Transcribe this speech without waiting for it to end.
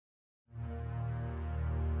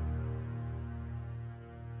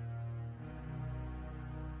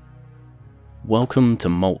Welcome to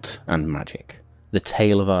Malt and Magic, the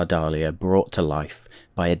tale of Ardalia brought to life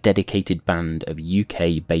by a dedicated band of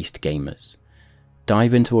UK-based gamers.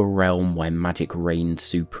 Dive into a realm where magic reigns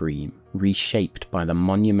supreme, reshaped by the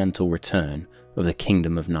monumental return of the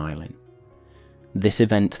Kingdom of Nylin. This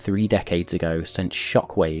event 3 decades ago sent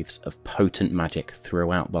shockwaves of potent magic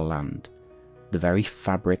throughout the land. The very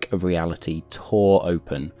fabric of reality tore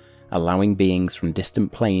open, allowing beings from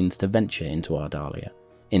distant planes to venture into Ardalia,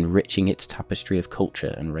 enriching its tapestry of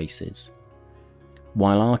culture and races.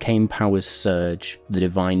 While arcane powers surge, the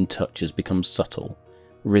divine touch has become subtle,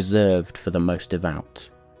 reserved for the most devout.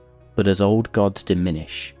 But as old gods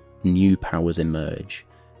diminish, new powers emerge,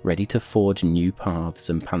 ready to forge new paths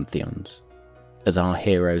and pantheons. As our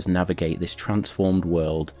heroes navigate this transformed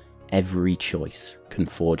world, every choice can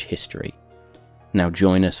forge history. Now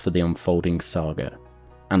join us for the unfolding saga,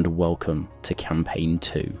 and welcome to Campaign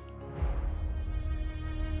 2.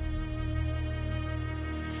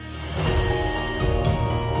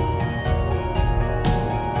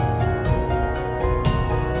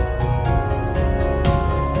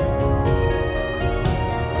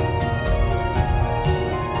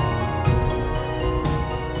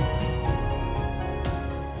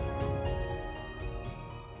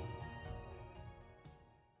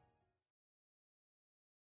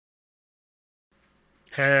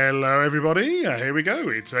 Hello everybody, here we go,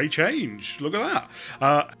 it's a change, look at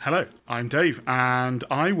that. Hello, I'm Dave, and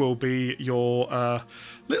I will be your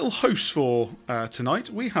little host for tonight.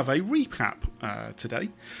 We have a recap today.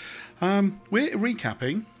 We're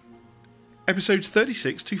recapping episodes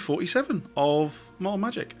 36 to 47 of Malt and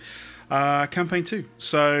Magic, Campaign 2.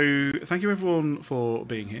 So, thank you everyone for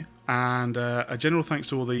being here, and a general thanks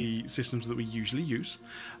to all the systems that we usually use.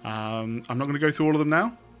 I'm not going to go through all of them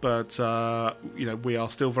now, but you know, we are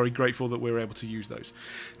still very grateful that we're able to use those.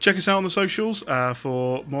 Check us out on the socials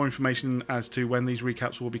for more information as to when these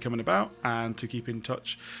recaps will be coming about, and to keep in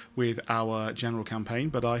touch with our general campaign.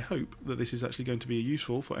 But I hope that this is actually going to be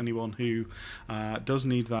useful for anyone who does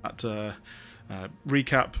need that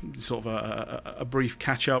recap, sort of a brief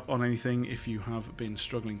catch up on anything if you have been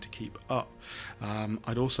struggling to keep up.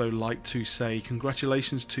 I'd also like to say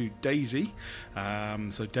congratulations to Daisy.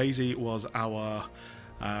 So Daisy was our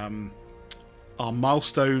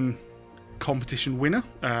milestone competition winner,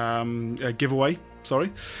 giveaway,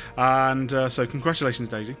 sorry, and so congratulations,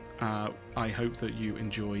 Daisy. I hope that you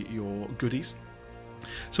enjoy your goodies.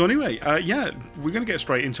 So anyway, yeah, we're going to get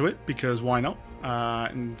straight into it, because why not,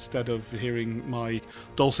 instead of hearing my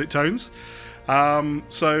dulcet tones.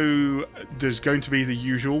 So there's going to be the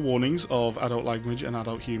usual warnings of adult language and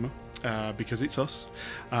adult humour, because it's us.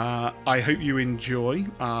 I hope you enjoy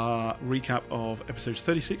our recap of episodes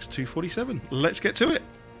 36 to 47. Let's get to it.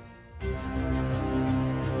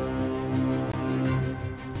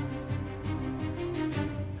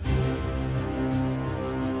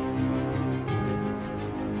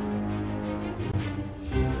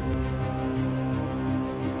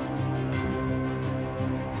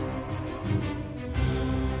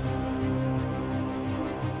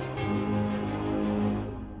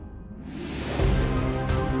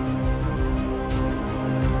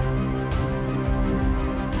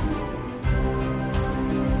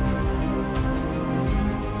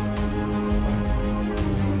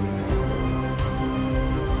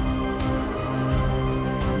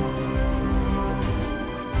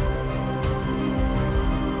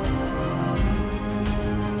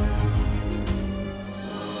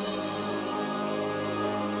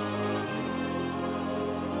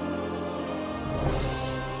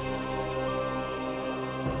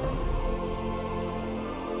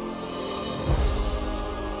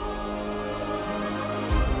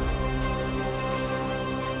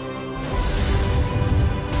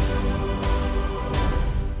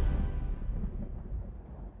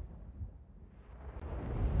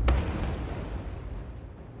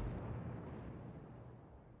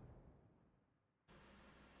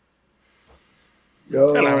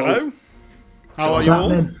 Yo. Hello. How are you all?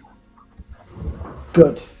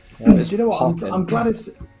 Good. Do you know what? I'm glad it's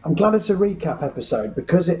a recap episode,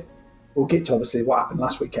 because we'll get to obviously what happened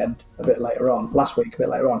last week, a bit later on,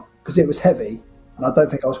 because it was heavy, and I don't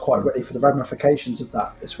think I was quite ready for the ramifications of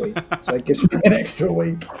that this week. So it gives me an extra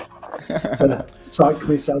week to psych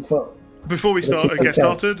myself up. Before we get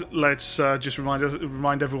started, let's just remind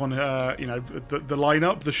everyone, you know, the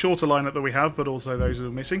lineup, the shorter lineup that we have, but also those who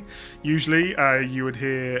are missing. Usually, you would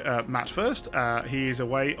hear Matt first. He is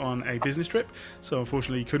away on a business trip, so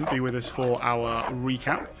unfortunately, he couldn't be with us for our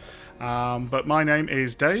recap. But my name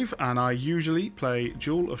is Dave, and I usually play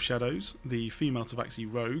Jewel of Shadows, the female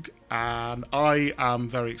Tabaxi rogue, and I am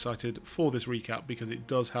very excited for this recap because it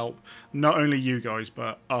does help not only you guys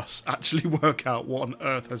but us actually work out what on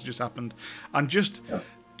earth has just happened and just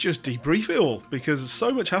debrief it all, because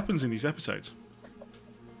so much happens in these episodes.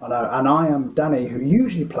 I know, and I am Danny, who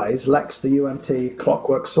usually plays Lex the UMT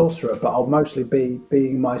Clockwork Sorcerer, but I'll mostly be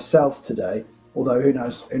being myself today, although who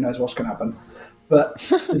knows what's going to happen. But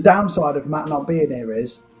the downside of Matt not being here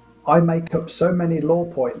is I make up so many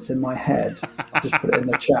lore points in my head, I'll just put it in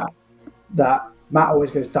the chat, that Matt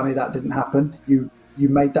always goes, Danny, that didn't happen. You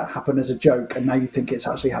made that happen as a joke, and now you think it's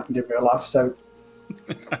actually happened in real life. So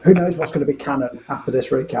who knows what's going to be canon after this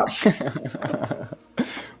recap.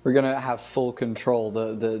 We're going to have full control.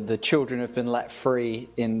 The children have been let free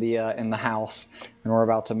in the house, and we're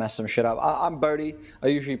about to mess some shit up. I'm Bodhi. I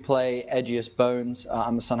usually play Edgiest Bones.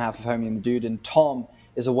 I'm the son half of Homie and the Dude, and Tom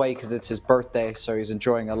is away because it's his birthday, so he's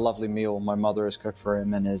enjoying a lovely meal my mother has cooked for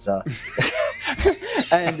him, and is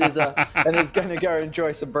going to go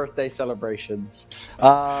enjoy some birthday celebrations.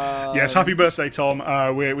 Yes, happy birthday, Tom.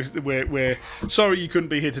 We're sorry you couldn't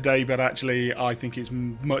be here today, but actually I think it's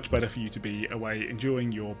much better for you to be away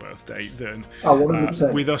enjoying your birthday than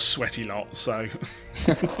with us sweaty lot. So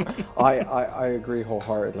I agree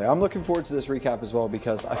wholeheartedly. I'm looking forward to this recap as well,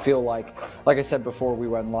 because I feel like I said before we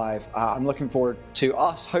went live, I'm looking forward to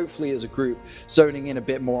us, hopefully as a group, zoning in a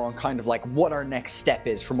bit more on kind of like what our next step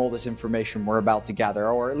is from all this information we're about to gather,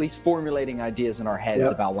 or at least formulating ideas in our heads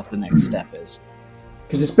about what the next step is.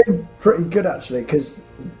 Because it's been pretty good, actually, because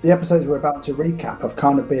the episodes we're about to recap have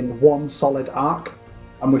kind of been one solid arc,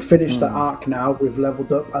 and we've finished that arc now. We've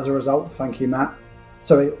leveled up as a result. Thank you, Matt.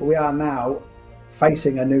 So we are now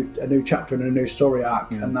facing a new chapter and a new story arc,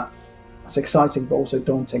 and that's exciting but also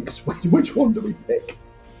daunting, because which one do we pick?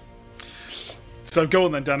 So go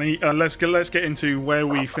on then, Danny. Let's get into where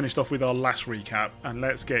we finished off with our last recap, and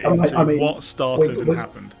let's get into what started and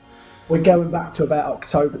happened. We're going back to about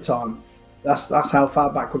October time. That's how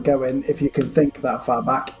far back we're going, if you can think that far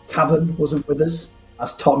back. Cavan wasn't with us,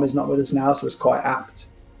 as Tom is not with us now, so it's quite apt.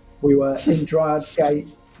 We were in Dryad's Gate.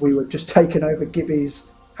 We were just taking over Gibby's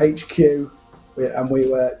HQ, and we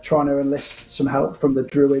were trying to enlist some help from the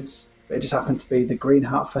Druids. It just happened to be the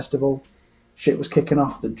Greenheart Festival. Shit was kicking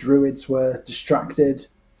off. The Druids were distracted.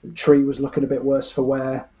 The tree was looking a bit worse for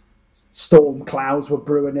wear. Storm clouds were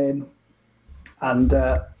brewing in, and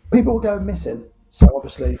people were going missing. So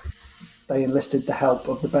obviously, they enlisted the help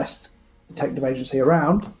of the best detective agency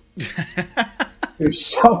around, who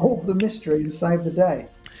solved the mystery and saved the day.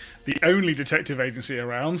 The only detective agency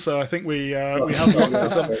around, so I think we have looked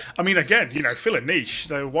at some. I mean, again, fill a niche,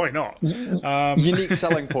 so why not? Unique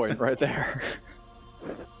selling point right there.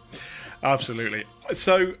 Absolutely.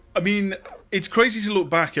 So, I mean, it's crazy to look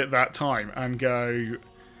back at that time and go.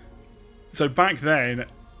 So back then,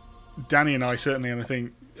 Danny and I certainly, and I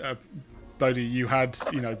think Bodhi, you had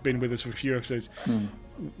been with us for a few episodes.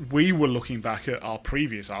 We were looking back at our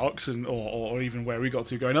previous arcs, and or even where we got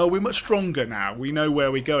to, going, oh, we're much stronger now. We know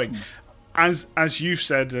where we're going. As you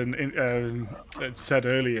said and said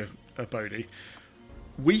earlier, Bodhi,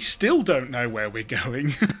 we still don't know where we're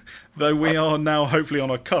going, though we are now hopefully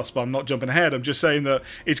on a cusp. I'm not jumping ahead. I'm just saying that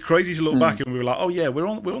it's crazy to look back and we were like, oh yeah, we're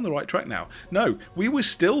on the right track now. No, we were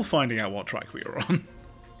still finding out what track we were on.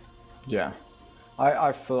 Yeah.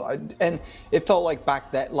 I feel, and it felt like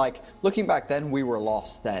back then, like looking back then, we were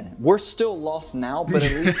lost then. We're still lost now, but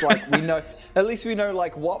at least we know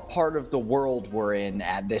like what part of the world we're in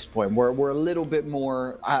at this point. We're a little bit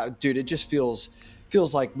more, dude. It just feels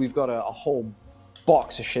like we've got a whole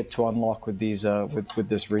box of shit to unlock with these with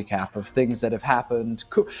this recap of things that have happened.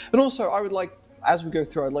 Cool. And also, I would like, as we go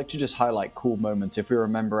through, I'd like to just highlight cool moments if we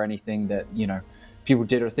remember anything that people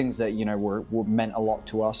did, or things that were meant a lot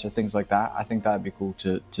to us, or things like that. I think that'd be cool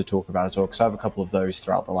to talk about as well, because I have a couple of those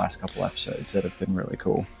throughout the last couple episodes that have been really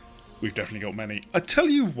cool. We've definitely got many. I tell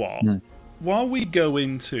you what, while we go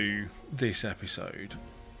into this episode,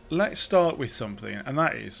 let's start with something, and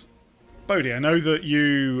that is, Bodhi, I know that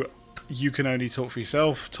you can only talk for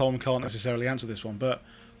yourself. Tom can't necessarily answer this one, but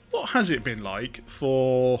what has it been like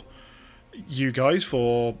for you guys,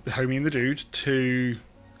 for Homie and the Dude, to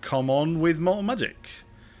come on with Mortal Magic?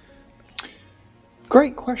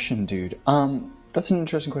 Great question, dude. That's an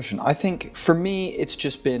interesting question. I think for me, it's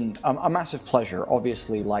just been a massive pleasure.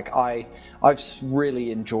 Obviously, like I've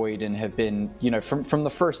really enjoyed and have been, from the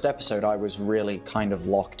first episode, I was really kind of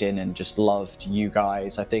locked in and just loved you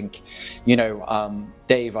guys. I think,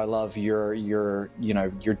 Dave, I love your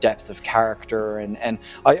depth of character, and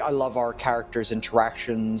I love our characters'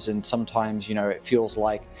 interactions. And sometimes, it feels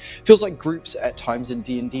like groups at times in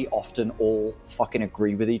D&D often all fucking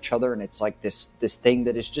agree with each other, and it's like this thing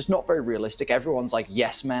that is just not very realistic. Everyone's like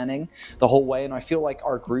yes manning the whole way, and I feel like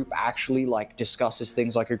our group actually like discusses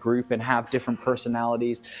things like a group and have different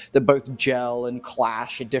personalities that both gel and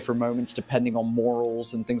clash at different moments depending on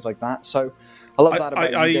morals and things like that. So I love that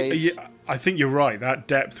about you, Dave. I think you're right. That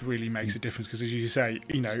depth really makes a difference because, as you say,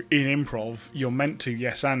 in improv, you're meant to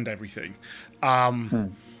yes and everything. I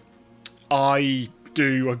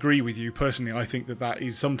do agree with you personally. I think that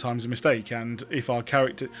is sometimes a mistake, and if our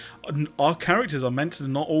characters are meant to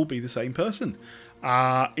not all be the same person,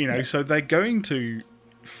 so they're going to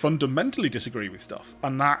fundamentally disagree with stuff,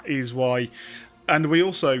 and that is why. And we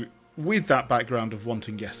also, with that background of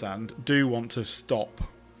wanting yes and, do want to stop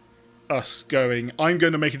us going, I'm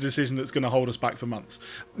going to make a decision that's going to hold us back for months.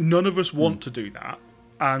 None of us want to do that.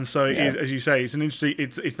 And so it is, as you say, it's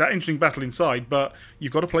that interesting battle inside, but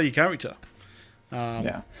you've got to play your character.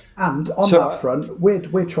 And on that front,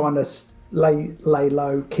 we're trying to lay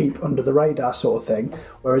low, keep under the radar sort of thing,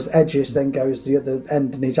 whereas Edgius then goes the other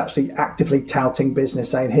end and he's actually actively touting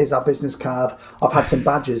business, saying, here's our business card, I've had some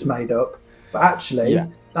badges made up. But actually,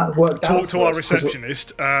 that worked out. Talk to our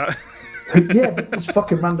receptionist. This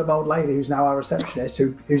fucking random old lady who's now our receptionist,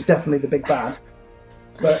 who's definitely the big bad.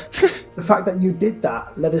 But the fact that you did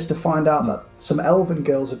that led us to find out that some elven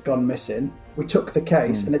girls had gone missing. We took the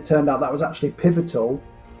case, and it turned out that was actually pivotal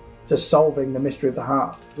to solving the mystery of the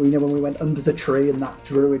heart. When we went under the tree and that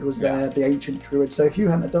druid was there, the ancient druid. So if you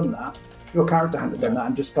hadn't have done that, your character hadn't have done that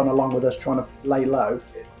and just gone along with us trying to lay low,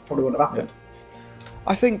 it probably wouldn't have happened.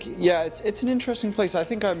 I think, it's an interesting place. I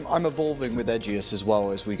think I'm evolving with Edgius as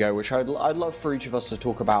well as we go, which I'd love for each of us to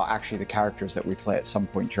talk about actually the characters that we play at some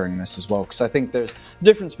point during this as well, because I think there's a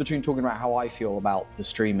difference between talking about how I feel about the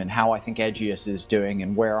stream and how I think Edgius is doing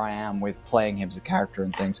and where I am with playing him as a character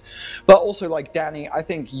and things. But also, like, Danny, I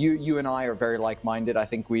think you and I are very like-minded. I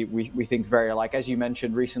think we think very alike. As you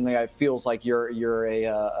mentioned recently, it feels like you're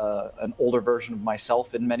an older version of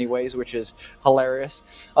myself in many ways, which is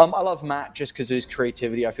hilarious. I love Matt just because of his creativity.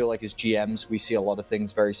 I feel like as GMs, we see a lot of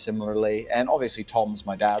things very similarly, and obviously Tom's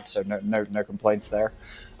my dad, so no complaints there.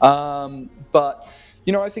 But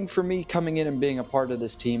I think for me, coming in and being a part of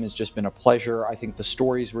this team has just been a pleasure. I think the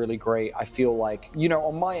story's really great. I feel like,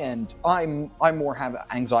 on my end, I more have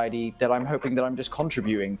anxiety that I'm hoping that I'm just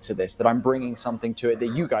contributing to this, that I'm bringing something to it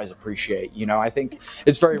that you guys appreciate. I think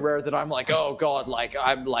it's very rare that I'm like, oh God, like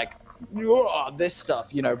I'm like, this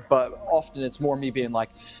stuff, but often it's more me being like,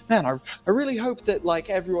 man, I really hope that like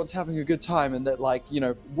everyone's having a good time and that like,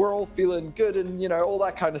 we're all feeling good and, all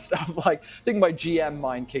that kind of stuff. Like, I think my GM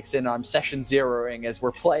mind kicks in. I'm session zeroing as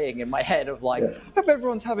we're playing in my head of like, I hope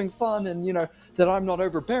everyone's having fun and, that I'm not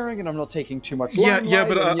overbearing and I'm not taking too much limelight.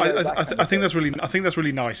 But I think that's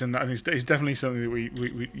really nice, and it's definitely something that we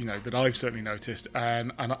that I've certainly noticed,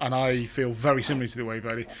 and I feel very similarly to the way,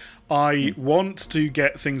 Bodhi. I want to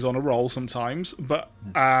get things on a roll sometimes, but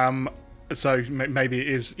so maybe it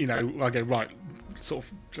is, I go, right, sort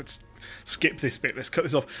of, let's skip this bit, let's cut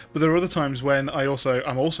this off. But there are other times when I'm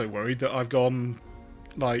also worried that I've gone,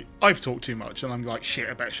 like, I've talked too much and I'm like, shit,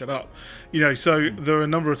 I better shut up, so there are a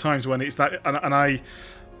number of times when it's that, and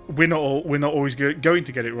we're not always going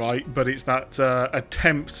to get it right, but it's that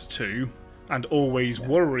attempt to, and always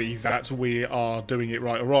worry that we are doing it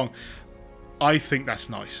right or wrong. I think that's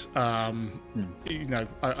nice. I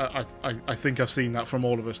think I've seen that from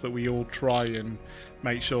all of us, that we all try and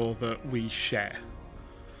make sure that we share.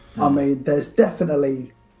 I mean, there's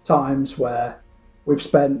definitely times where we've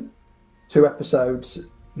spent 2 episodes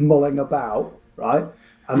mulling about, right?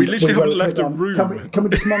 And we literally haven't left a room. Can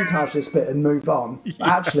we just montage this bit and move on?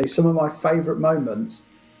 Yeah. Actually, some of my favourite moments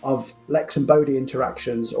of Lex and Bodhi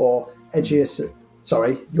interactions, or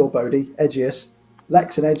your Bodhi, Edgius,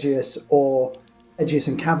 Lex and Edgius, or Edgius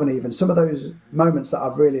and Cavan even, some of those moments that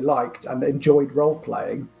I've really liked and enjoyed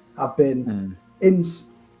role-playing have been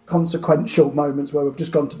inconsequential moments where we've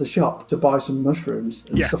just gone to the shop to buy some mushrooms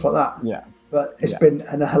and stuff like that. Yeah. But it's been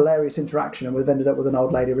a hilarious interaction, and we've ended up with an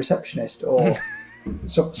old lady receptionist or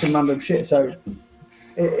some random shit. So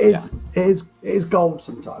it is gold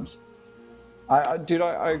sometimes.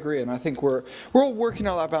 I agree, and I think we're all working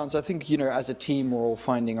out that balance. I think, as a team, we're all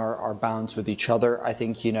finding our balance with each other. I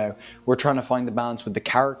think, we're trying to find the balance with the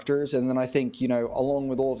characters, and then I think, along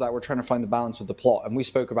with all of that, we're trying to find the balance with the plot. And we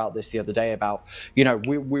spoke about this the other day about,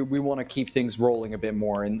 we want to keep things rolling a bit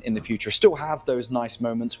more in the future. Still have those nice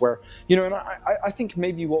moments where, and I think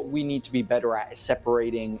maybe what we need to be better at is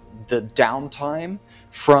separating the downtime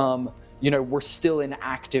from, we're still in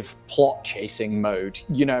active plot chasing mode,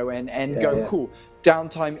 cool.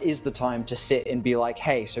 Downtime is the time to sit and be like,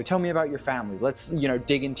 hey, so tell me about your family. Let's,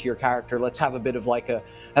 dig into your character. Let's have a bit of like an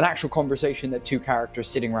actual conversation that two characters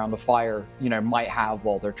sitting around a fire, might have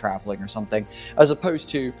while they're traveling or something, as opposed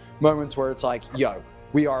to moments where it's like, yo,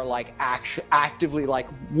 we are like actively like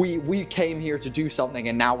we came here to do something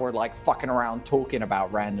and now we're like fucking around talking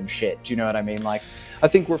about random shit. Do you know what I mean? Like, I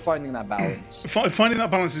think we're finding that balance. Finding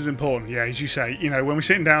that balance is important. Yeah, as you say, when we're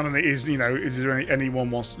sitting down and it is, is there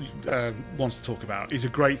anyone wants to talk about? Is a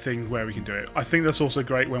great thing where we can do it. I think that's also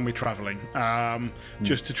great when we're traveling,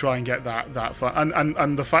 just to try and get that fun.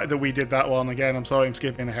 And the fact that we did that one again. I'm sorry, I'm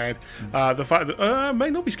skipping ahead. The fact that may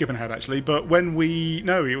not be skipping ahead actually, but when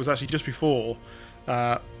it was actually just before.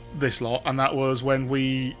 This lot, and that was when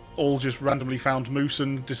we all just randomly found moose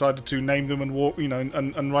and decided to name them and walk,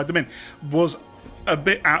 and ride them in. Was a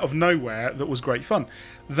bit out of nowhere that was great fun.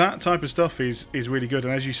 That type of stuff is really good,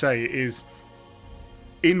 and as you say, is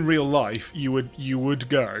in real life you would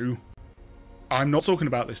go, I'm not talking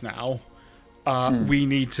about this now. We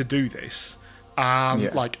need to do this.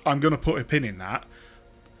 Like, I'm going to put a pin in that.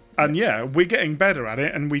 And yeah, we're getting better at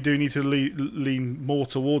it, and we do need to lean more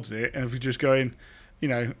towards it. And if we're just going,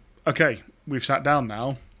 okay, we've sat down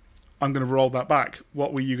now, I'm going to roll that back.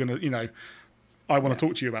 What were you going to, I want to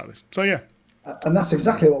talk to you about this. So yeah. And that's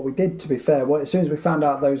exactly what we did, to be fair. As soon as we found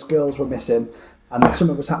out those girls were missing and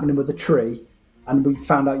something was happening with the tree, and we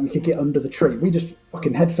found out you could get under the tree, we just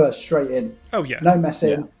fucking head first straight in. Oh yeah. No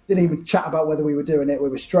messing. Didn't even chat about whether we were doing it. We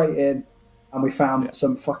were straight in. And we found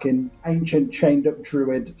some fucking ancient chained-up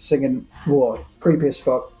druid singing, whoa, creepy as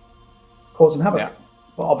fuck, causing havoc. Yeah.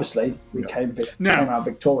 But obviously, we came out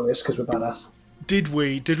victorious because we're badass. Did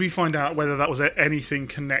we find out whether that was anything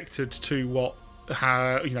connected to what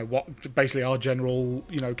basically our general,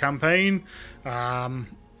 campaign? Well,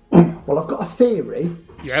 I've got a theory.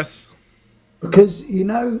 Yes. Because,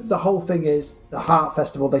 the whole thing is the Heart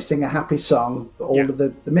Festival, they sing a happy song, but all of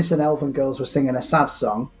the missing elven girls were singing a sad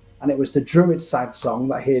song. And it was the druid sad song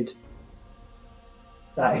that he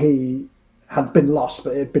had been lost,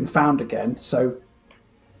 but it had been found again. So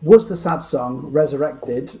was the sad song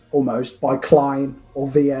resurrected almost by Klein or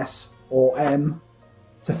VS or M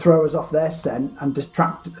to throw us off their scent and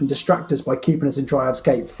distract us by keeping us in Dryad's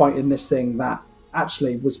Gate fighting this thing that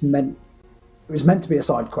actually was meant to be a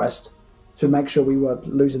side quest to make sure we were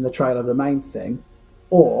losing the trail of the main thing?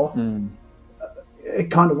 Or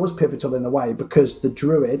it kind of was pivotal in a way, because the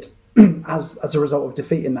druid, as a result of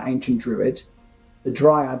defeating the ancient druid, the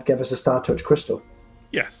dryad gave us a star touch crystal.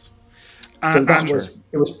 Yes. So that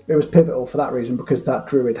was pivotal for that reason, because that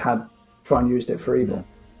druid had tried and used it for evil.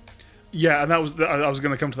 Yeah, and I was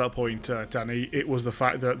going to come to that point, Danny. It was the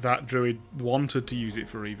fact that druid wanted to use it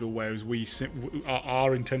for evil, whereas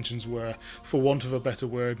our intentions were, for want of a better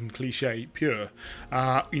word and cliche, pure.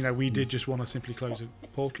 We did just want to simply close a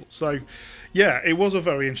portal. So, yeah, it was a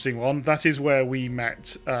very interesting one. That is where we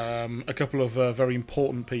met a couple of very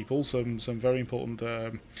important people, some very important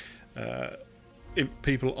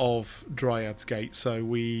people of Dryad's Gate. So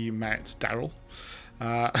we met Daryl.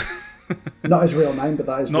 Not his real name, but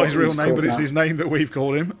that is not his real name, but it's his name that we've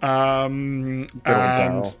called him. And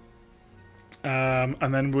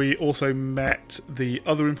then we also met the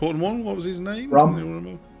other important one. What was his name?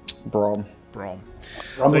 Brom.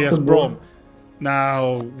 So yes, Brom.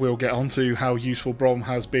 Now we'll get on to how useful Brom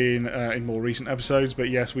has been in more recent episodes, but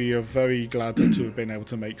yes, we are very glad to have been able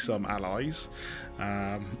to make some allies,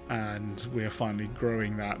 and we are finally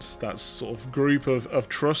growing that sort of group of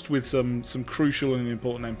trust with some crucial and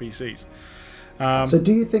important NPCs. So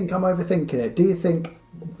do you think I'm overthinking it? Do you think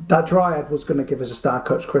that Dryad was going to give us a star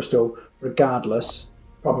touch crystal regardless?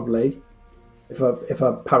 Probably, if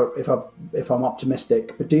I'm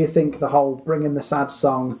optimistic. But do you think the whole bringing the sad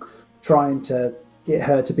song, trying to get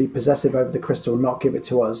her to be possessive over the crystal, not give it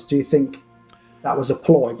to us, do you think that was a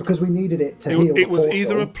ploy? Because we needed it to heal the portal. It was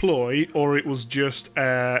either a ploy, or it was just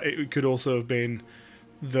it could also have been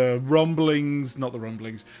the rumblings, not the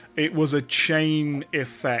rumblings. It was a chain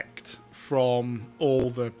effect from all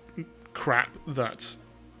the crap that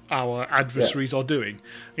our adversaries are doing.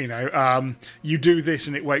 You do this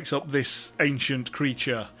and it wakes up this ancient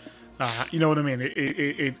creature You know what I mean?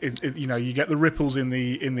 You know, you get the ripples in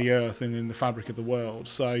the earth and in the fabric of the world.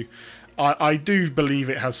 So I do believe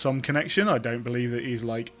it has some connection. I don't believe that he's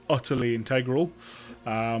like utterly integral.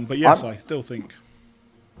 But yes, I still think.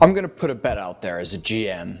 I'm going to put a bet out there as a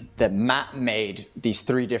GM that Matt made these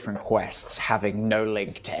 3 different quests having no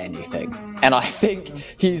link to anything. And I think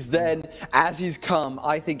he's then, as he's come,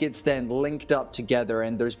 I think it's then linked up together,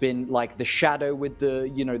 and there's been like the shadow with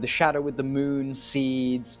the moon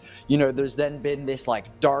seeds. You know, there's then been this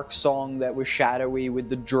like dark song that was shadowy with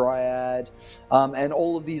the dryad, and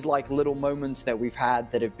all of these like little moments that we've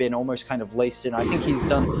had that have been almost kind of laced in. I think he's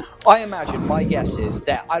done, I imagine, my guess is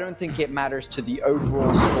that I don't think it matters to the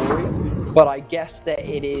overall story, but I guess that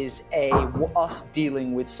it is us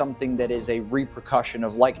dealing with something that is a repercussion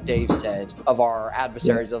of, like Dave said, of our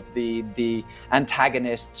adversaries, of the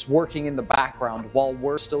antagonists working in the background while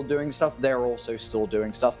we're still doing stuff. They're also still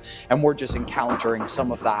doing stuff, and we're just encountering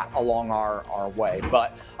some of that along our way.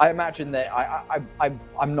 But I imagine that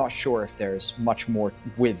I'm not sure if there's much more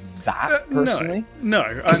with that personally. No.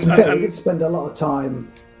 We could spend a lot of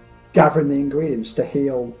time gathering the ingredients to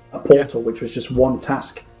heal a portal, which was just one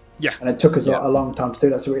task. Yeah. And it took us a long time to do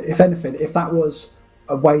that. So if anything, if that was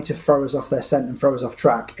a way to throw us off their scent and throw us off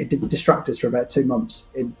track, it did distract us for about 2 months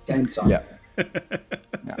in game time. Yeah.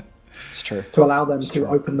 It's true. To allow them to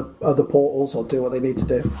open the other portals or do what they need to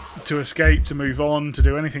do. To escape, to move on, to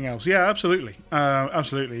do anything else. Yeah, absolutely.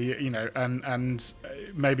 Absolutely. You know, and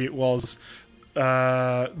maybe it was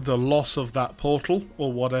the loss of that portal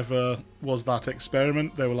or whatever was that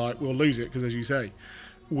experiment. They were like, we'll lose it because, as you say,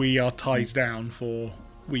 we are tied down for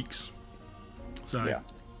weeks. So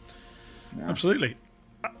absolutely.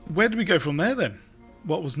 Where did we go from there then?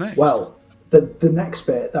 What was next? Well, the next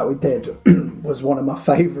bit that we did was one of my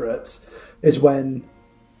favourites, is when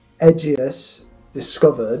Aegeus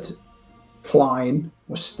discovered Klein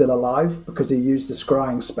was still alive because he used the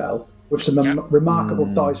scrying spell with some remarkable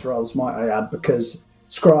dice rolls, might I add, because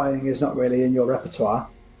scrying is not really in your repertoire.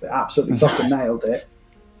 They absolutely fucking nailed it.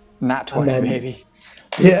 Nat 20, baby.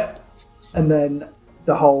 Yeah. And then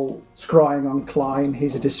the whole scrying on Klein,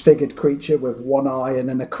 he's a disfigured creature with one eye and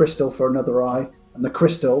then a crystal for another eye. And the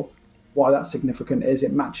crystal, why that's significant is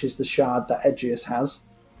it matches the shard that Aegeus has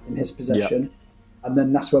in his possession. Yep. And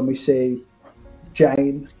then that's when we see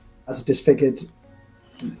Jane as a disfigured,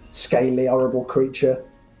 scaly, horrible creature,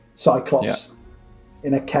 Cyclops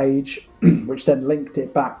in a cage, which then linked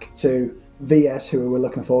it back to VS, who we were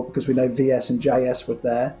looking for, because we know VS and JS were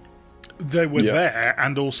there. They were there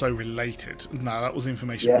and also related. Now, that was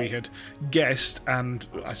information we had guessed, and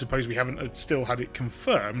I suppose we haven't still had it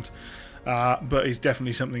confirmed, but it's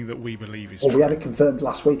definitely something that we believe is true. We had it confirmed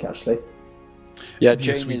last week, actually. Yeah,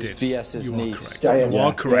 Jane is VS's niece. You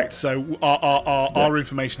are correct. So our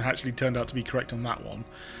information actually turned out to be correct on that one.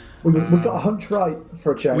 We got a hunch right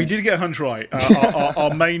for a change. We did get a hunch right.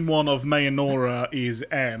 Our main one of Mayanora is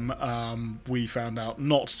M. We found out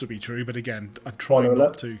not to be true, but again, I try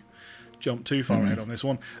not to jump too far ahead on this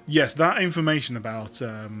one. Yes, that information about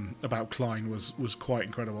Klein was quite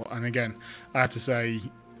incredible. And again, I have to say,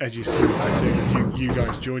 Edgy's coming back to you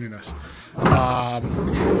guys joining us. I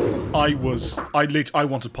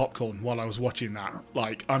wanted popcorn while I was watching that.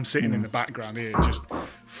 Like, I'm sitting in the background here, just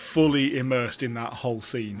fully immersed in that whole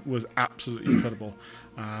scene. Was absolutely incredible.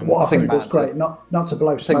 What I think was great, not to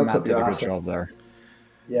blow smoke up your ass. I think Matt did a good job there.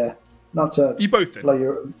 Yeah, not to you both did.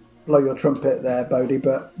 blow your trumpet there, Bodhi.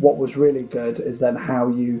 But what was really good is then how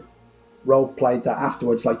you role played that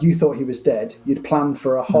afterwards. Like, you thought he was dead. You'd planned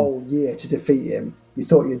for a whole year to defeat him. You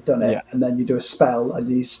thought you'd done it, and then you do a spell and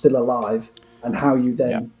he's still alive. And how you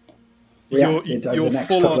then reacted over the next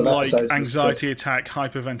couple of episodes. Your full-on anxiety attack,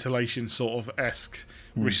 hyperventilation sort of esque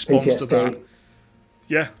response PTSD. To that.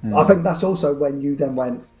 Yeah. I think that's also when you then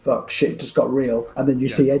went, fuck, shit just got real. And then you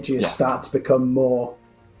see Aegeus start to become more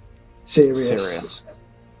serious.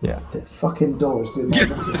 Yeah. The fucking doors do I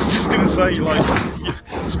was just going to say, like,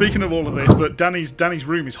 speaking of all of this, but Danny's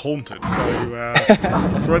room is haunted. So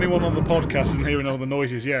for anyone on the podcast and hearing all the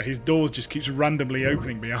noises, his doors just keeps randomly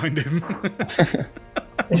opening behind him.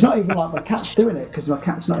 It's not even like my cat's doing it, because my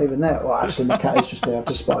cat's not even there. Well, actually, my cat is just there. I've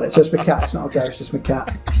just spotted it. So it's my cat. It's not a ghost. It's my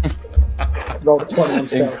cat. Roll a 20 on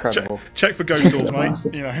stealth. Incredible. Check for ghost doors,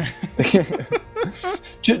 mate. You know.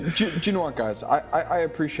 Do you know what, guys? I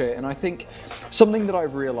appreciate it, and I think something that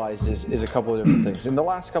I've realized is a couple of different things. In the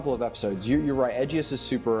last couple of episodes, you're right, Aegeus is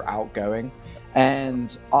super outgoing,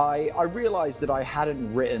 and I realized that I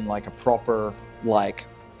hadn't written like a proper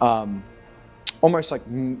almost like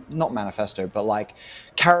not manifesto, but like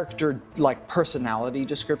character, like personality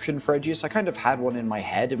description for Edgius. I kind of had one in my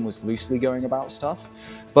head and was loosely going about stuff,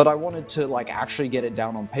 but I wanted to like actually get it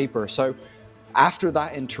down on paper. So after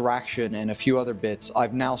that interaction and a few other bits,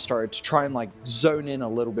 I've now started to try and like zone in a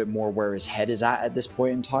little bit more where his head is at this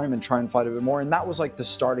point in time and try and fight a bit more. And that was like the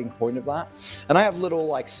starting point of that. And I have little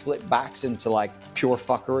like slip backs into like pure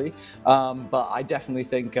fuckery. But I definitely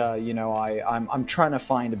think, you know, I'm trying to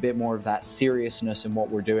find a bit more of that seriousness in what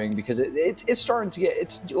we're doing, because it's starting to get,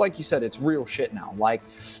 it's like you said, it's real shit now. Like,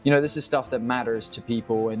 you know, this is stuff that matters to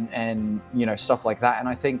people and you know, stuff like that. And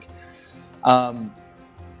I think,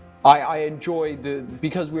 I enjoy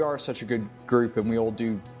because we are such a good group and we all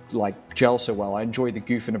do like gel so well. I enjoy the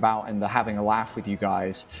goofing about and the having a laugh with you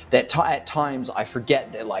guys. That at times I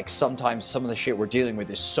forget that like sometimes some of the shit we're dealing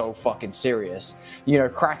with is so fucking serious. You know,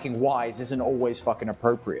 cracking wise isn't always fucking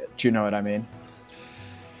appropriate. Do you know what I mean?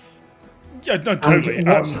 Yeah, no, totally.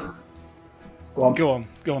 Go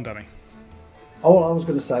on, Danny. All I was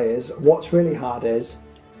going to say is, what's really hard is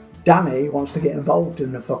Danny wants to get involved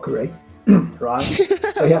in the fuckery. Right,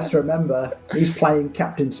 so he has to remember he's playing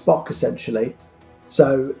Captain Spock essentially.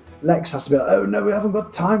 So Lex has to be like, "Oh no, we haven't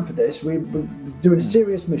got time for this. We're doing a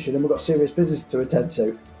serious mission and we've got serious business to attend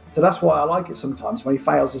to." So that's why I like it sometimes when he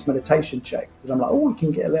fails his meditation check. And I'm like, "Oh, we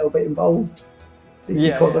can get a little bit involved.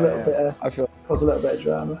 Cause a little bit of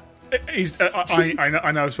drama."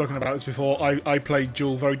 I know I've spoken about this before. I play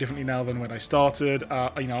Jewel very differently now than when I started.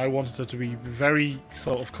 You know, I wanted her to be very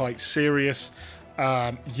sort of quite serious.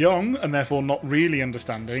 Young and therefore not really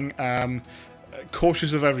understanding,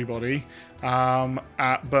 cautious of everybody,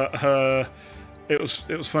 but it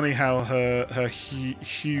was funny how her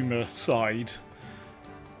humour side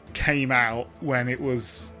came out when it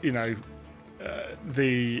was, you know,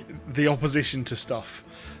 the opposition to stuff,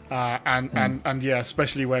 and yeah,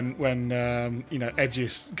 especially when you know,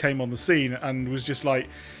 Edgius came on the scene and was just like,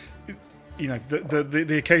 you know,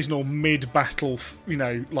 the occasional mid-battle, you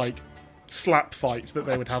know, like slap fights that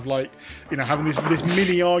they would have, like, you know, having this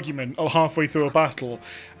mini argument halfway through a battle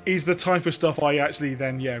is the type of stuff I actually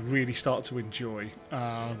then really start to enjoy.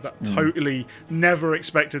 Totally never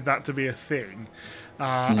expected that to be a thing.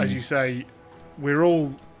 As you say, we're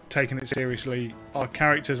all taking it seriously. Our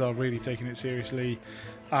characters are really taking it seriously,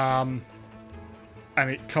 and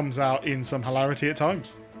it comes out in some hilarity at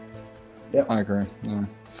times. Yep. I agree. Yeah,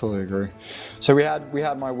 fully agree. So we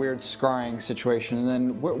had my weird scrying situation, and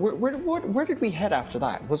then where did we head after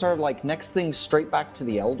that? Was our like next thing straight back to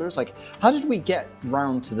the Elders? Like, how did we get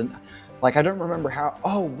round to the? Like, I don't remember how.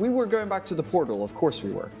 Oh, we were going back to the portal. Of course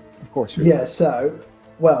we were. Of course we were. Yeah. So,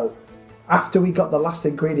 well, after we got the last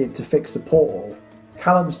ingredient to fix the portal,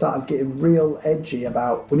 Callum started getting real edgy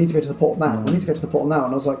about, we need to go to the portal now. We need to go to the portal now.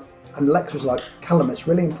 And I was like, and Lex was like, Callum, it's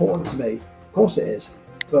really important to me. Of course it is,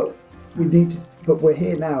 but we're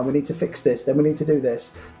here now, we need to fix this, then we need to do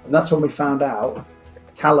this. And that's when we found out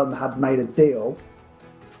Callum had made a deal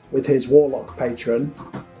with his Warlock patron,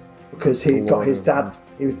 because he got his dad,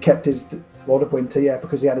 he kept his Lord of Winter,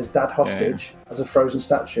 because he had his dad hostage as a frozen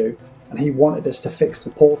statue, and he wanted us to fix the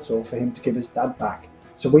portal for him to give his dad back.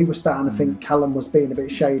 So we were starting to think Callum was being a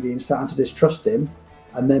bit shady and starting to distrust him.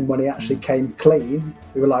 And then when he actually came clean,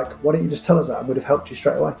 we were like, why don't you just tell us that, and we'd have helped you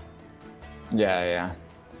straight away. Yeah.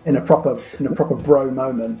 In a proper bro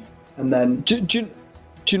moment. And then do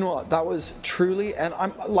you know what, that was truly, and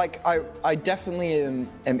I'm like, I definitely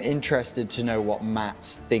am interested to know what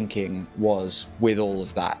Matt's thinking was with all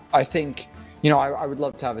of that. I think, you know, I would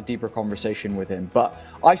love to have a deeper conversation with him, but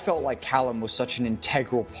I felt like Callum was such an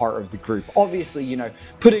integral part of the group. Obviously, you know,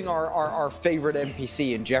 putting our favorite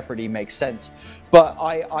NPC in jeopardy makes sense, but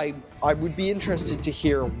I would be interested to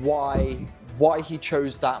hear why he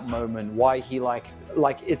chose that moment, why he like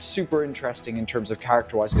it's super interesting in terms of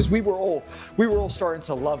character-wise, because we were all starting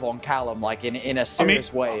to love on Callum, like in a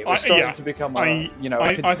serious way. It was starting to become a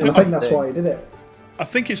consistent I think that's why he did it. I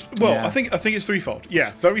think it's I think it's threefold.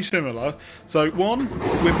 Yeah, very similar. So one,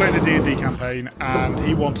 we're playing a D&D campaign, and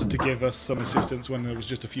he wanted to give us some assistance when there was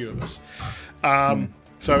just a few of us.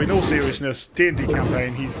 So in all seriousness, D&D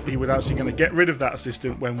campaign, he was actually going to get rid of that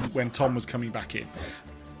assistant when Tom was coming back in.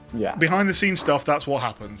 Yeah. Behind the scenes stuff, that's what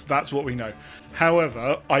happens. That's what we know.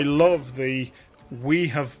 However, I love we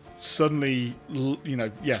have suddenly,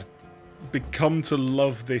 become to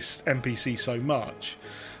love this NPC so much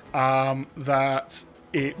that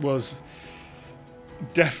it was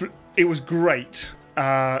great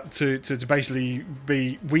to basically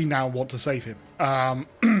be, we now want to save him, and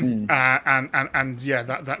yeah,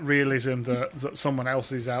 that realism that someone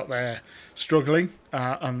else is out there struggling,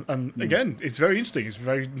 and again, it's very interesting.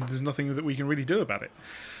 There's nothing that we can really do about it.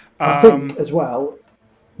 I think as well,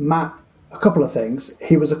 Matt. A couple of things.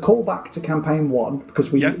 He was a callback to campaign 1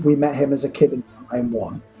 because we met him as a kid in campaign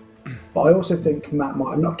 1. But I also think Matt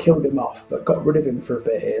might have not killed him off, but got rid of him for a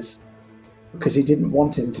bit because he didn't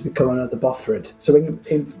want him to become another Bothrid. So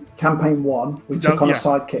in campaign 1, we took on a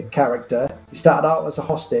sidekick character. He started out as a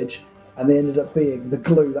hostage, and they ended up being the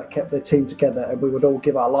glue that kept their team together, and we would all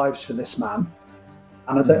give our lives for this man.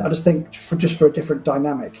 And I just think for a different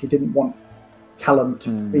dynamic, he didn't want Callum to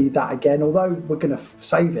be that again. Although we're going to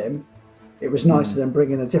save him, it was nicer than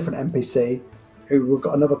bringing a different NPC who we've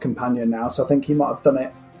got another companion now. So I think he might have done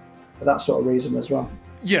it for that sort of reason as well.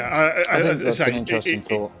 Yeah, I think that's an interesting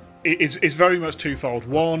thought. It's very much twofold.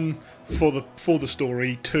 One, for the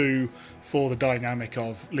story. Two, for the dynamic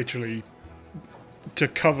of literally to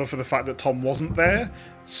cover for the fact that Tom wasn't there,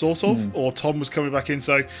 sort of, or Tom was coming back in.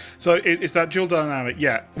 So it's that dual dynamic.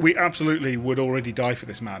 Yeah, we absolutely would already die for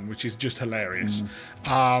this man, which is just hilarious.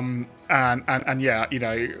 And yeah, you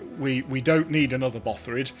know, we don't need another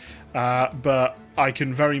Bothrid, but I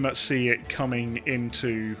can very much see it coming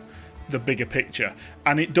into the bigger picture,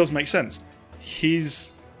 and it does make sense.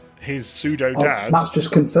 His pseudo dad. Matt's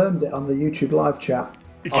just confirmed it on the YouTube live chat.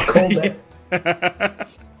 I called it.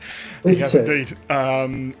 He has indeed.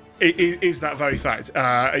 It is that very fact.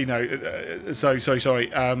 You know, so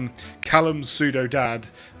sorry. Callum's pseudo dad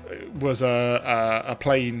was a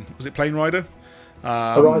plane. Was it plane rider?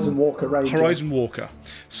 Horizon Walker Ranger. Horizon Walker.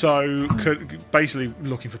 So basically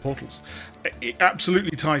looking for portals. It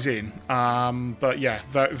absolutely ties in. But yeah,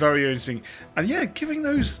 very, very interesting. And yeah, giving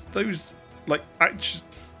those like actually,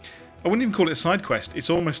 I wouldn't even call it a side quest. It's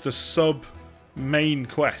almost a sub main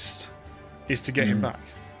quest. Is to get him back.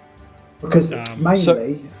 Because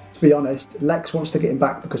mainly, to be honest, Lex wants to get him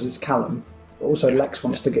back because it's Callum. But also Lex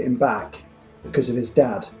wants to get him back because of his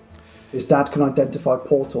dad. His dad can identify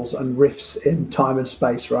portals and rifts in time and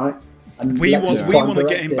space, right? And we want to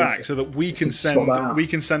get him back so that we can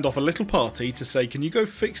send off a little party to say, can you go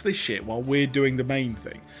fix this shit while we're doing the main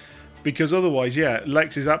thing? Because otherwise, yeah,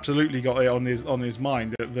 Lex has absolutely got it on his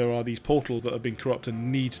mind that there are these portals that have been corrupt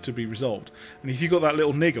and need to be resolved. And if you've got that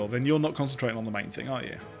little niggle, then you're not concentrating on the main thing, are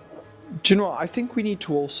you? Do you know what? I think we need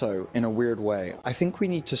to also, in a weird way, I think we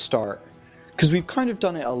need to start, because we've kind of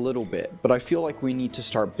done it a little bit, but I feel like we need to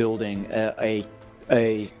start building a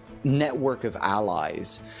network of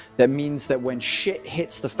allies. That means that when shit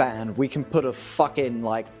hits the fan, we can put a fucking,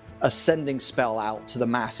 like, ascending spell out to the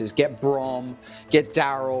masses. Get Brom, get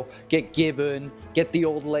Daryl, get Gibbon, get the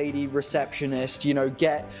old lady receptionist, you know,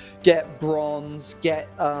 get Bronze, get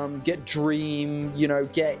Dream, you know,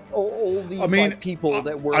 get all these like people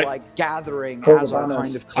that we're like gathering as our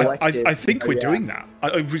kind of collective. I think we're doing that.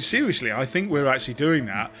 Seriously, I think we're actually doing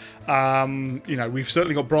that. You know, we've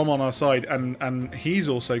certainly got Brom on our side, and he's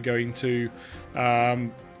also going to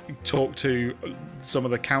talk to some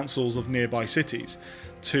of the councils of nearby cities.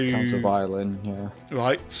 Council of Ireland, yeah.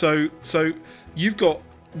 Right, so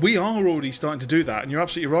we are already starting to do that, and you're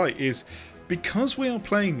absolutely right, is because we are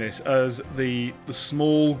playing this as the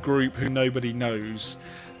small group who nobody knows,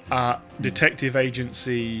 detective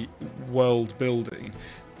agency world building,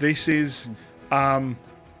 this is,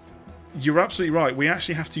 you're absolutely right, we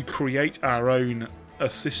actually have to create our own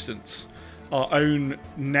assistance, our own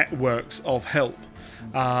networks of help.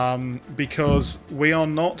 Because we are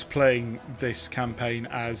not playing this campaign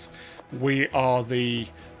as we are the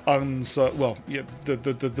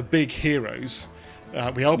the big heroes.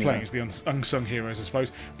 We are playing as the unsung heroes, I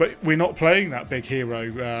suppose, but we're not playing that big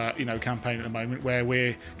hero, campaign at the moment where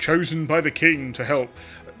we're chosen by the king to help.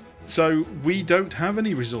 So we don't have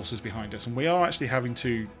any resources behind us, and we are actually having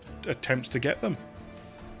to attempt to get them.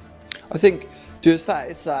 I think. Dude, is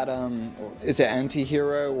it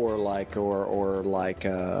anti-hero or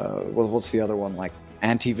what's the other one, like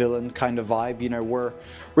anti-villain kind of vibe? You know, we're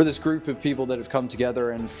this group of people that have come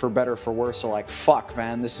together and for better or for worse are like, fuck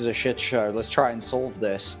man, this is a shit show, let's try and solve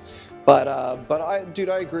this. But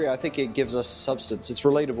I agree. I think it gives us substance. It's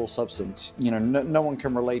relatable substance. You know, no one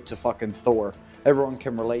can relate to fucking Thor. Everyone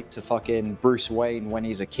can relate to fucking Bruce Wayne when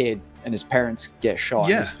he's a kid and his parents get shot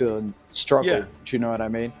and he's feeling struggle. Yeah. Do you know what I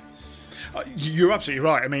mean? You're absolutely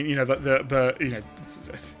right. I mean, you know, the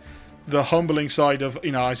humbling side of,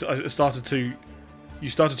 you know, you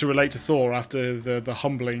started to relate to Thor after the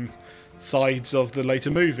humbling sides of the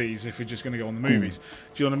later movies, if we're just going to go on the movies.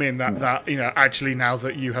 Do you know what I mean? That actually, now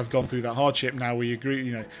that you have gone through that hardship, now we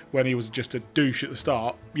agree, when he was just a douche at the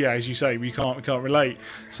start, as you say, we can't relate.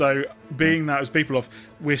 So being that as people of,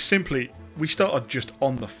 we started just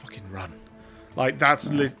on the fucking run. Like, that's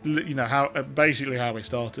basically how we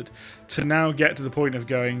started. To now get to the point of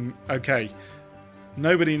going, okay,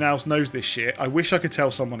 nobody else knows this shit. I wish I could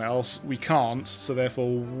tell someone else. We can't, so therefore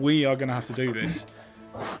we are going to have to do this.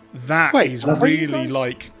 That is really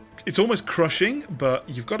like, it's almost crushing, but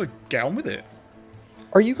you've got to get on with it.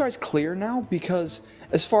 Are you guys clear now? Because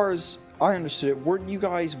as far as I understood it, weren't you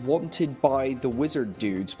guys wanted by the wizard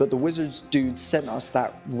dudes, but the wizards dudes sent us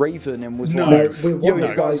that raven and was like,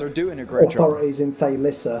 you guys are doing a great job. Authorities in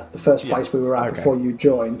Thaylissa, the first place we were at before you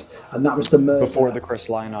joined, and that was the murder. Before the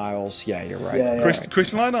Crystalline Isles, you're right. Yeah.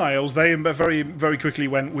 Crystalline Isles, they very, very quickly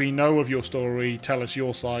went, we know of your story, tell us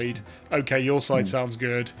your side. Okay, your side sounds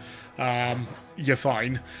good. You're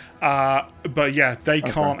fine. But yeah, they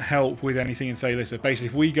can't help with anything in Thaylissa. Basically,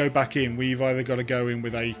 if we go back in, we've either got to go in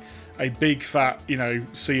with a big fat,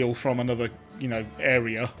 seal from another,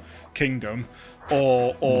 area, kingdom,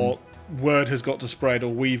 or word has got to spread,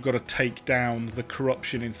 or we've got to take down the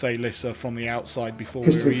corruption in Thaylissa from the outside before.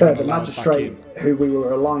 Because to be fair, the magistrate who we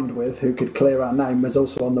were aligned with, who could clear our name, was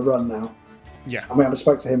also on the run now. Yeah, and we haven't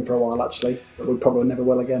spoke to him for a while actually, but we probably never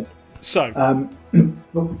will again. So,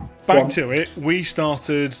 back to it.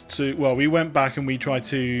 We went back and we tried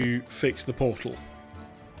to fix the portal.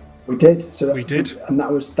 We did. We did, and that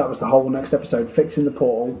was the whole next episode, fixing the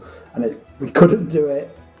portal, and we couldn't do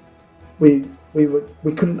it. We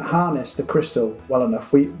couldn't harness the crystal well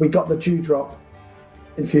enough. We got the dewdrop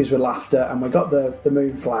infused with laughter, and we got the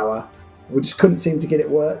moonflower. We just couldn't seem to get it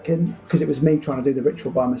working because it was me trying to do the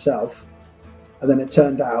ritual by myself. And then it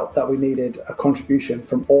turned out that we needed a contribution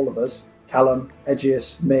from all of us, Callum,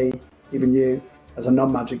 Edgius, me, even you, as a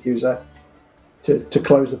non-magic user, to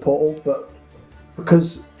close the portal. But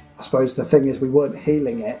because, I suppose, the thing is we weren't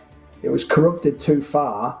healing it, it was corrupted too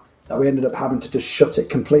far that we ended up having to just shut it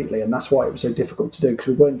completely. And that's why it was so difficult to do, because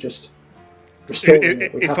we weren't just restoring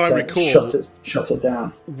it. We had to recall, shut it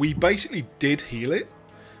down. We basically did heal it.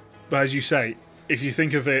 But as you say, if you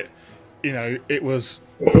think of it, it was...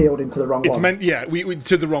 It healed into the wrong one. We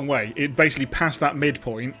to the wrong way. It basically passed that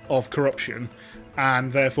midpoint of corruption,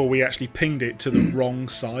 and therefore we actually pinged it to the wrong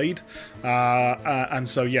side. And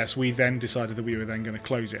so, yes, we then decided that we were then going to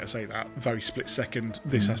close it. I say that, very split second,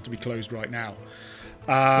 this has to be closed right now.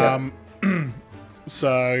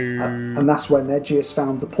 So... and that's when Edgius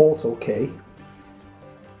found the portal key.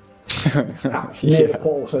 Near the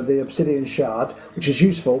portal, so the obsidian shard, which is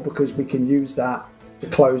useful because we can use that to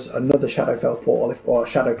close another Shadowfell portal or a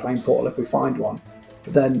Shadow Plane portal if we find one.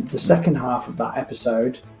 But then the second half of that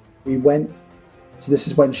episode, so this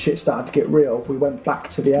is when shit started to get real. We went back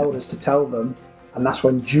to the elders to tell them, and that's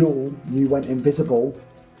when Jewel, you went invisible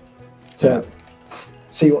to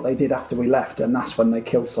see what they did after we left, and that's when they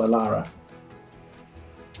killed Solara.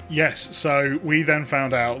 Yes, so we then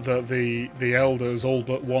found out that the elders, all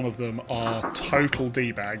but one of them, are total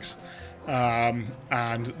D-bags.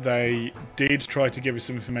 And they did try to give us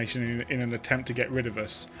some information in an attempt to get rid of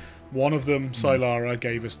us. One of them, Solara,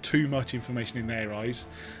 gave us too much information in their eyes.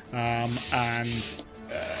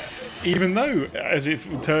 Even though, as it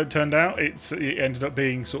turned out, it ended up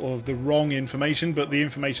being sort of the wrong information, but the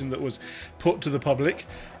information that was put to the public,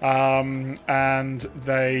 and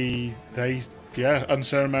they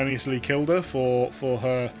unceremoniously killed her for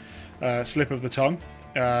her slip of the tongue.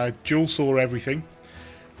 Jewel saw everything,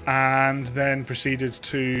 and then proceeded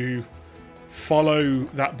to follow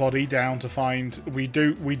that body down to find. We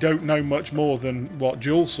don't know much more than what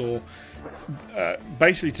Jewel saw.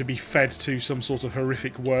 Basically to be fed to some sort of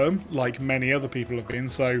horrific worm, like many other people have been.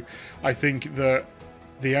 So I think that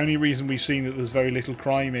the only reason we've seen that there's very little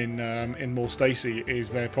crime in More Stacy is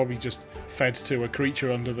they're probably just fed to a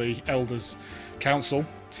creature under the Elders' council.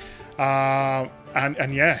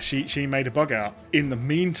 And yeah, she made a bug out. In the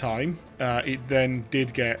meantime, it then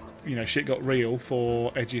did get, shit got real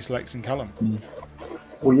for Edgius, Lex and Callum.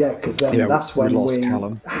 Well, yeah, because then that's when we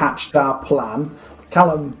hatched our plan.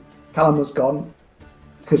 Callum was gone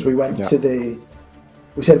because we went to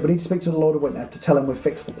we said we need to speak to the Lord of Winter to tell him we've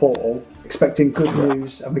fixed the portal, expecting good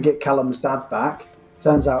news, and we get Callum's dad back.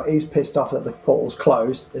 Turns out he's pissed off that the portal's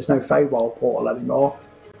closed. There's no Feywild portal anymore.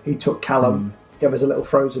 He took Callum, gave us a little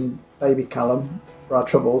frozen baby Callum for our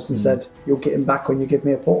troubles, and said, "You'll get him back when you give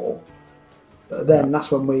me a portal." But then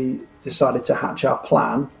that's when we decided to hatch our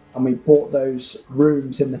plan, and we bought those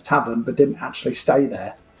rooms in the tavern, but didn't actually stay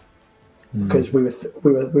there. Because we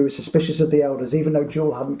were suspicious of the elders, even though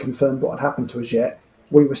Jewel hadn't confirmed what had happened to us yet.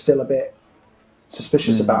 we were still a bit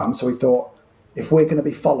suspicious about him. So we thought, if we're going to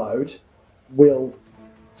be followed, we'll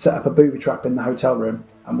set up a booby trap in the hotel room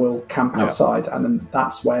and we'll camp outside. And then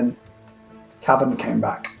that's when Cavan came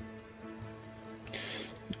back.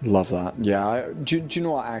 Love that. Yeah. Do you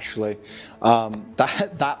know what, actually?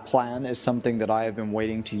 That plan is something that I have been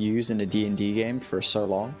waiting to use in a D&D game for so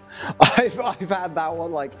long. I've had that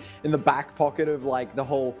one like in the back pocket of like the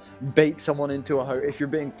whole bait someone into if you're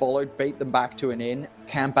being followed, bait them back to an inn,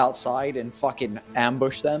 camp outside and fucking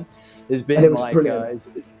ambush them. Has been like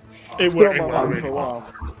it worked really well.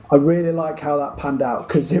 I really like how that panned out,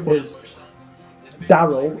 because it was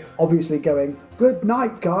Daryl obviously going, "Good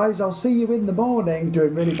night, guys, I'll see you in the morning,"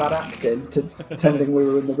 doing really bad acting to pretending we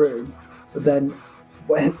were in the room. But then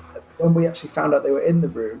when we actually found out they were in the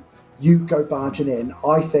room, you go barging in.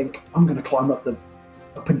 I think I'm going to climb up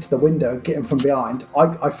into the window and get him from behind.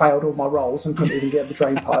 I failed all my rolls and couldn't even get the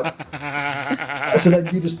drain pipe. So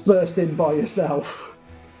then you just burst in by yourself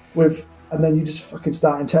and then you just fucking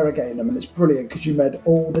start interrogating them, and it's brilliant because you made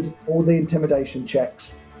all the intimidation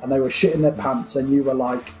checks and they were shitting their pants, and you were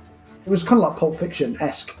like, it was kind of like Pulp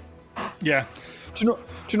Fiction-esque. Yeah. Do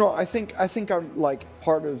you know? I think I'm like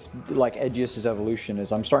part of like Edgius's evolution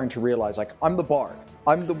is I'm starting to realize like I'm the bard.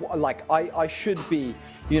 I'm the like I should be,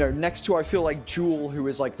 you know, next to I feel like Jewel, who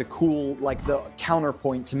is like the cool like the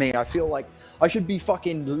counterpoint to me. I feel like I should be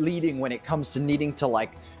fucking leading when it comes to needing to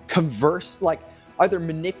like converse, like either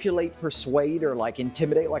manipulate, persuade, or like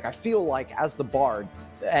intimidate. Like I feel like as the bard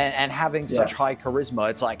and having such high charisma,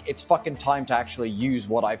 it's like it's fucking time to actually use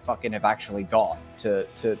what I fucking have actually got to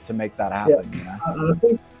make that happen. Yeah. You know? And I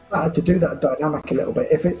think I had to do that dynamic a little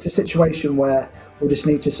bit. If it's a situation where we just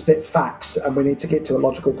need to spit facts and we need to get to a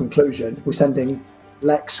logical conclusion, we're sending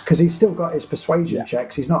Lex, because he's still got his persuasion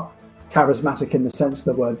checks. He's not charismatic in the sense of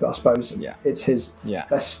the word, but I suppose it's his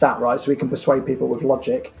best stat, right? So he can persuade people with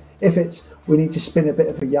logic. If it's we need to spin a bit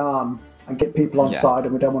of a yarn and get people on side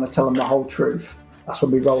and we don't want to tell them the whole truth, that's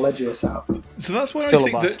when we roll Edgius out. So that's where I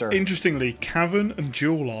think that, interestingly, Cavan and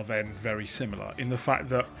Jewel are then very similar in the fact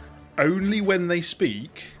that only when they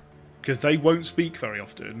speak, because they won't speak very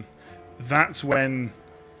often, that's when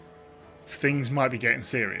things might be getting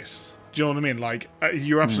serious. Do you know what I mean? Like,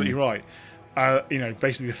 you're absolutely right. You know,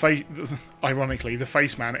 basically, ironically, the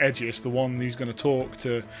face man, Edgius, the one who's going to talk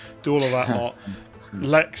to do all of that lot,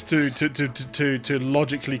 Lex to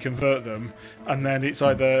logically convert them, and then it's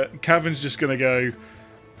either Cavan's just going to go,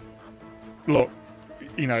 look,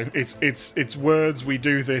 you know, it's words, we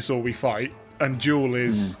do this or we fight, and Jewel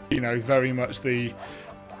is, you know, very much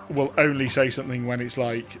will only say something when it's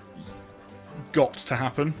like got to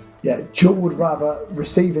happen. Yeah, Jewel would rather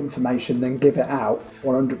receive information than give it out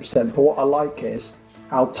 100%. But what I like is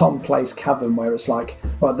how Tom plays Cavan, where it's like,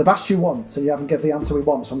 right, they've asked you once and you haven't given the answer we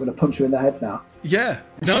want, so I'm going to punch you in the head now. Yeah,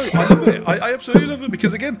 no, I love it. I absolutely love it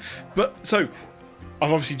because, again, so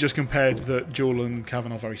I've obviously just compared that Jewel and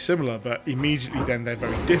Cavan are very similar, but immediately then they're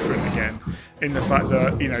very different again in the fact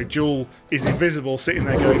that, you know, Jewel is invisible, sitting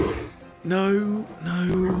there going, no,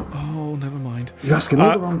 oh, never mind. You're asking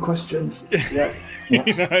all the wrong questions. Yeah.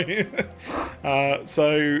 You know,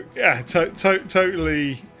 so yeah,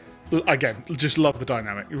 totally. Again, just love the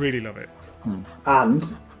dynamic. Really love it.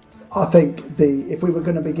 And I think if we were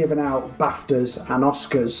going to be giving out BAFTAs and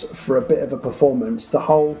Oscars for a bit of a performance, the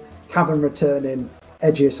whole Cavan returning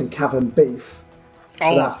Edgius and Cavan beef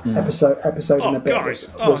for that episode in a bit was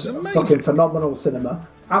fucking phenomenal cinema.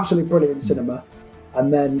 Absolutely brilliant cinema.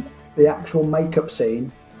 And then the actual makeup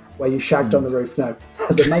scene where you shagged on the roof. No,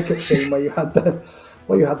 the makeup scene where you had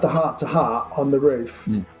the heart to heart on the roof.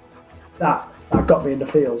 That got me in the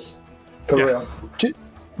feels for real.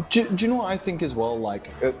 Do you know what I think as well?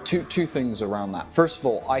 Like two things around that. First of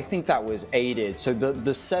all, I think that was aided. So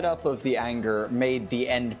the setup of the anger made the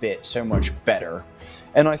end bit so much better,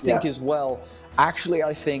 and I think as well. Actually,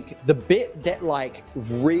 I think the bit that like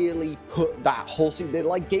really put that whole scene, that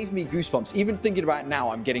like gave me goosebumps. Even thinking about it now,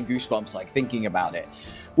 I'm getting goosebumps like thinking about it.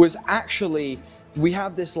 Was actually we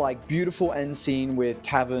have this like beautiful end scene with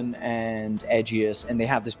Cavan and Edgius, and they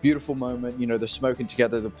have this beautiful moment. You know, they're smoking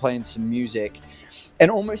together, they're playing some music. And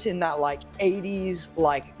almost in that like 80s,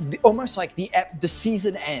 like almost like the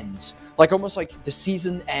season ends, like almost like the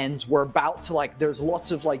season ends. We're about to like, there's lots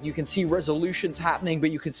of like, you can see resolutions happening, but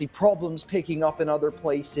you can see problems picking up in other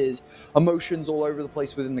places, emotions all over the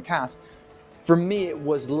place within the cast. For me, it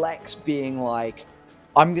was Lex being like,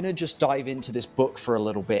 I'm going to just dive into this book for a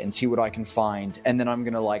little bit and see what I can find. And then I'm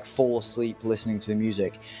going to like fall asleep listening to the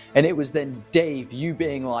music. And it was then Dave, you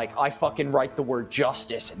being like, I fucking write the word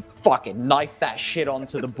justice and fucking knife that shit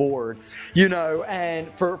onto the board, you know,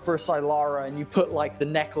 and for Sylara, and you put like the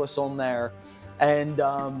necklace on there.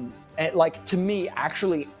 And like, to me,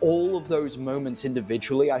 actually, all of those moments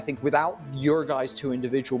individually, I think without your guys' two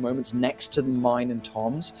individual moments next to mine and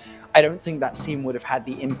Tom's, I don't think that scene would have had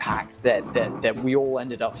the impact that we all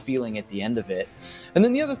ended up feeling at the end of it. And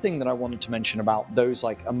then the other thing that I wanted to mention about those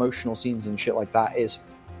like emotional scenes and shit like that is,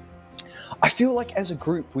 I feel like as a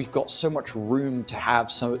group, we've got so much room to have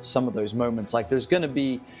some of those moments. Like, there's going to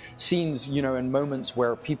be scenes, you know, and moments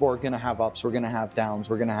where people are going to have ups, we're going to have downs,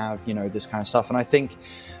 we're going to have, you know, this kind of stuff. And I think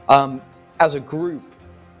as a group,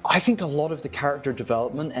 I think a lot of the character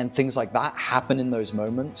development and things like that happen in those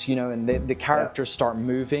moments, you know, and the characters start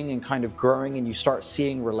moving and kind of growing, and you start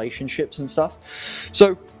seeing relationships and stuff.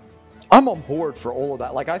 So I'm on board for all of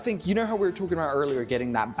that. Like, I think, you know how we were talking about earlier,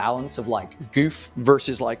 getting that balance of like goof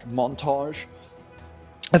versus like montage?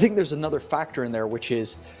 I think there's another factor in there, which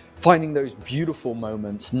is finding those beautiful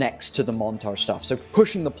moments next to the montage stuff. So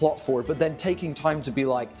pushing the plot forward, but then taking time to be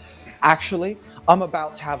like, actually, I'm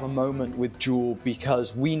about to have a moment with Jewel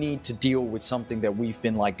because we need to deal with something that we've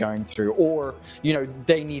been like going through, or, you know,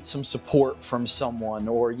 they need some support from someone,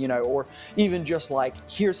 or, you know, or even just like,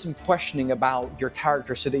 here's some questioning about your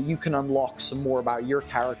character so that you can unlock some more about your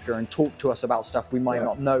character and talk to us about stuff we might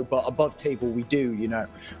not know, but above table we do, you know,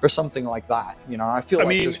 or something like that. You know, I feel like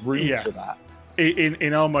there's room for that.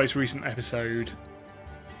 In our most recent episode,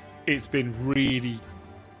 it's been really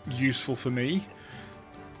useful for me,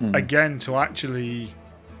 again, to actually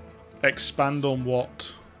expand on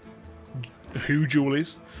who Jewel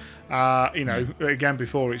is. You know, again,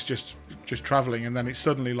 before it's just traveling, and then it's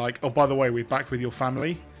suddenly like, oh, by the way, we're back with your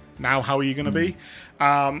family. Now, how are you going to be?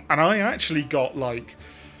 And I actually got like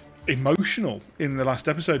emotional in the last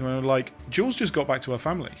episode when I'm like, Jewel's just got back to her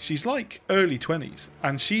family. She's like early 20s,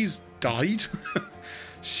 and she's died.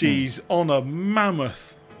 She's on a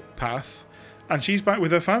mammoth path, and she's back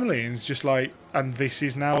with her family, and it's just like, and this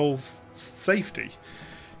is now safety.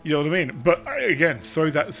 You know what I mean? But again, throw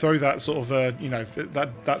that sort of you know,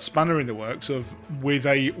 that spanner in the works of with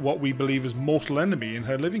what we believe is mortal enemy in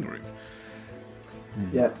her living room.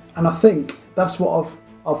 Yeah, and I think that's what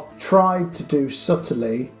I've tried to do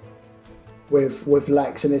subtly with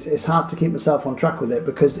Lex, and it's hard to keep myself on track with it,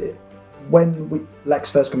 because when Lex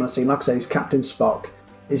first comes on the scene, like I say, he's Captain Spock.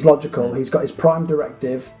 He's logical. He's got his prime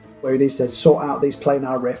directive where he needs to sort out these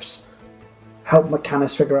planar rifts, help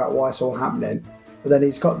Mechanus figure out why it's all happening. But then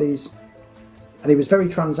he's got these, and he was very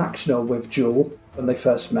transactional with Jewel when they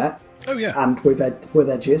first met. Oh yeah. And with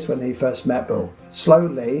Edges when he first met. But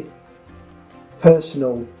slowly,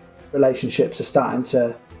 personal relationships are starting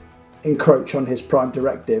to encroach on his prime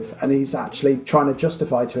directive, and he's actually trying to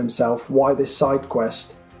justify to himself why this side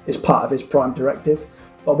quest is part of his prime directive.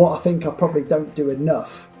 But what I think I probably don't do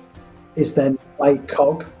enough is then play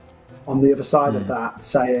Cog on the other side of that,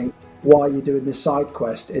 saying, why are you doing this side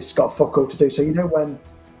quest? It's got fuck all to do. So, you know, when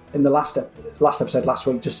in the last episode last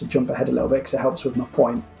week, just to jump ahead a little bit because it helps with my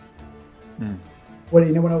point, when,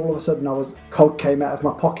 you know, when all of a sudden Cog came out of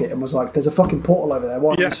my pocket and was like, there's a fucking portal over there, why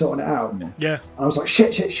aren't you sorting it out? Yeah. And I was like,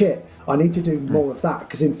 shit, I need to do more of that,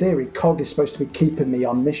 because in theory Cog is supposed to be keeping me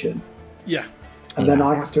on mission. Yeah. And then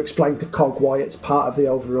I have to explain to Cog why it's part of the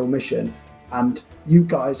overall mission, and you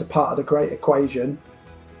guys are part of the great equation.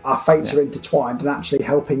 Our fates are intertwined, and actually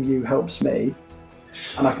helping you helps me.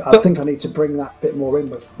 And I think I need to bring that bit more in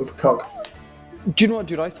with Cog. Do you know what,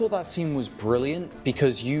 dude? I thought that scene was brilliant,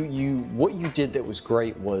 because what you did that was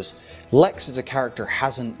great was Lex as a character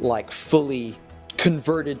hasn't like fully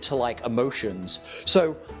converted to like emotions.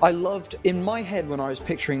 So I loved, in my head when I was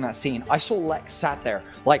picturing that scene, I saw Lex sat there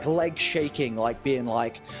like legs shaking, like being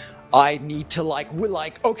like, I need to we're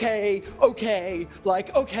like, okay,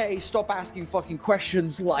 stop asking fucking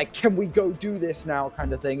questions, like, can we go do this now,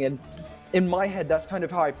 kind of thing. And in my head, that's kind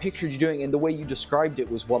of how I pictured you doing, and the way you described it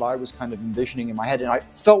was what I was kind of envisioning in my head, and I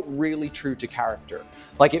felt really true to character.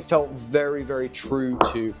 Like, it felt very, very true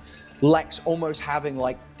to Lex almost having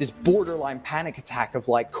like this borderline panic attack of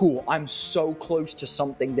like, cool, I'm so close to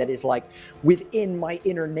something that is like within my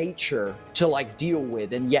inner nature to like deal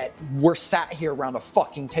with, and yet we're sat here around a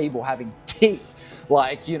fucking table having tea.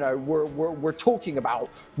 Like, you know, we're talking about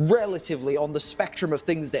relatively on the spectrum of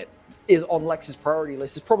things that is on Lex's priority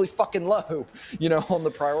list is probably fucking low, you know, on the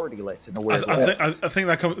priority list in a weird way. I think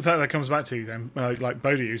that comes back to then, like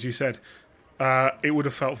Bodhi, as you said. It would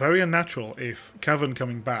have felt very unnatural if Kevin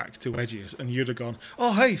coming back to Edges and you'd have gone,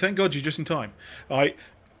 oh, hey, thank God you're just in time. I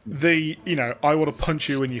want to punch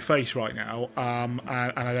you in your face right now, and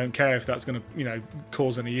I don't care if that's going to, you know,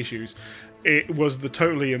 cause any issues. It was the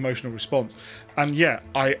totally emotional response. And yeah,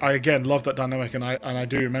 I again love that dynamic, and I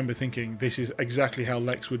do remember thinking this is exactly how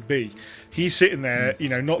Lex would be. He's sitting there, you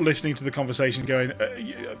know, not listening to the conversation, going,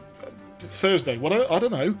 Thursday, what I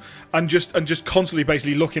don't know, and just constantly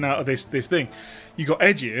basically looking out of this thing. You got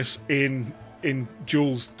Edgius in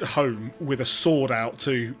Jules' home with a sword out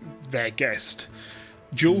to their guest.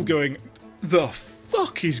 Jewel going, the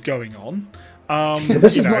fuck is going on?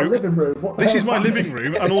 This is my living room. This is my living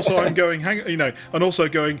room, and also I'm going, and also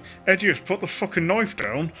going, Edgius, put the fucking knife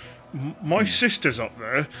down. My sister's up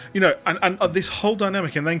there, and this whole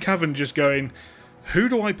dynamic, and then Cavan just going, who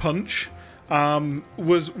do I punch?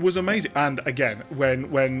 Was amazing. And again,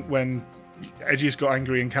 when Edgius got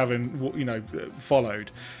angry and Cavan,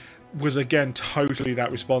 followed, was again totally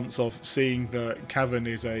that response of seeing that Cavan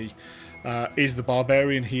is the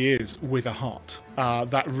barbarian he is with a heart.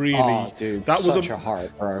 That really, dude, that was such a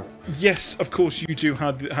heart, bro. Yes, of course you do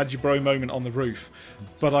had your bro moment on the roof,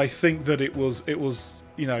 but I think that it was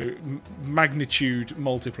magnitude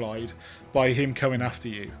multiplied by him coming after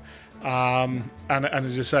you, and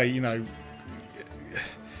as I say,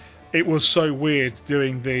 it was so weird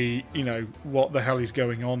doing the what the hell is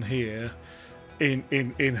going on here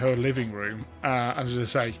in her living room, and as I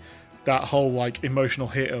say, that whole like emotional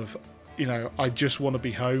hit of I just want to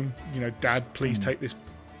be home. Dad, please take this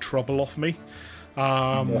trouble off me.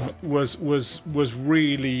 Was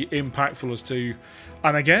really impactful as to,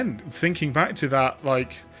 and again, thinking back to that,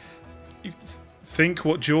 like, think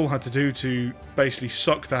what Jewel had to do to basically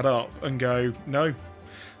suck that up and go, no,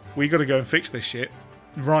 we got to go and fix this shit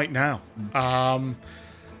right now. And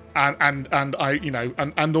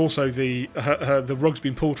also the rug's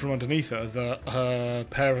been pulled from underneath her, that her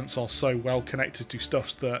parents are so well connected to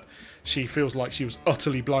stuff that she feels like she was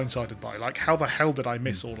utterly blindsided by. Like, how the hell did I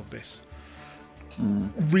miss all of this?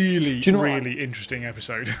 Really interesting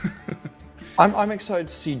episode. I'm excited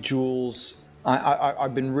to see Jules.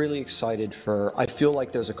 I've been really excited I feel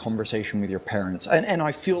like there's a conversation with your parents, and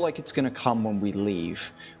I feel like it's going to come when we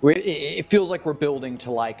leave. It feels like we're building to,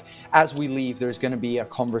 like, as we leave, there's going to be a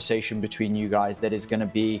conversation between you guys that is going to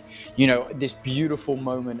be, this beautiful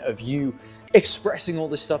moment of you expressing all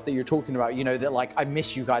this stuff that you're talking about, that, like, I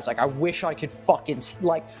miss you guys. Like, I wish I could fucking,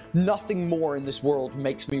 like, nothing more in this world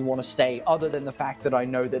makes me want to stay other than the fact that I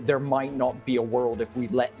know that there might not be a world if we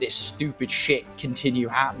let this stupid shit continue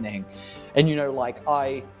happening. And,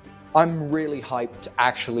 I'm really hyped,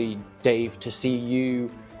 actually, Dave, to see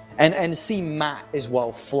you and see Matt as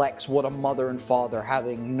well flex what a mother and father,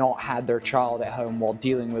 having not had their child at home while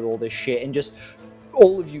dealing with all this shit, and just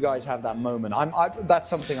all of you guys have that moment. That's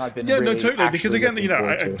something I've been really totally, because again,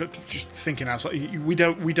 just thinking outside, we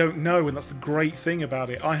don't know, and that's the great thing about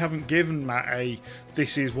it. I haven't given Matt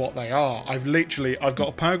this is what they are. I've got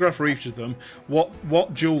a paragraph for each of them.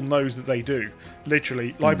 What Jewel knows that they do.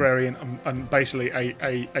 Literally, librarian and basically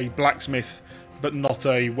a blacksmith, but not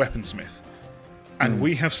a weaponsmith. And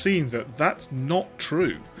we have seen that that's not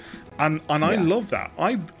true, and I love that.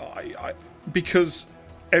 I because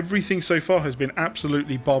everything so far has been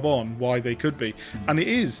absolutely bob on why they could be. And it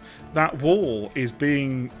is, that wall is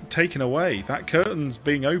being taken away, that curtain's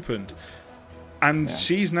being opened, and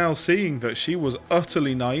she's now seeing that she was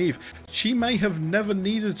utterly naive. She may have never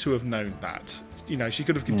needed to have known that. She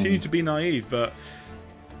could have continued to be naive, but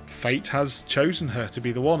fate has chosen her to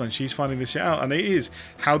be the one, and she's finding this shit out. And it is,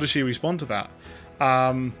 how does she respond to that?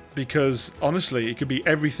 Because honestly, it could be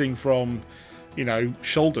everything from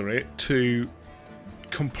shoulder it to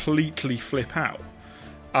completely flip out,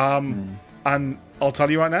 and I'll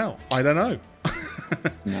tell you right now, I don't know.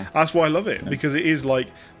 That's why I love it, because it is like,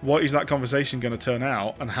 what is that conversation going to turn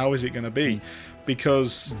out, and how is it going to be?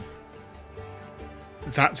 Because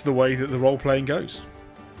that's the way that the role playing goes.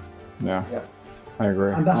 Yeah, I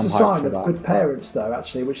agree. And that's a sign of good parents, though,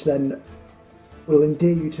 actually, which then will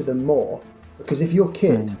endear you to them more. Because if your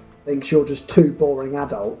kid thinks you're just two boring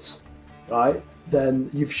adults, right, then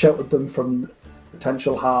you've sheltered them from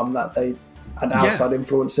potential harm and outside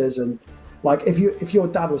influences. And like, if your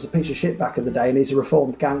dad was a piece of shit back in the day and he's a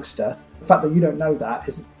reformed gangster, the fact that you don't know that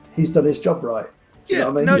is he's done his job right. You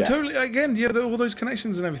know what I mean? Totally. Again, all those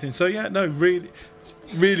connections and everything. So really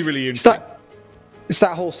interesting. It's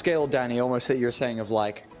that whole scale, Danny, almost that you're saying of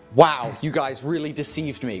like, wow, you guys really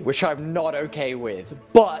deceived me, which I'm not okay with.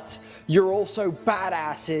 But you're also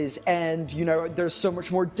badasses, and there's so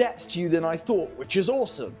much more depth to you than I thought, which is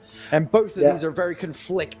awesome. And both of these are very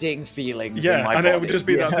conflicting feelings. Yeah, in my and body. it would just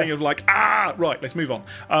be that thing of like, right, let's move on.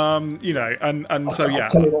 And I'll tell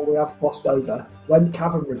you what we have glossed over. When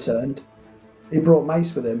Cavan returned, he brought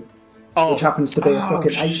Mace with him, which happens to be a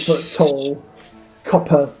fucking 8-foot tall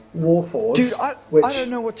copper warforged. Dude, I don't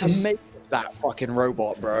know what to make of that fucking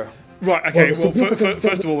robot, bro. Right. Okay. Well,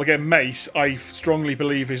 first of all, again, Mace, I strongly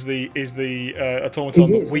believe is the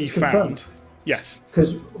automaton that we found. Yes.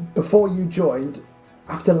 Because before you joined,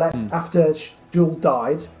 after Jewel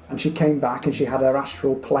died and she came back and she had her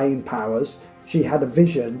astral plane powers, she had a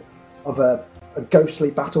vision of a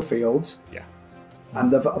ghostly battlefield. Yeah.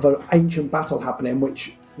 And of an ancient battle happening,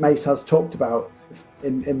 which Mace has talked about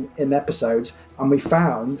in episodes. And we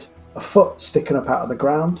found a foot sticking up out of the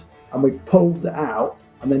ground, and we pulled it out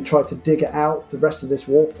and then tried to dig it out, the rest of this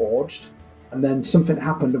Warforged, and then something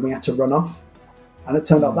happened and we had to run off. And it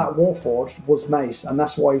turned out that Warforged was Mace, and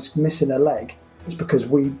that's why he's missing a leg. It's because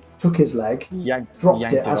we took his leg,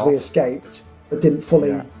 dropped it as we escaped, but didn't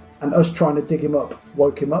fully, and us trying to dig him up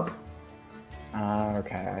woke him up.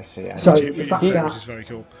 Okay, I see. So the fact which is very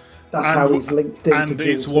cool. That's how he's linked into and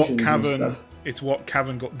Jewel's visions. It's what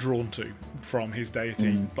Cavan got drawn to from his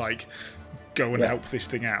deity. Like, go and help this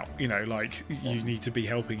thing out. You know, like you need to be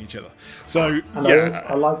helping each other. So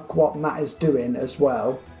I like what Matt is doing as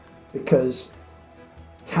well, because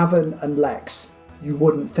Cavan and Lex, you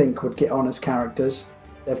wouldn't think would get on as characters.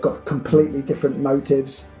 They've got completely different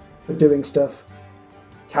motives for doing stuff.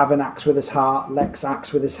 Cavan acts with his heart, Lex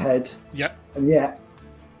acts with his head. Yep. And yet,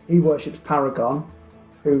 he worships Paragon,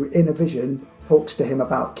 who in a vision talks to him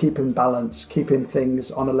about keeping balance, keeping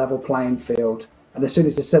things on a level playing field. And as soon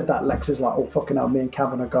as he said that, Lex is like, oh, fucking hell, me and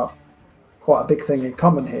Cavan have got quite a big thing in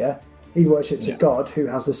common here. He worships a god who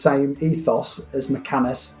has the same ethos as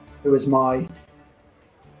Mechanus, who is my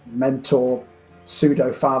mentor,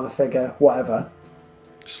 pseudo-father figure, whatever.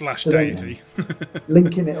 / deity.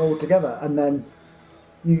 Linking it all together. And then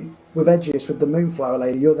you, with Edgius, with the Moonflower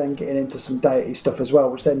Lady, you're then getting into some deity stuff as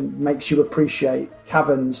well, which then makes you appreciate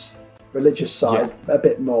Cavan's religious side a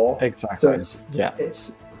bit more. Exactly.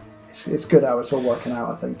 So it's good how it's all working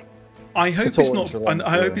out, I think. I hope it's not, and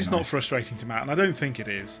I hope it's not frustrating to Matt, and I don't think it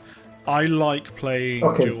is. I like playing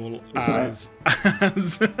Jewel as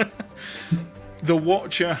the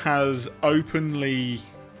Watcher has openly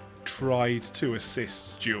tried to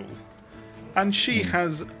assist Jewel, and she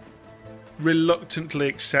has reluctantly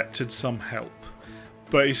accepted some help,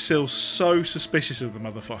 but is still so suspicious of the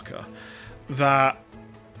motherfucker that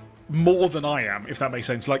more than I am, if that makes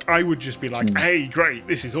sense. Like, I would just be like, hey, great,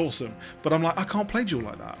 this is awesome, but I'm like, I can't play Jewel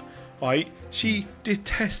like that, right? She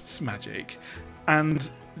detests magic and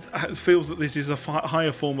feels that this is a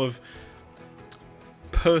higher form of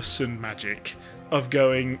person magic, of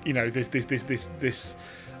going, you know, this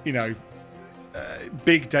you know,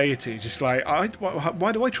 big deity, just like,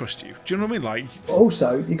 why do I trust you? Do you know what I mean? Like,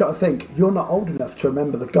 also, you got to think, you're not old enough to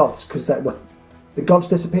remember the gods, because the gods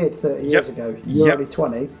disappeared 30 years ago. You're only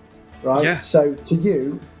 20, right? Yeah. So to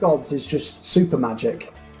you, gods is just super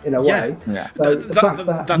magic in a way. Yeah. So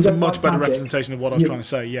that's a much better representation of what I was trying to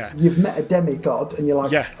say. Yeah. You've met a demigod, and you're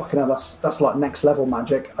like, fucking hell, that's like next level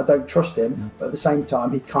magic. I don't trust him, but at the same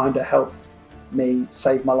time, he kind of helped me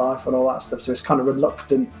save my life and all that stuff. So it's kind of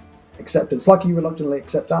reluctant acceptance, like you reluctantly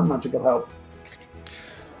accept our magical help.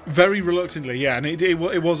 Very reluctantly, yeah, and it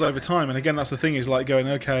was over time. And again, that's the thing, is like going,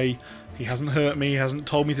 okay, he hasn't hurt me, he hasn't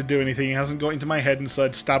told me to do anything, he hasn't got into my head and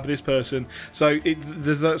said stab this person. So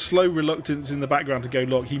there's that slow reluctance in the background to go,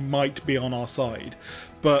 look, he might be on our side.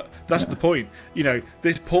 But that's the point, you know.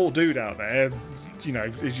 This poor dude out there, you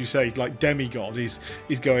know, as you say, like demigod, is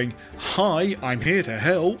going, hi, I'm here to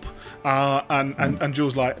help, and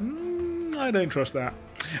Jules like, I don't trust that.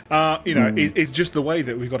 You know, it's just the way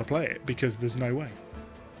that we've got to play it, because there's no way.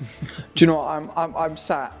 Do you know what, I'm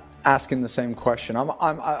sat asking the same question.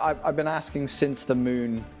 I've been asking since the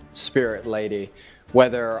Moon Spirit Lady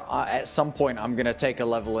whether at some point I'm gonna take a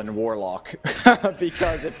level in Warlock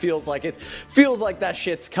because it feels like that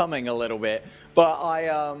shit's coming a little bit. But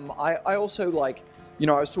I also, like, you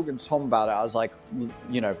know, I was talking to Tom about it. I was like,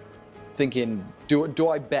 you know, thinking, do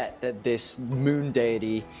I bet that this moon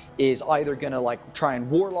deity is either gonna like try and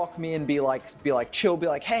warlock me and be like chill, be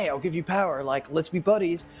like, hey, I'll give you power, like, let's be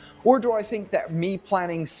buddies, or do I think that me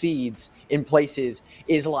planting seeds in places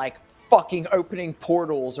is like fucking opening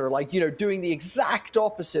portals, or like, you know, doing the exact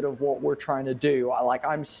opposite of what we're trying to do?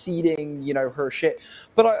 I'm seeding, you know, her shit,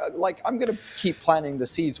 but I'm gonna keep planting the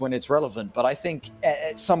seeds when it's relevant. But I think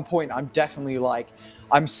at some point I'm definitely like,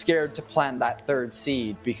 I'm scared to plant that third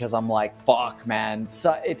seed, because I'm like, fuck, man.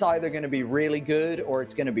 So it's either going to be really good or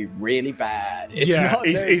it's going to be really bad. Is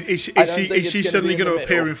she suddenly going to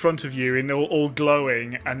appear in front of you in all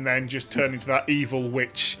glowing, and then just turn into that evil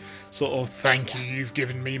witch sort of, thank you, you've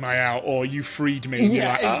given me my out, or you freed me? And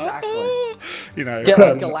yeah, you're like, exactly. You know, get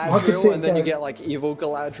like Galadriel, and then you get like evil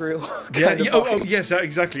Galadriel. Yes,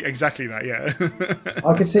 exactly that. Yeah.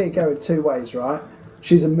 I can see it going two ways, right?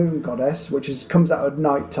 She's a moon goddess, which comes out at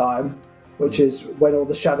night time, which is when all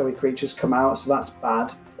the shadowy creatures come out, so that's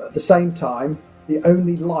bad. But at the same time, the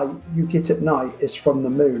only light you get at night is from the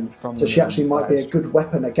moon. So she actually might be a good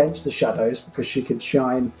weapon against the shadows because she could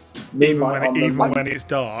shine moonlight on them. Even when it's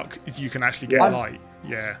dark, you can actually get light.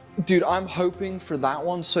 Yeah. Dude, I'm hoping for that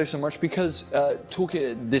one so much because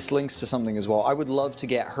this links to something as well. I would love to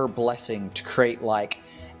get her blessing to create like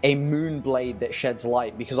a moon blade that sheds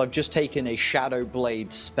light, because I've just taken a shadow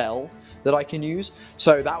blade spell that I can use.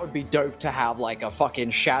 So that would be dope to have like a fucking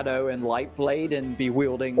shadow and light blade and be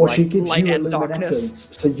wielding or like she gives light you and luminescence,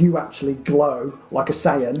 darkness. so you actually glow like a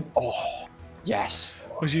Saiyan. Oh, yes.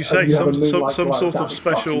 As you say, some sort of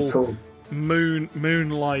special cool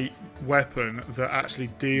moonlight weapon that actually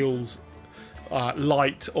deals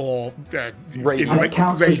light or and it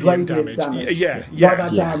counts as radiant damage. Yeah. Write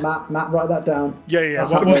that down, Matt. Write that down. Yeah.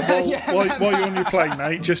 While you're on your plane,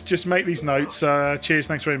 mate, just make these notes. Cheers.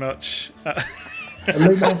 Thanks very much. A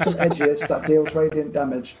luminescent Edgius that deals radiant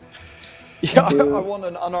damage. Yeah, I want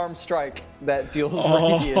an unarmed strike that deals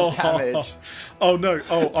radiant damage. Oh no!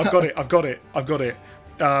 Oh, I've got it.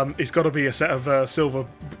 It's got to be a set of silver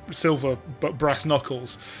but brass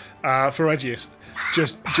knuckles for Edgius.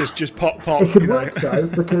 Just pop. It could work though,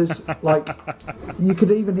 because like you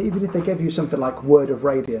could even if they gave you something like Word of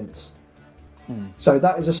Radiance. So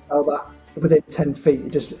that is a spell that within 10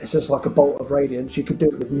 feet, it's just like a bolt of radiance. You could do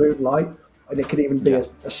it with moonlight, and it could even be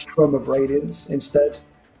a strum of radiance instead.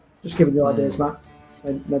 Just giving you ideas, Matt.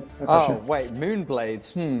 No oh wait,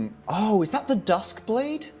 Moonblades. Oh, is that the Dusk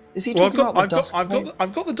Blade? Is he talking about the Dusk Blade?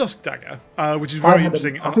 I've got the Dusk Dagger, which is very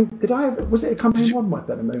interesting. I think was it a campaign 1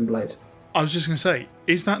 weapon, a Moonblade? I was just going to say,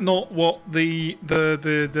 is that not what wasn't that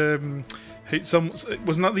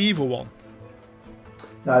the evil one?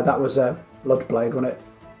 No, that was a Bloodblade, wasn't it?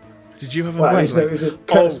 Did you have a Moonblade? It was a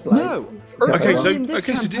Curse Blade. No. Early in this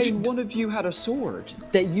campaign, one of you had a sword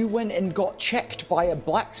that you went and got checked by a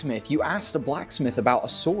blacksmith. You asked a blacksmith about a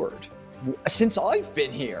sword. Since I've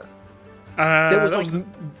been here. But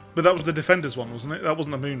that was the Defender's one, wasn't it? That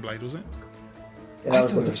wasn't a Moonblade, was it? Yeah, that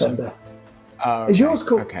was the Defender. Okay. Is yours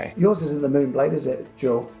called? Okay. Yours isn't the Moonblade, is it,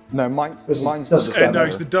 Joel? No, mine's Dusk Dagger. No,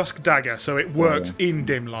 it's the Dusk Dagger, so it works in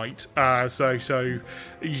dim light. So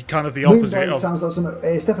you kind of the opposite. Moonblade sounds like something.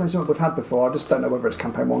 It's definitely something we've had before. I just don't know whether it's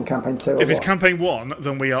campaign 1, campaign 2. If it's campaign 1,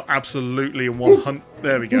 then we are absolutely in 100.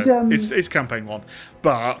 There we go. It's campaign 1,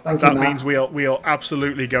 but that means we are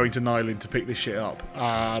absolutely going to Nylund to pick this shit up.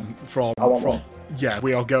 Yeah,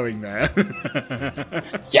 we are going there.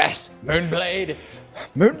 Yes, Moonblade.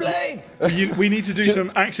 We need to do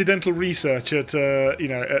some accidental research at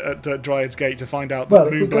Dryad's Gate to find out that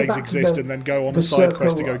Moonblades exist, and then go on the side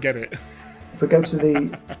quest to go get it. If we go to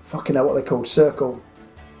the fucking hell, what they called Circle,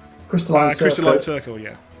 Crystalline Circle,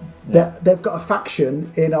 yeah. They've got a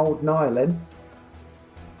faction in Old Nylund.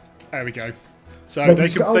 There we go. So they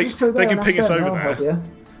can ping us over there.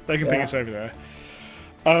 They can ping us over there.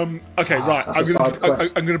 Okay, right.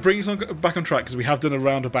 I'm going to bring us back on track because we have done a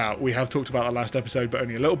roundabout. We have talked about the last episode, but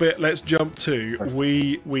only a little bit. Let's jump to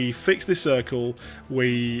we fixed this circle.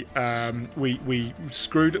 We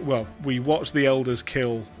screwed. Well, we watched the elders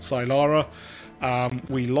kill Sylara.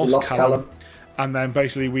 We lost Callum, and then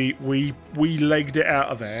basically we legged it out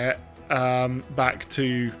of there back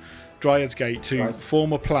to Dryad's Gate to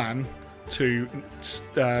form a plan to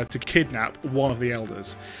kidnap one of the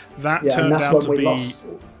elders. That turned out to be.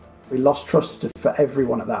 We lost trust for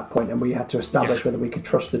everyone at that point, and we had to establish whether we could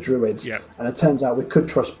trust the druids. Yeah. And it turns out we could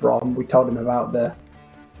trust Brom. We told him about the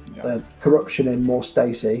corruption in More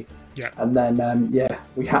Stacy. Yeah. And then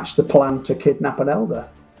we hatched the plan to kidnap an elder.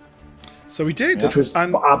 So we did, which was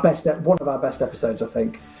one of our best episodes, I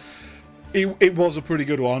think. It was a pretty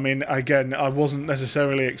good one. I mean, again, I wasn't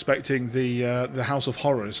necessarily expecting the House of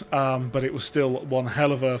Horrors, but it was still one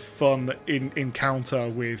hell of a fun encounter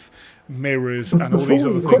with mirrors and all these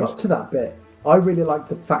other things. Before we got to that bit, I really liked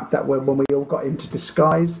the fact that when we all got into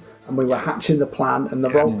disguise and we were hatching the plan and the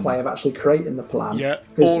role play of actually creating the plan. Yeah,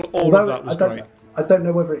 all of that was great. I don't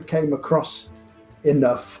know whether it came across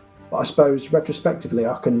enough, but I suppose retrospectively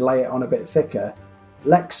I can lay it on a bit thicker.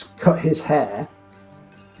 Lex cut his hair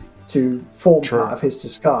to form part of his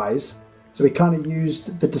disguise, so he kind of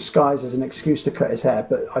used the disguise as an excuse to cut his hair.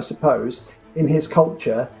 But I suppose in his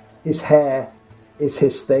culture, his hair is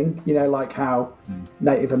his thing. You know, like how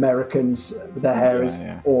Native Americans, their hair is,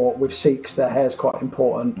 or with Sikhs, their hair is quite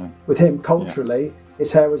important. With him, culturally,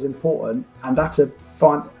 his hair was important. And after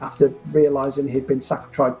realizing he'd been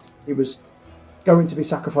he was going to be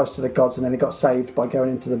sacrificed to the gods, and then he got saved by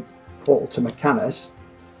going into the portal to Mechanus.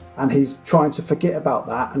 And he's trying to forget about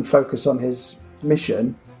that and focus on his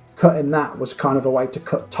mission. Cutting that was kind of a way to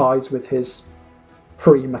cut ties with his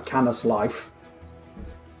pre-Mechanus life.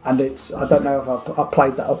 and I don't know if I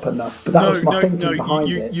played that up enough, but that was my thinking behind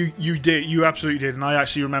it. You did, you absolutely did, and I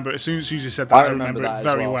actually remember as soon as you said that, I remember it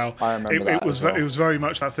very well. I remember that. It was very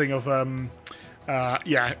much that thing of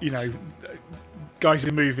guys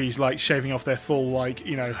in movies like shaving off their full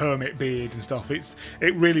hermit beard and stuff.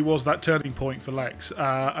 It really was that turning point for Lex,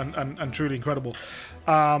 and truly incredible.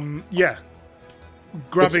 It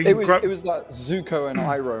was that Zuko and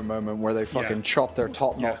Iroh moment where they fucking chop their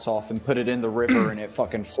top knots off and put it in the river and it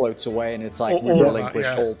fucking floats away and it's like we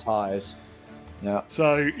relinquished all ties. Yeah.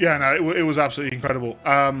 So it was absolutely incredible.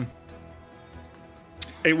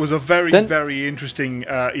 It was a very interesting,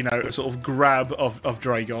 sort of grab of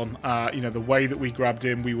Dragon. The way that we grabbed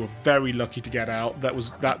him, we were very lucky to get out. That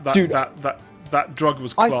was that drug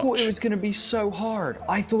was clutch. I thought it was going to be so hard.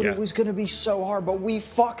 But we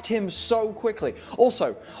fucked him so quickly.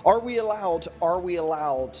 Also, are we allowed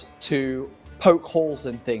to poke holes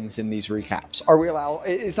in things in these recaps? Are we allowed?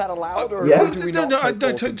 Is that allowed? Or do we not? No,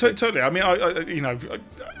 totally. I mean,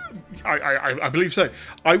 I believe so.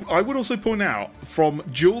 I would also point out, from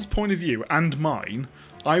Jules' point of view and mine,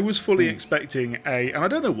 I was fully expecting and I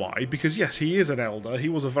don't know why, because yes, he is an elder. He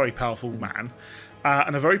was a very powerful man.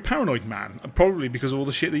 And a very paranoid man, probably because of all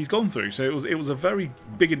the shit that he's gone through. So it was a very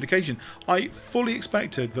big indication. I fully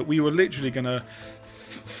expected that we were literally going to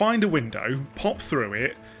find a window, pop through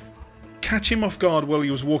it, catch him off guard while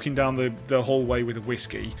he was walking down the hallway with a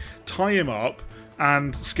whiskey, tie him up,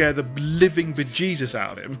 and scare the living bejesus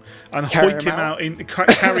out of him, and carry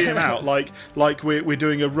him out like we're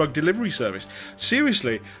doing a rug delivery service.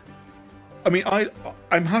 Seriously. I mean,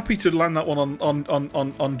 I'm happy to land that one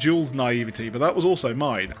on Jules' naivety, but that was also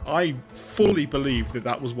mine. I fully believed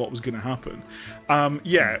that was what was going to happen.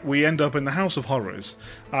 We end up in the House of Horrors,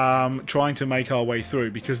 trying to make our way through,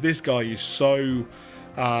 because this guy is so...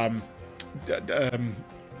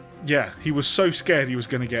 he was so scared he was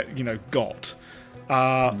going to get, got.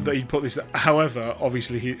 That he'd put this... However,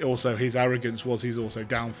 obviously, his arrogance was his also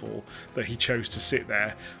downfall, that he chose to sit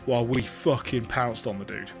there while we fucking pounced on the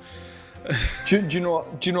dude. Do you know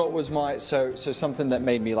what was my so something that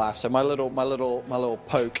made me laugh? So my little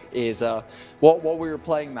poke is while we were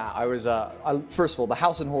playing that, I was first of all, the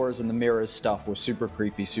House and Horrors and the mirrors stuff was super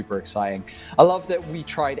creepy, super exciting. I love that we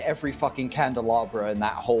tried every fucking candelabra in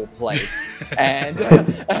that whole place, and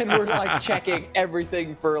we're like checking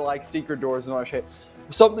everything for like secret doors and all that shit.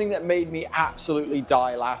 Something that made me absolutely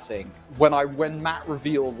die laughing when Matt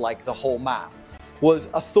revealed like the whole map was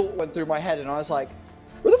a thought went through my head, and I was like,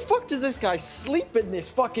 where the fuck does this guy sleep in this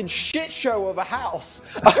fucking shit show of a house?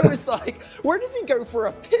 I was like, where does he go for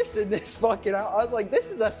a piss in this fucking house? I was like,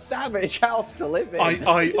 this is a savage house to live in.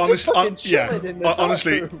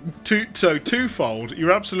 Honestly, twofold.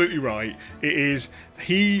 You're absolutely right. It is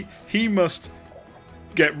he must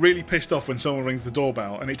get really pissed off when someone rings the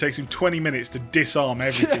doorbell, and it takes him 20 minutes to disarm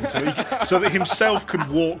everything so that himself can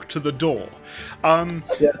walk to the door.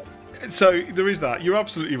 So there is that. You're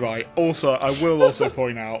absolutely right. Also, I will also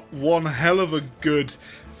point out one hell of a good,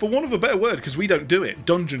 for want of a better word, because we don't do it,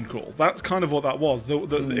 dungeon crawl. That's kind of what that was. It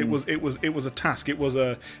was a task. It was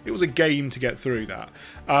a game to get through that.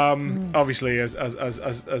 Obviously, as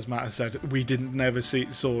Matt has said, we never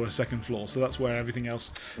saw a second floor, so that's where everything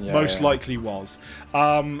else most likely was.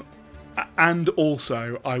 And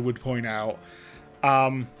also, I would point out.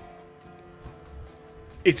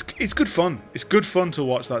 It's good fun. It's good fun to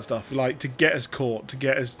watch that stuff. Like, to get us caught, to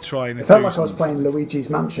get us trying to. It felt like I was playing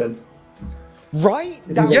Luigi's Mansion. Right?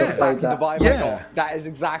 That was exactly the vibe I got. That is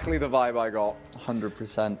exactly the vibe I got.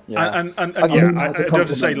 100%. Yeah. And I have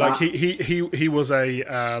to say, like, he was a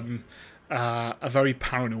very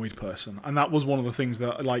paranoid person, and that was one of the things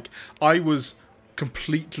that, like, I was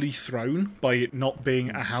completely thrown by it not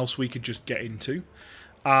being a house we could just get into,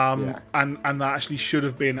 and that actually should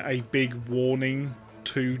have been a big warning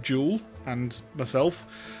to Jewel and myself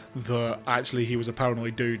that actually he was a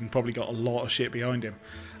paranoid dude and probably got a lot of shit behind him.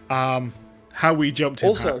 How we jumped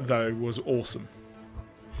in that, though, was awesome.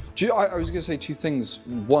 I was going to say two things.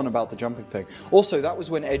 One, about the jumping thing. Also, that was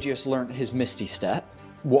when Edgius learnt his Misty Step.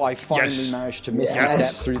 Well, I finally managed to Misty Step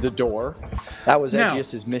through the door. That was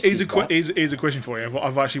Edgius's Misty Step. Here's a question for you.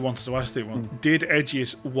 I've actually wanted to ask you one. Did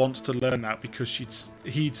Edgius want to learn that because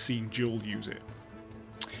he'd seen Jewel use it?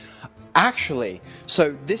 Actually,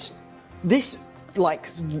 so this like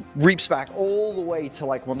reaps back all the way to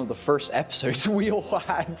like one of the first episodes we all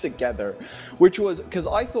had together, which was because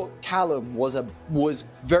I thought Callum was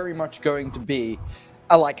very much going to be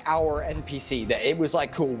like our NPC, that it was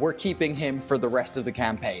like, cool, we're keeping him for the rest of the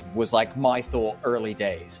campaign, was like my thought early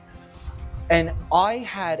days. And I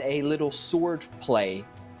had a little sword play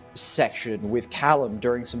section with Callum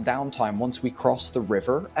during some downtime once we crossed the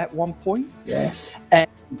river at one point. Yes. And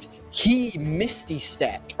he misty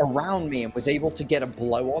stepped around me and was able to get a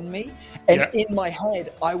blow on me. And in my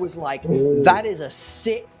head, I was like, that is a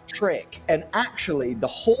sick trick. And actually, the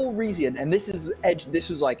whole reason, and this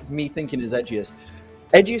was like me thinking as Edgius.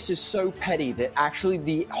 Edgius is so petty that actually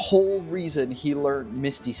the whole reason he learned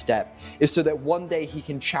Misty Step is so that one day he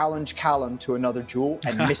can challenge Callum to another duel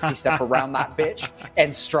and Misty Step around that bitch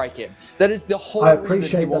and strike him. That is the whole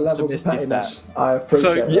reason he wants to Misty Step. I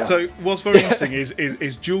appreciate that. So what's very interesting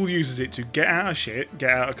is Jewel uses it to get out of shit, get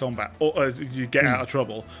out of combat, or get out of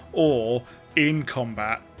trouble, or in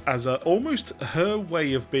combat as almost her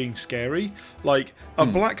way of being scary. Like a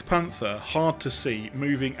Black Panther, hard to see,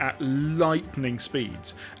 moving at lightning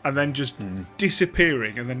speeds and then just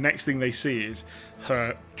disappearing, and the next thing they see is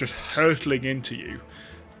her just hurtling into you,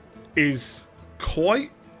 is quite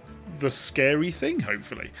the scary thing,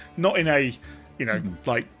 hopefully. Not in a,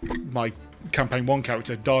 like my campaign 1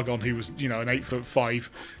 character, Dargon, who was, an 8'5"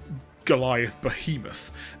 Goliath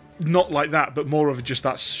behemoth. Not like that, but more of just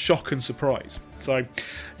that shock and surprise. So,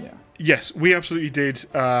 yes, we absolutely did,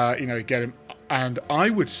 get him. And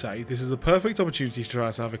I would say this is the perfect opportunity for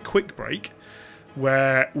us to have a quick break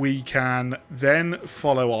where we can then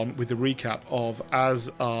follow on with the recap of,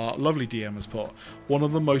 as our lovely DM has put, one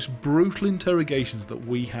of the most brutal interrogations that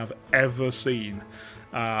we have ever seen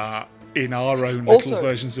in our own little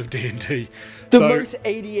versions of D&D. The most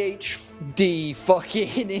ADHD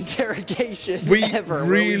fucking interrogation ever.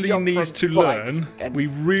 We really need to learn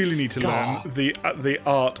the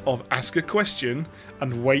art of ask a question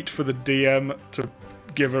and wait for the DM to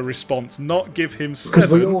give a response, not give him 7.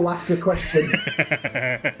 Because we all ask a question.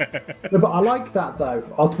 No, but I like that though.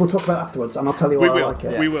 We'll talk about it afterwards, and I'll tell you why I like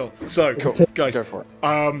it. We will. So, guys, go for it.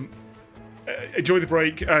 Enjoy the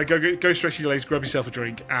break. Go stretch your legs, grab yourself a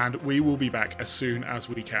drink, and we will be back as soon as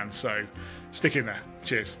we can. So, stick in there.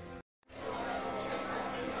 Cheers.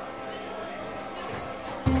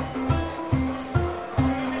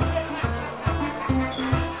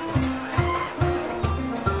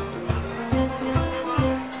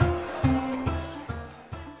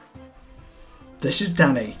 This is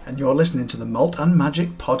Danny, and you're listening to the Malt and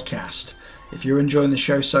Magic podcast. If you're enjoying the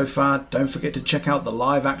show so far, don't forget to check out the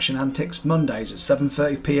live action antics Mondays at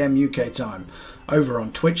 7:30 PM UK time over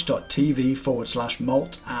on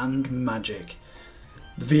twitch.tv/malt and magic.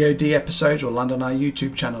 The VOD episodes will land on our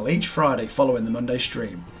YouTube channel each Friday following the Monday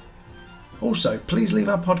stream. Also, please leave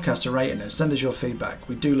our podcast a rating and send us your feedback.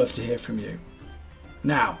 We do love to hear from you.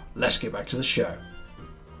 Now, let's get back to the show.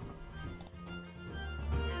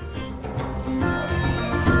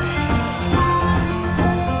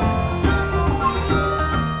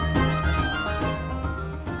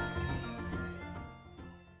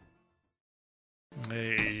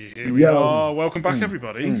 Welcome back,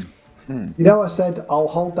 everybody. I said I'll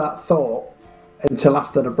hold that thought until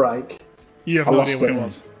after the break. You have no idea what it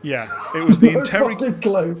was. Yeah, it was the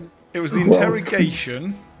It was the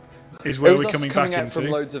interrogation. Is where we're coming back into. From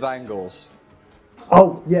loads of angles.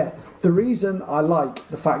 Oh yeah, the reason I like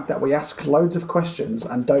the fact that we ask loads of questions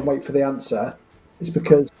and don't wait for the answer is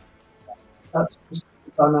because that's just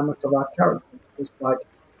the dynamic of our character. It's like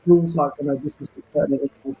rules like this is the certain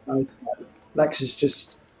information. Lex is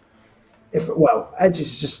just. Edge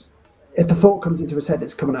is just, if the thought comes into his head,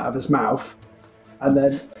 it's coming out of his mouth. And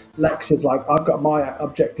then Lex is like, I've got my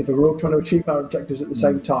objective, and we're all trying to achieve our objectives at the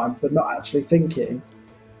same time, but not actually thinking,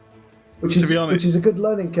 which is a good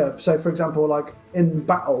learning curve. So, for example, like in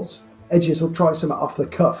battles, Edges will try something off the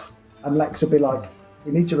cuff, and Lex will be like,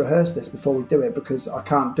 we need to rehearse this before we do it because I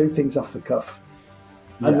can't do things off the cuff.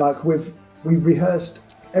 Yeah. And like we rehearsed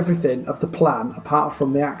everything of the plan apart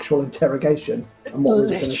from the actual interrogation and what we were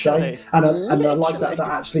going to say, and I like that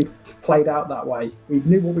actually played out that way. We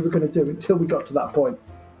knew what we were going to do until we got to that point.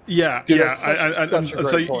 Yeah,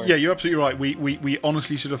 so yeah, you're absolutely right. We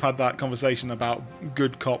honestly should have had that conversation about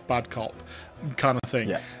good cop, bad cop kind of thing.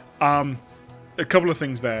 Yeah. A couple of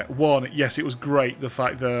things there. One, yes, it was great the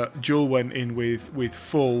fact that Jewel went in with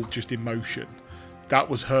full just emotion. That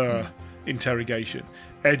was her interrogation.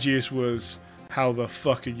 Edgius was, how the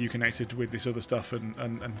fuck are you connected with this other stuff?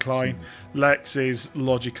 And Klein. Lex is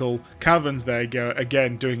logical. Cavern's there,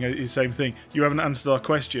 again, doing the same thing. You haven't answered our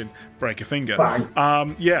question. Break a finger. Bang.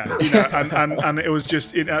 And it was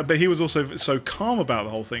just, but he was also so calm about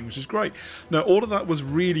the whole thing, which is great. No, all of that was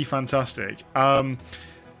really fantastic.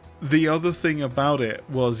 The other thing about it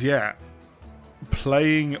was,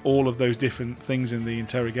 playing all of those different things in the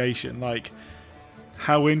interrogation, like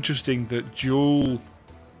how interesting that Jewel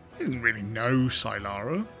didn't really know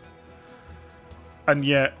Sylara, and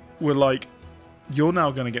yet we're like, you're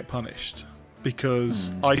now going to get punished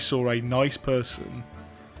because I saw a nice person,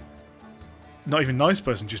 not even nice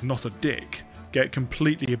person, just not a dick, get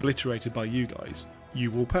completely obliterated by you guys. You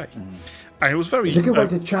will pay. And it was very... It's a good way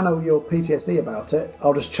to channel your PTSD about it.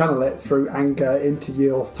 I'll just channel it through anger into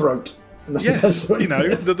your throat. And that's yes, you know,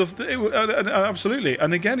 absolutely.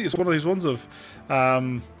 And again, it's one of those ones of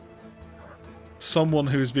someone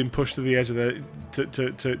who's been pushed to the edge of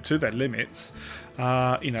to their limits.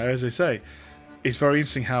 You know, as I say, it's very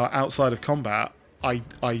interesting how outside of combat, I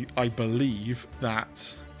believe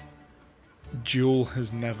that Jewel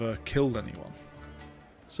has never killed anyone.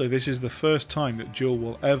 So this is the first time that Jewel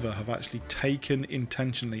will ever have actually taken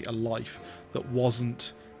intentionally a life that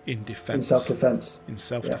wasn't in defense. In self-defense. In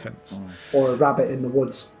self-defense. Yeah. Or a rabbit in the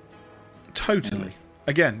woods. Totally.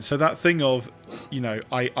 Again, so that thing of, you know,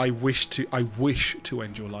 I wish to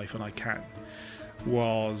end your life and I can,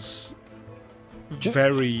 was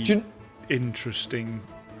very interesting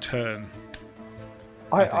turn.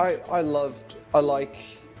 I like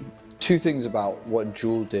two things about what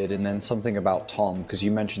Jewel did and then something about Tom, because you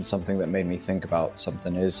mentioned something that made me think about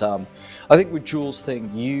something, is I think with Jewel's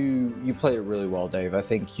thing, you played it really well, Dave. I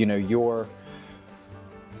think, you know, you're,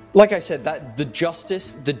 like I said, that the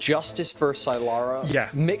justice for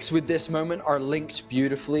Sylara mixed with this moment are linked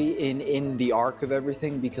beautifully in the arc of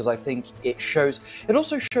everything, because I think it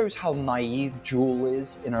also shows how naive Jewel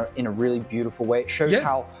is in a really beautiful way. It shows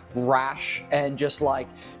how rash and just like,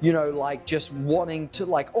 you know, like just wanting to,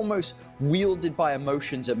 like, almost wielded by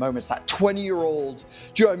emotions at moments. That 20-year-old,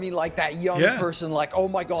 do you know what I mean? Like that young person, like, oh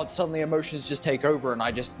my God, suddenly emotions just take over, and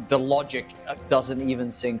the logic doesn't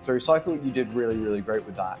even sink through. So I thought you did really, really great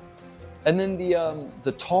with that. And then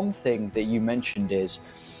the Tom thing that you mentioned is,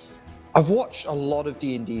 I've watched a lot of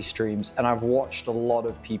D&D streams, and I've watched a lot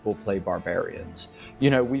of people play barbarians. You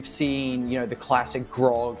know, we've seen, you know, the classic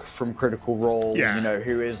Grog from Critical Role, you know,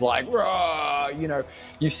 who is like, rah! You know,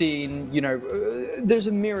 you've seen, you know, there's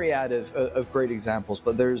a myriad of great examples,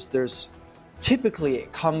 but there's typically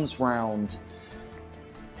it comes round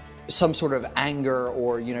some sort of anger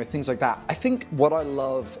or, you know, things like that. I think what I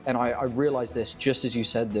love, and I realized this just as you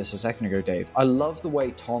said this a second ago, Dave, I love the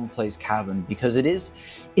way Tom plays Cavan, because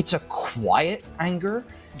it's a quiet anger,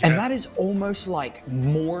 and that is almost like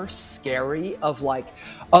more scary of like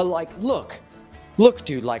look,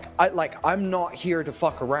 dude, I'm not here to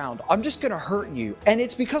fuck around. I'm just gonna hurt you, and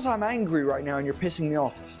it's because I'm angry right now and you're pissing me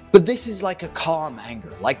off. But this is like a calm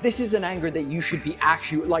anger. Like, this is an anger that you should be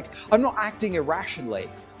actually, like, I'm not acting irrationally.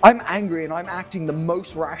 I'm angry and I'm acting the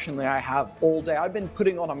most rationally I have all day. I've been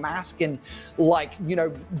putting on a mask and, like, you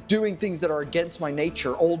know, doing things that are against my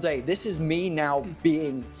nature all day. This is me now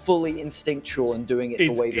being fully instinctual and doing it the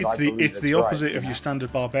way that I believe it's the opposite of your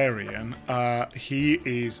standard barbarian. He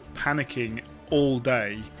is panicking all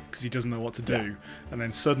day because he doesn't know what to do, and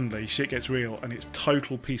then suddenly shit gets real and it's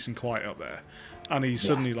total peace and quiet up there, and he's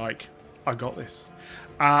suddenly like, I got this.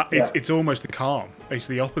 It's almost the calm. It's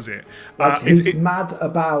the opposite. Like, he's mad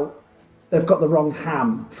about they've got the wrong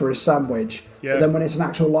ham for his sandwich. But then when it's an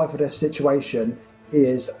actual life or death situation, he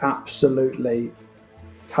is absolutely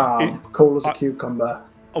calm, cool as a cucumber.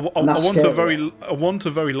 I want to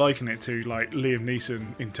very liken it to, like, Liam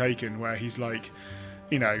Neeson in Taken, where he's like,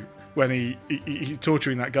 you know, when he's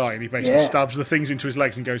torturing that guy and he basically stabs the things into his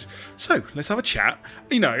legs and goes, so let's have a chat,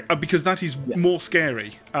 you know, because that is more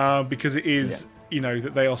scary, because it is, you know,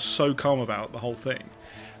 that they are so calm about the whole thing,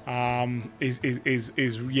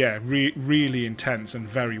 really intense and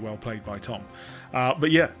very well played by Tom.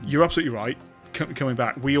 But yeah, you're absolutely right. Coming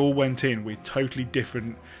back, we all went in with totally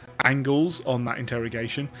different angles on that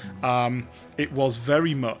interrogation. It was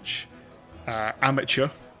very much amateur,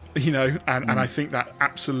 you know, and I think that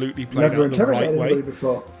absolutely played out the right way.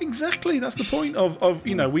 Before. Exactly, that's the point of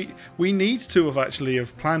you know, we need to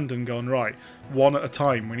have planned and gone, right, one at a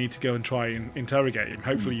time, we need to go and try and interrogate him.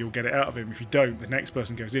 Hopefully you'll get it out of him. If you don't, the next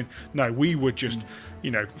person goes in. No, we would just,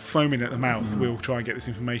 you know, foaming at the mouth, we'll try and get this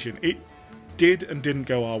information. It did and didn't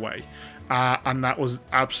go our way, and that was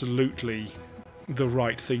absolutely the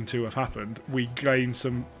right thing to have happened. We gained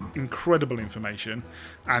some incredible information,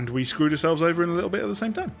 and we screwed ourselves over in a little bit at the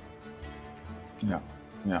same time. Yeah,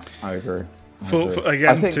 I agree.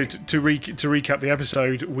 To recap the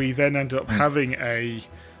episode, we then ended up having a,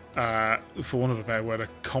 for want of a better word, a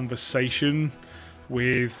conversation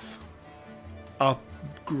with a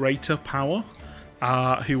greater power,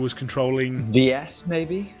 who was controlling VS,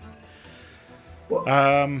 maybe.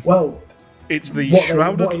 Well, it's the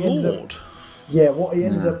Shrouded Lord. What he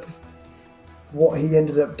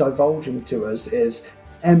ended up divulging to us is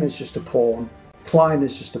M is just a pawn, Klein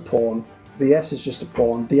is just a pawn, VS is just a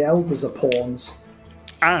pawn, the Elders are pawns,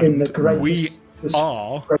 and in the greatest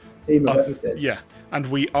are team of everything. Yeah, and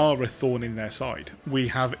we are a thorn in their side. We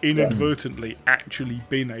have inadvertently actually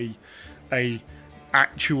been a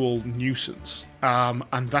actual nuisance,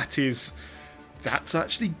 and that's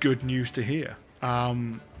actually good news to hear.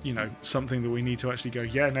 You know, something that we need to actually go,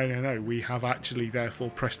 no, we have actually therefore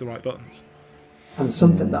pressed the right buttons. And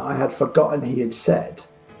something that I had forgotten he had said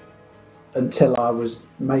until I was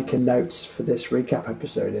making notes for this recap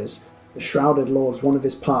episode is the Shrouded Lords, one of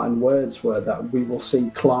his parting words were that we will see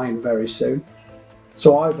Klein very soon.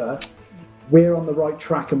 So either we're on the right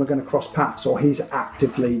track and we're going to cross paths, or he's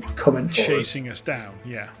actively coming for chasing us down,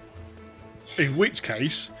 yeah. In which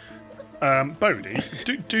case, Bodhi,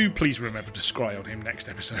 do please remember to scry on him next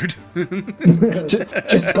episode.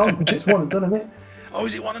 just gone. It's one and done, isn't it? Oh,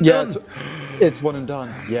 is it one and done? It's one and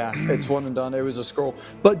done. Yeah, it's one and done. It was a scroll.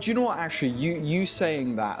 But do you know what, actually, you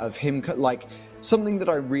saying that of him, like, something that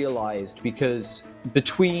I realized, because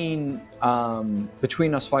between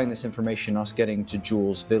us finding this information, us getting to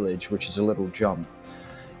Jules' village, which is a little jump,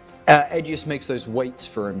 Edgius makes those weights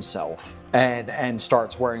for himself and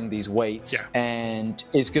starts wearing these weights and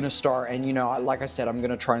is going to start, and you know, like I said, I'm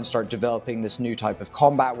going to try and start developing this new type of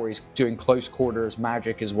combat where he's doing close quarters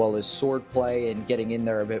magic as well as sword play and getting in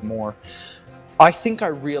there a bit more. I think I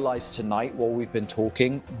realized tonight while we've been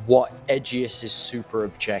talking what Edgius's super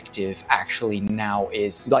objective actually now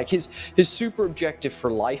is. Like his super objective for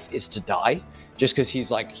life is to die, just because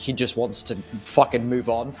he's like, he just wants to fucking move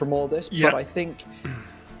on from all this. But I think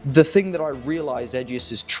the thing that I realized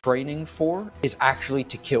Edgius is training for is actually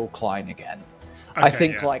to kill Klein again. Okay, I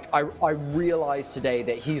think like I realized today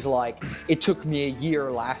that he's like, it took me a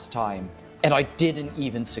year last time and I didn't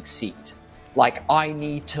even succeed. Like I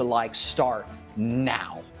need to like start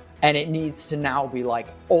now. And it needs to now be like,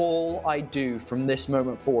 all I do from this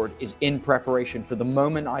moment forward is in preparation for the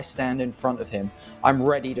moment I stand in front of him. I'm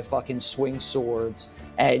ready to fucking swing swords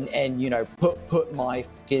and you know, put my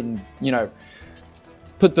fucking, you know,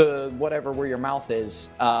 put the whatever where your mouth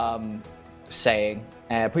is saying,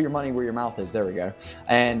 and put your money where your mouth is, there we go,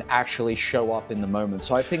 and actually show up in the moment.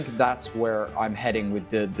 So I think that's where I'm heading with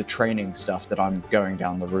the training stuff that I'm going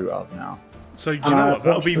down the route of now. So you know what?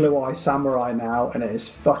 That'll be Blue Eye Samurai now, and it is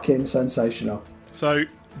fucking sensational. So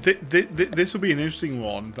this will be an interesting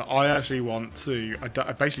one that I actually want to.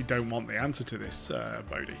 I basically don't want the answer to this,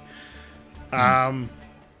 Bodhi.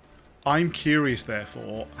 I'm curious,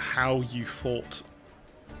 therefore, how you fought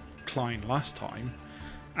Klein last time,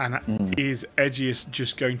 and is Edgius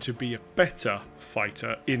just going to be a better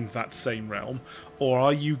fighter in that same realm, or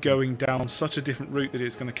are you going down such a different route that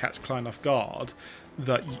it's going to catch Klein off guard?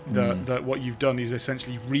 That what you've done is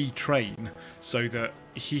essentially retrain so that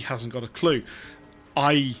he hasn't got a clue.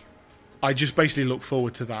 I just basically look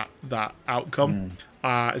forward to that outcome.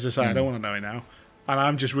 As I say, I don't want to know it now, and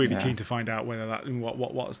I'm just really keen to find out whether that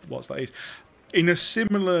what's that is. In a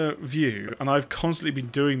similar view, and I've constantly been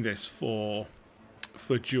doing this for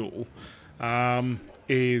Jewel,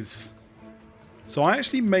 is. So I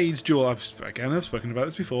actually made Jewel, I've spoken about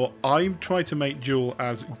this before, I tried to make Jewel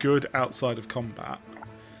as good outside of combat,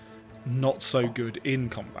 not so good in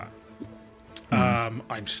combat.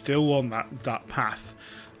 I'm still on that path.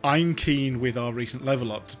 I'm keen with our recent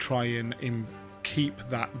level up to try and keep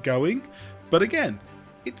that going. But again,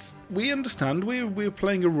 we understand we're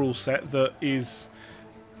playing a rule set that is...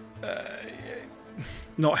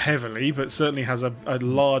 not heavily, but certainly has a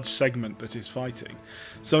large segment that is fighting.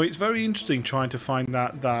 So it's very interesting trying to find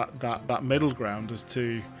that middle ground as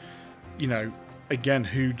to, you know, again,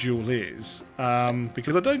 who Jewel is.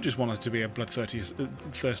 Because I don't just want her to be a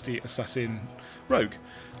bloodthirsty assassin rogue.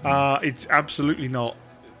 It's absolutely not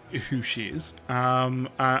who she is. And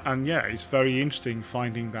yeah, it's very interesting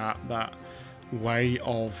finding that way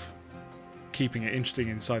of keeping it interesting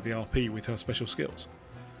inside the RP with her special skills.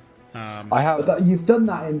 You've done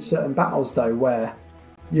that in certain battles though, where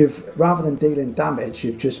rather than dealing damage,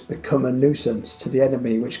 you've just become a nuisance to the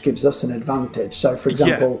enemy, which gives us an advantage. So, for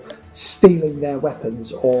example, stealing their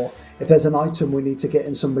weapons, or if there's an item we need to get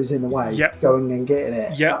and somebody's in the way, going and getting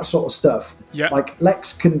it, that sort of stuff. Like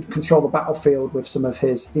Lex can control the battlefield with some of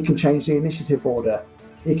his. He can change the initiative order.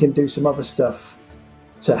 He can do some other stuff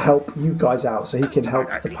to help you guys out, so he can help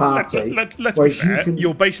the party. Let's be fair,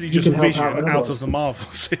 you're basically just Vision out of the Marvel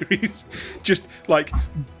series. Just like,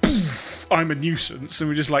 poof, I'm a nuisance, and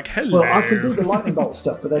we're just like, hello. Well, I can do the lightning bolt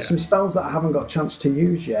stuff, but there's some spells that I haven't got a chance to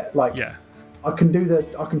use yet. Like, I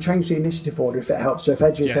can change the initiative order if it helps. So if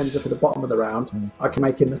Edgius ends up at the bottom of the round, I can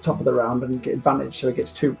make him the top of the round and get advantage, so he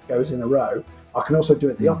gets 2 goes in a row. I can also do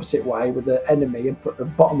it the opposite way with the enemy and put them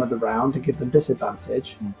bottom of the round and give them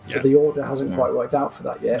disadvantage. But the order hasn't quite worked out for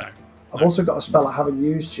that yet. I've also got a spell I haven't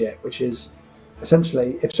used yet, which is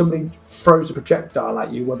essentially, if somebody throws a projectile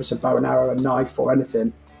at you, whether it's a bow and arrow, a knife, or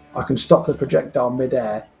anything, I can stop the projectile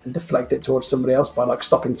mid-air and deflect it towards somebody else by like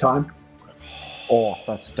stopping time. Oh,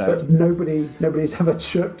 that's dope. But nobody's ever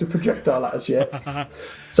chucked a projectile at us yet,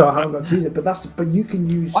 so I haven't got to use it. But you can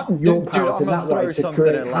use your powers in that way to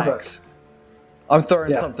create havoc. I'm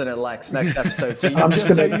throwing something at Lex next episode, so you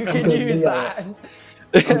can use that. I'm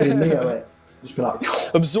going to Neo it. Just be like,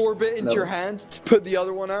 absorb it into your hand, put the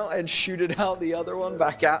other one out, and shoot it out the other one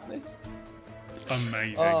back at me.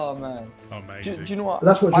 Amazing. Oh man. Amazing. Do you know what? But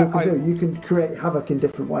that's what you can do. You can create havoc in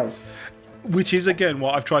different ways. Which is again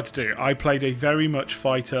what I've tried to do. I played a very much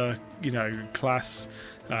fighter, class.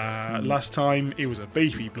 Last time he was a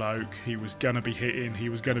beefy bloke. He was gonna be hitting. He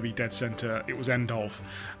was gonna be dead center. It was end of.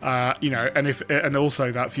 And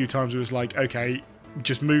also that few times it was like, okay,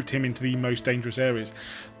 just moved him into the most dangerous areas.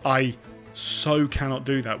 I so cannot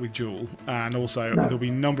do that with Duel, and there'll be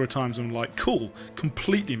a number of times I'm like, cool,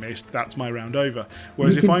 completely missed, that's my round over.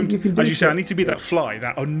 Whereas as you say, I need to be that fly,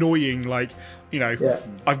 that annoying,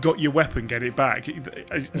 I've got your weapon, get it back.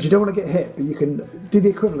 Because you don't want to get hit, but you can do the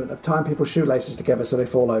equivalent of tying people's shoelaces together so they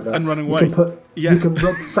fall over and run away. You can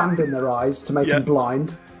rub sand in their eyes to make them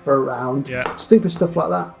blind for a round. Yeah. Stupid stuff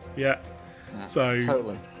like that. Yeah. So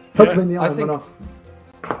totally. Hook them in the eye and run off.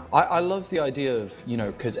 I love the idea of,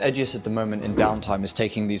 because Edgius at the moment in downtime is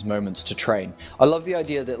taking these moments to train. I love the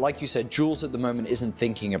idea that, like you said, Jules at the moment isn't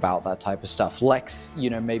thinking about that type of stuff. Lex,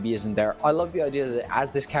 maybe isn't there. I love the idea that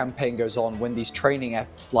as this campaign goes on, when these training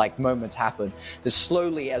moments happen, that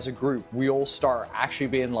slowly as a group, we all start actually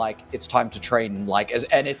being like, it's time to train.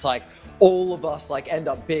 And it's like, all of us end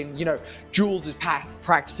up being, Jules is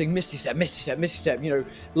practicing Misty Step,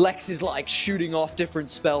 Lex is shooting off different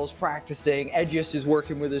spells, practicing, Edgius is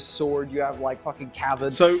working with his sword, you have fucking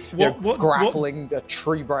Cavern grappling a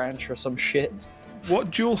tree branch or some shit.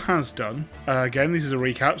 What Jewel has done, again, this is a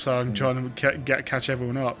recap, so I'm trying to catch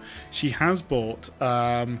everyone up. She has bought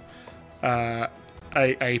a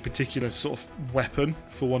particular sort of weapon,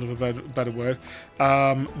 for want of a better word,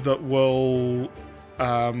 that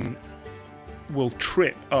will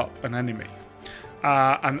trip up an enemy.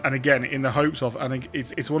 And again, in the hopes of, and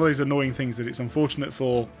it's one of those annoying things that it's unfortunate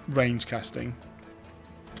for range casting,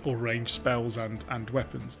 or range spells and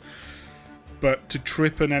weapons, but to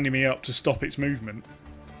trip an enemy up to stop its movement,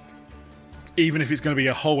 even if it's going to be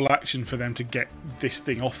a whole action for them to get this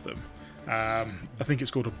thing off them, I think it's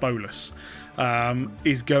called a bolus,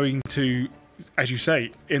 is going to, as you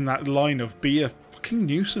say, in that line of be a fucking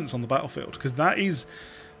nuisance on the battlefield, because that is,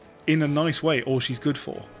 in a nice way, all she's good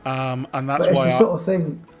for. And that's why it's the sort of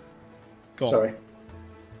thing. Sorry.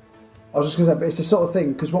 I was just going to say, but it's the sort of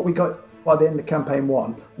thing, because what we got by the end of campaign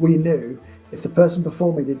 1, we knew if the person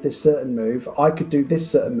before me did this certain move, I could do this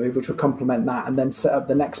certain move, which would complement that, and then set up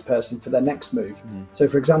the next person for their next move. So,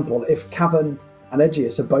 for example, if Cavern and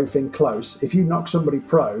Edgius are both in close, if you knock somebody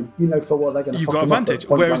prone, you know for what they're going to. You've got advantage.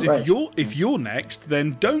 Whereas if you're next,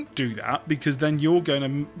 then don't do that, because then you're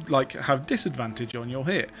going to have disadvantage on your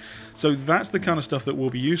hit. So that's the kind of stuff that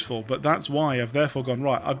will be useful. But that's why I've therefore gone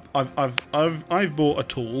right. I've bought a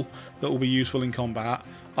tool that will be useful in combat.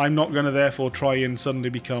 I'm not going to therefore try and suddenly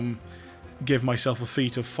give myself a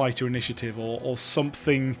feat of fighter initiative or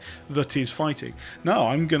something that is fighting. No,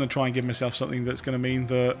 I'm going to try and give myself something that's going to mean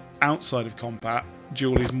that outside of combat,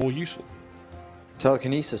 Duel is more useful.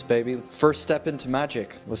 Telekinesis, baby. First step into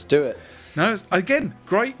magic. Let's do it. No, again,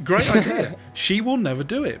 great idea. She will never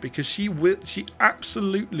do it because she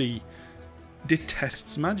absolutely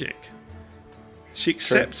detests magic. She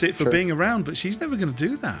accepts it for being around, but she's never going to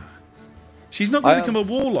do that. She's not going to become a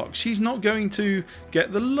warlock. She's not going to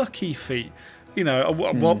get the lucky feat.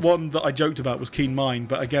 One that I joked about was Keen Mind,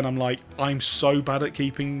 but again, I'm so bad at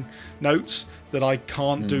keeping notes that I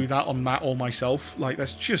can't do that on Matt or myself.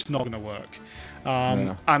 That's just not going to work.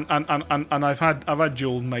 And I've had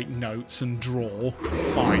Jewel make notes and draw.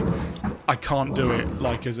 Fine. I can't do it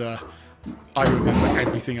I remember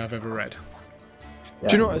everything I've ever read. Yeah.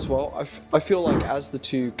 Do you know what, as well? I feel like as the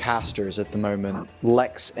two casters at the moment,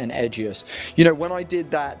 Lex and Edgius, when I did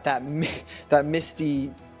that Misty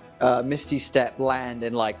Step land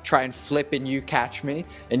and try and flip and you catch me,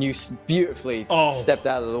 and you beautifully stepped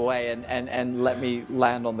out of the way and let me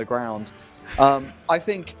land on the ground. I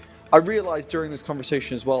think I realized during this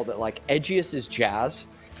conversation as well that Edgius is Jazz.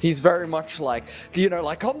 He's very much on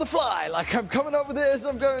the fly, I'm coming up with this,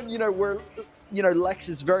 I'm going, where Lex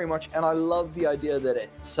is very much, and I love the idea that at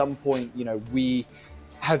some point, we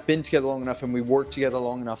have been together long enough and we work together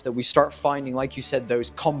long enough that we start finding, like you said,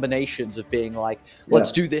 those combinations of being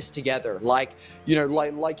let's do this together. Like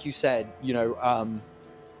you said,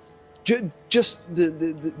 just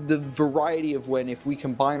the variety of when, if we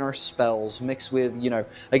combine our spells mixed with, you know,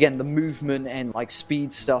 again, the movement and like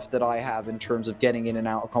speed stuff that I have in terms of getting in and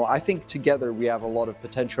out of combat, I think together we have a lot of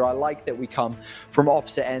potential. I like that we come from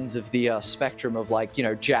opposite ends of the spectrum of, like, you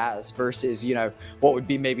know, jazz versus, you know, what would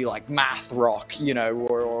be maybe like math rock, you know,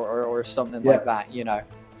 or something like that, you know.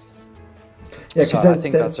 Yeah, so I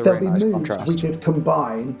think that's a very nice contrast. We could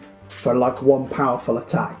combine for like one powerful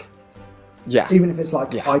attack. Yeah. Even if it's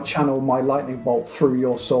like, I channel my lightning bolt through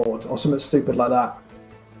your sword or something stupid like that.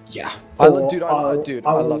 Yeah. I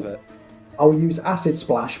love it. I'll use acid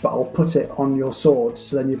splash, but I'll put it on your sword,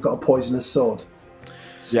 so then you've got a poisonous sword.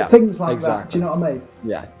 Yeah. Things like that. Do you know what I mean?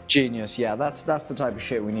 Yeah. Genius. Yeah. That's the type of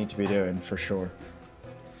shit we need to be doing for sure.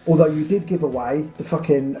 Although you did give away the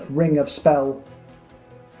fucking ring of spell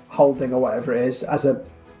holding or whatever it is as a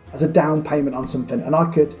down payment on something, and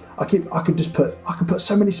I could put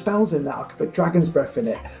so many spells in that. I could put Dragon's Breath in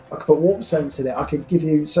it. I could put Warp Sense in it. I could give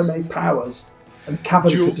you so many powers, and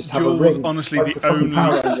Cavern could just have a ring. Was honestly like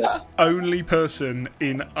the only person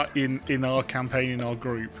in our campaign, in our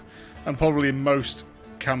group, and probably in most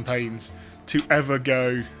campaigns, to ever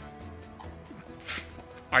go,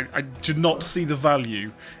 I do not see the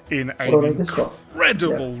value in an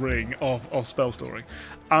incredible ring of spell storing.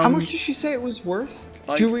 How much did she say it was worth?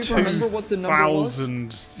 Like, do we remember what the number was?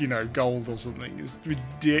 2,000, gold or something. It's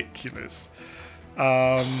ridiculous.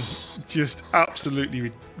 Just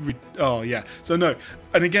absolutely. Oh yeah. So no,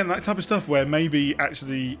 and again, that type of stuff where maybe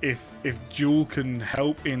actually, if Jewel can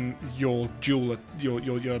help in your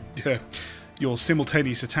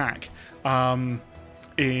simultaneous attack,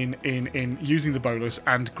 in using the bolus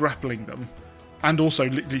and grappling them, and also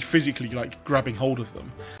literally physically like grabbing hold of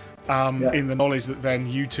them. In the knowledge that then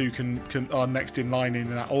you two can are next in line in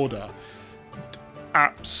that order.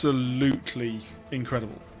 Absolutely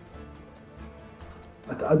incredible.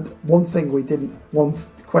 One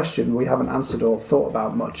question we haven't answered or thought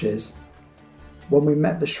about much is, when we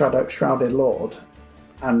met the Shrouded Lord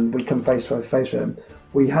and we come face to face with him,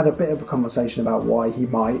 we had a bit of a conversation about why he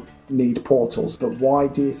might need portals, but why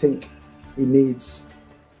do you think he needs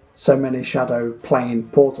so many Shadow Plane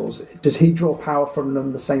portals? Does he draw power from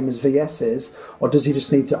them the same as VS is, or does he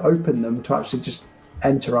just need to open them to actually just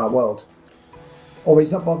enter our world? Or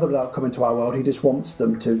he's not bothered about coming to our world, he just wants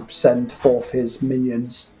them to send forth his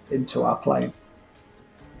minions into our plane?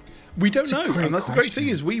 We don't know, and that's the great thing,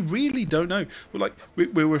 is we really don't know.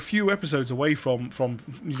 We're a few episodes away from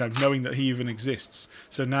knowing that he even exists.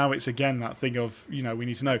 So now it's again that thing of, we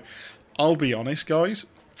need to know. I'll be honest, guys,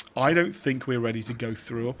 I don't think we're ready to go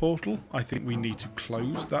through a portal. I think we need to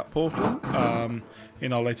close that portal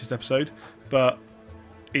in our latest episode. But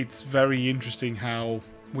it's very interesting how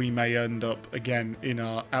we may end up again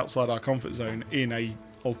outside our comfort zone in a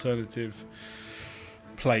alternative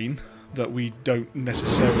plane that we don't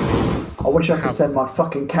necessarily. I wish I could send my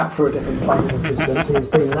fucking cat through a different plane of existence. He's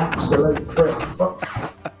been an absolute prick.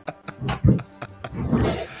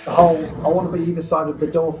 I want to be either side of the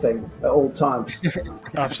door thing at all times.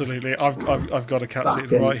 Absolutely. I've got a cat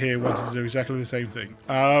sitting right here wanting to do exactly the same thing.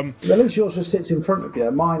 At least yours just sits in front of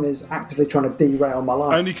you. Mine is actively trying to derail my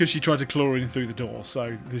life. Only because she tried to claw in through the door,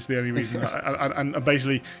 so this is the only reason. And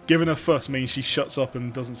basically, giving her fuss means she shuts up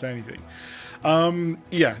and doesn't say anything.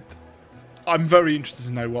 Yeah. I'm very interested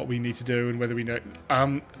to know what we need to do and whether we know.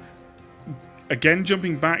 Again,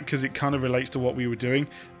 jumping back, because it kind of relates to what we were doing,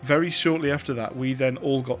 very shortly after that, we then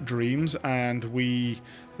all got dreams, and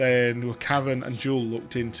Cavern and Jewel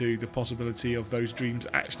looked into the possibility of those dreams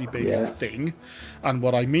actually being a thing. And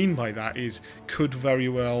what I mean by that is, could very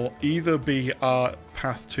well either be our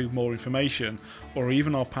path to more information, or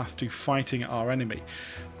even our path to fighting our enemy.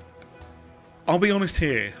 I'll be honest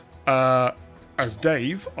here. As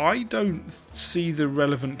Dave, I don't see the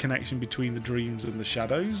relevant connection between the dreams and the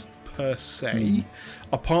shadows per se,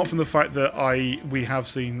 apart from the fact that we have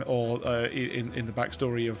seen, or in the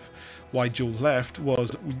backstory of why Jewel left,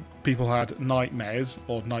 was people had nightmares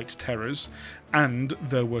or night terrors, and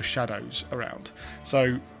there were shadows around.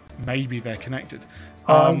 So maybe they're connected.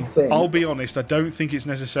 I'll be honest, I don't think it's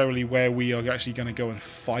necessarily where we are actually going to go and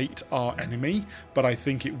fight our enemy, but I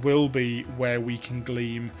think it will be where we can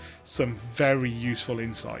glean some very useful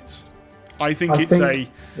insights. I think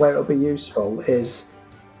where it'll be useful is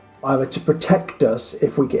either to protect us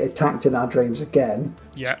if we get attacked in our dreams again,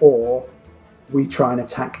 or we try and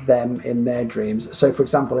attack them in their dreams. So, for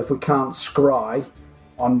example, if we can't scry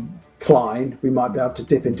on Klein, we might be able to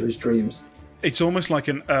dip into his dreams. It's almost like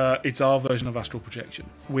it's our version of astral projection.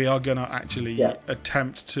 We are going to actually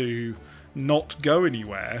attempt to not go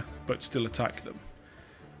anywhere, but still attack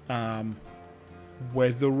them.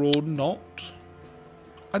 Whether or not,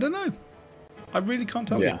 I don't know. I really can't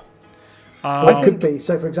tell you. Well, it could be.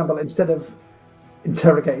 So, for example, instead of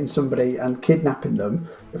interrogating somebody and kidnapping them,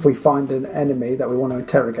 if we find an enemy that we want to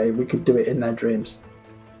interrogate, we could do it in their dreams.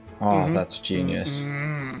 Oh, that's genius.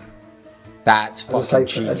 That's fucking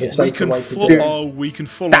genius. We can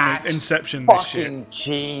full on Inception this shit. Fucking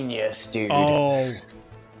genius, dude.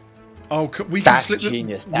 We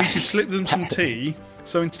could slip them some tea.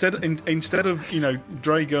 So instead of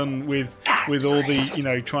Dragon with all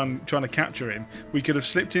the trying to capture him, we could have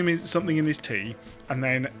slipped him something in his tea and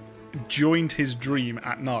then joined his dream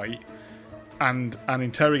at night and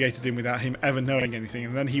interrogated him without him ever knowing anything,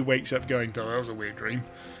 and then he wakes up going, "Oh, that was a weird dream,"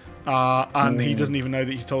 and he doesn't even know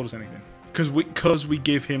that he's told us anything because we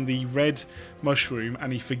give him the red mushroom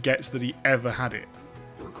and he forgets that he ever had it.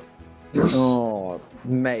 Oh,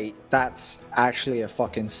 mate, that's actually a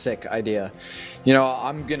fucking sick idea. You know,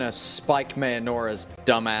 I'm gonna spike Mayanora's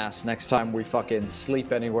dumbass next time we fucking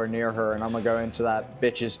sleep anywhere near her, and I'm gonna go into that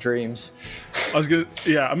bitch's dreams. So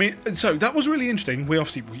that was really interesting. We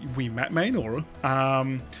obviously we met Mayanora,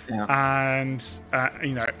 and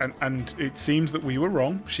it seems that we were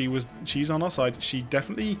wrong. She's on our side. She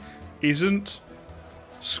definitely isn't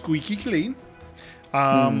squeaky clean.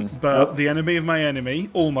 But the enemy of my enemy,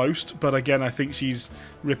 almost. But again, I think she's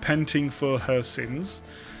repenting for her sins.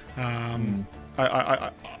 I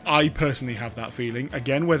personally have that feeling.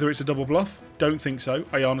 Again, whether it's a double bluff, don't think so.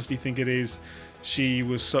 I honestly think it is. She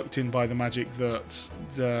was sucked in by the magic that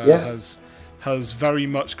has very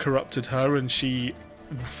much corrupted her, and she,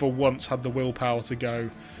 for once, had the willpower to go,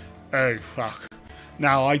 "Oh fuck."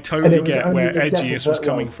 Now I totally get where Edgius was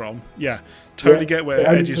coming from. Yeah. Totally get where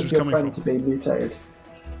Edgius was coming from. To be mutated.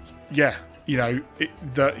 Yeah,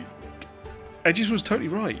 Edgius was totally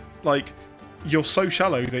right. Like, you're so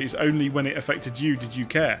shallow that it's only when it affected you did you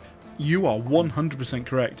care. You are 100%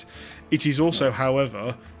 correct. It is also,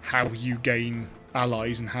 however, how you gain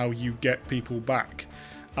allies and how you get people back.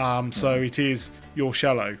 So it is, you're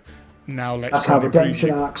shallow. Now that's how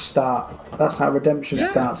redemption arcs start. That's how redemption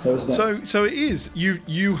starts, though, isn't it? So it is.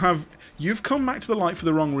 You've come back to the light for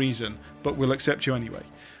the wrong reason, but we'll accept you anyway.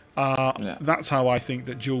 That's how I think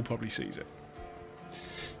that Jewel probably sees it.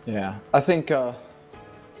 Yeah, I think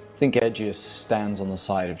Edgius stands on the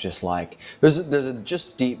side of just like there's a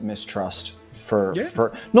just deep mistrust for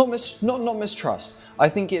not mistrust. I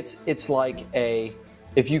think it's like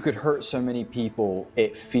if you could hurt so many people,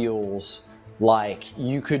 it feels like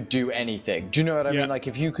you could do anything. Do you know what I mean? Like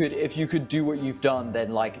if you could do what you've done,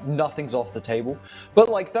 then like nothing's off the table. But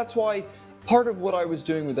like that's why part of what I was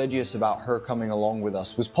doing with Edgius about her coming along with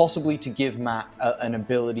us was possibly to give Matt an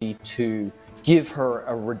ability to give her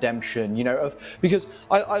a redemption, because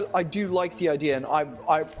I do like the idea, and I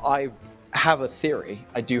have a theory.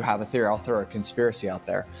 I do have a theory. I'll throw a conspiracy out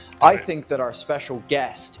there. I think that our special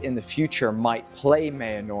guest in the future might play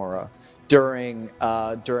Mayanora during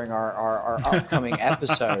our upcoming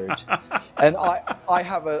episode, and I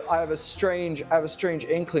have a strange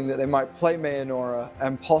inkling that they might play Mayanora,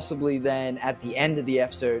 and possibly then at the end of the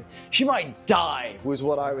episode she might die. Was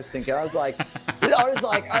what I was thinking. I was like,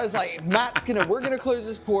 we're gonna close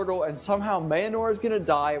this portal, and somehow Mayanora's gonna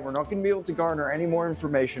die, and we're not gonna be able to garner any more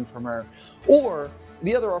information from her, or.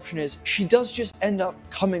 The other option is she does just end up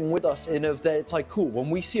coming with us, and if that it's like, cool, when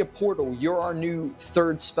we see a portal, you're our new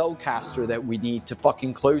third spellcaster that we need to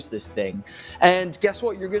fucking close this thing. And guess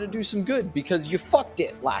what? You're gonna do some good because you fucked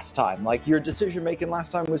it last time. Like your decision making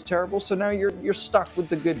last time was terrible, so now you're stuck with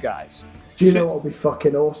the good guys. Do you know what would be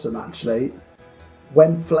fucking awesome actually?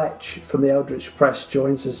 When Fletch from the Eldritch Press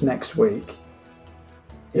joins us next week,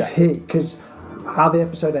 because how the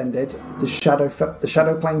episode ended, the shadow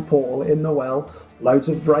plane portal in the well, loads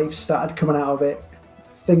of wraiths started coming out of it,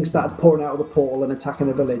 things started pouring out of the portal and attacking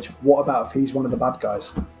the village. What about if he's one of the bad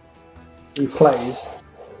guys? He plays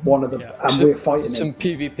one of the, and we're fighting some him.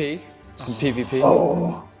 PvP.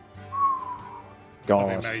 Oh,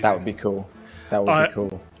 God, that would be cool. That would be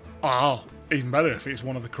cool. Oh, even better if it's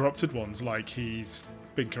one of the corrupted ones. Like he's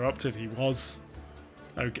been corrupted. He was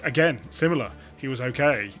again similar. He was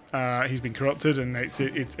okay. He's been corrupted, and it's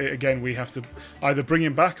again. We have to either bring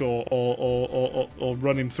him back or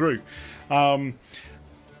run him through. Matt,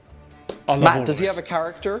 does he have a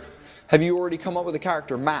character? Have you already come up with a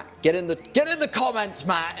character, Matt? Get in the comments,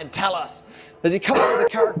 Matt, and tell us. Has he come up with a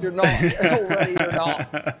character already or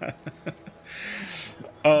not?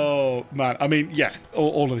 Oh man, I mean, yeah,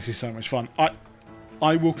 all of this is so much fun.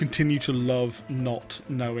 I will continue to love not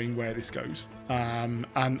knowing where this goes. And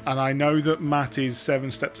I know that Matt is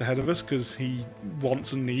 7 steps ahead of us because he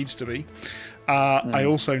wants and needs to be. I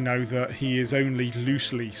also know that he is only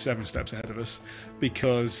loosely 7 steps ahead of us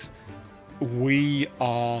because we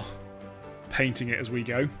are painting it as we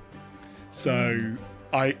go. So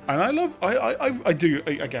I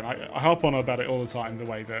harp on about it all the time, the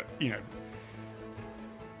way that,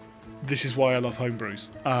 this is why I love homebrews.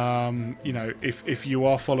 If you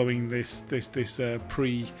are following this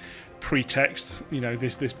pretext,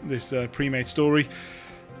 this pre-made story,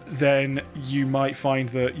 then you might find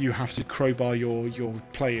that you have to crowbar your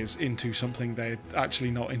players into something they're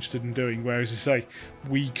actually not interested in doing. Whereas, I say,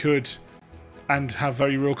 we could, and have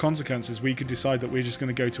very real consequences, we could decide that we're just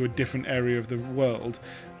going to go to a different area of the world,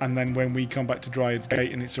 and then when we come back to Dryad's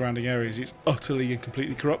Gate and its surrounding areas, it's utterly and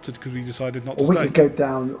completely corrupted because we decided not to stay. We could go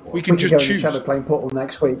down. We could just choose. In the Shadowplane portal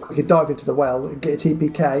next week. We could dive into the well, get a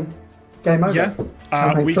TPK. Game over. Yeah.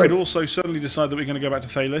 We could also suddenly decide that we're going to go back to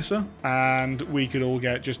Thalyssa, and we could all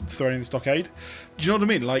get just thrown in the stockade. Do you know what I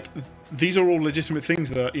mean? Like, these are all legitimate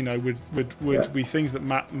things that would be things that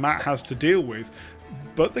Matt has to deal with,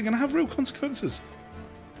 but they're going to have real consequences.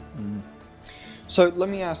 So let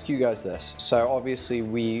me ask you guys this. So obviously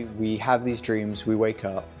we have these dreams. We wake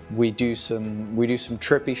up. We do some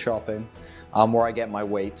trippy shopping. Where I get my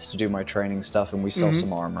weights to do my training stuff, and we sell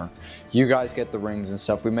some armor. You guys get the rings and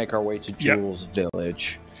stuff. We make our way to Jules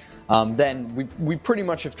Village. Then we pretty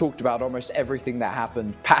much have talked about almost everything that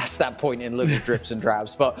happened past that point in little drips and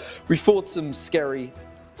drabs. But we fought some scary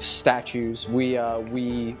statues. We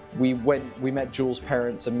met Jules'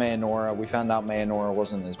 parents and Mayanora. We found out Mayanora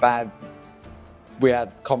wasn't as bad. We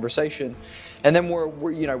had conversation, and then we're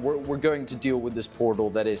going to deal with this portal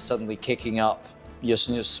that is suddenly kicking up.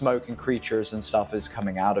 Smoke and creatures and stuff is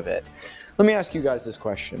coming out of it. Let me ask you guys this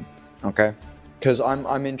question, okay? Because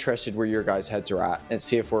I'm interested where your guys' heads are at and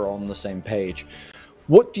see if we're on the same page.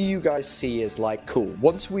 What do you guys see as like cool?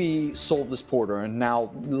 Once we solve this portal, and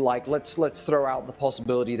now like let's throw out the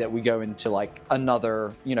possibility that we go into like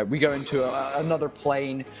another, another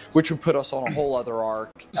plane, which would put us on a whole other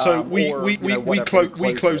arc. So we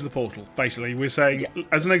close the portal. Basically, we're saying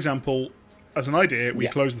as an example. As an idea, we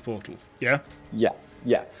close the portal. Yeah?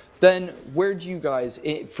 Yeah. Then where do you guys,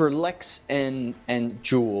 for Lex and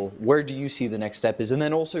Jewel, where do you see the next step is? And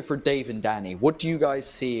then also for Dave and Danny, what do you guys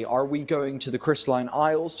see? Are we going to the Crystalline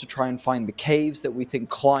Isles to try and find the caves that we think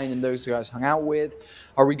Klein and those guys hung out with?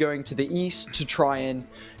 Are we going to the east to try and,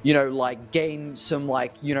 gain some,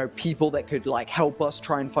 people that could, help us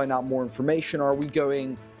try and find out more information? Are we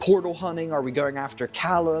going portal hunting? Are we going after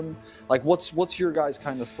Callum? What's your guys'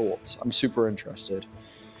 kind of thoughts? I'm super interested.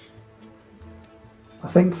 I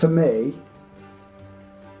think for me,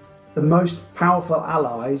 the most powerful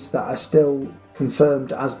allies that are still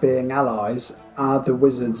confirmed as being allies are the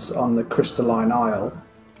wizards on the Crystalline Isle.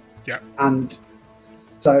 Yeah. And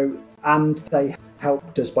they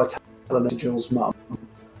helped us by telling us Jules' mum,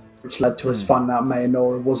 which led to us finding out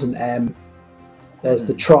Mayanora wasn't M. There's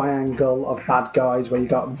the triangle of bad guys where you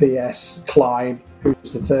got VS, Klein,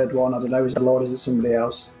 who's the third one. I don't know, is it Lord, is it somebody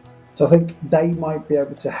else? So I think they might be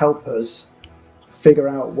able to help us figure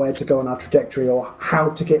out where to go on our trajectory or how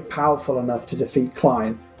to get powerful enough to defeat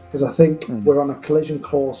Klein. Because I think we're on a collision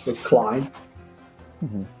course with Klein.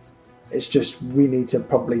 It's just we need to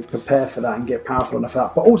probably prepare for that and get powerful enough for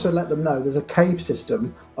that. But also let them know there's a cave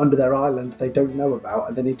system under their island they don't know about,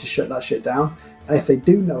 and they need to shut that shit down. And if they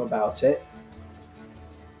do know about it,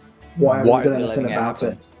 why haven't we done anything about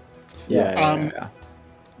it?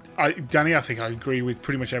 Danny, I think I agree with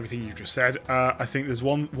pretty much everything you just said. I think there's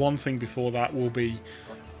one thing before that will be,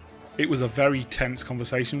 it was a very tense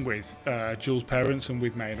conversation with Jules' parents and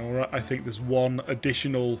with Mayanora. I think there's one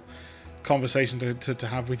additional conversation to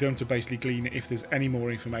have with them to basically glean if there's any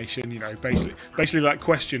more information, basically that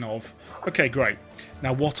question of, okay, great,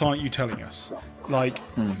 now what aren't you telling us?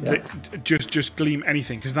 Just glean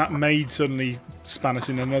anything, because that may suddenly span us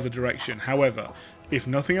in another direction. However, if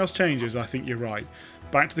nothing else changes, I think you're right.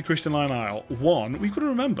 Back to the Crystalline Isle. One, we've got to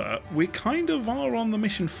remember, we kind of are on the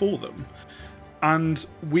mission for them. And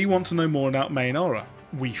we want to know more about Mayanora.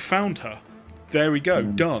 We found her. There we go,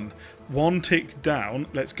 done. One tick down,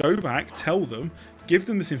 let's go back, tell them, give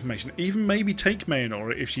them this information, even maybe take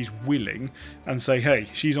Mayanora if she's willing, and say, hey,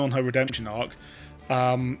 she's on her redemption arc.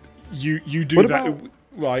 You do that,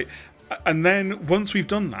 right? And then once we've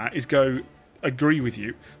done that, is go, agree with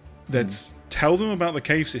you, let's tell them about the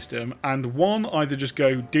cave system, and one, either just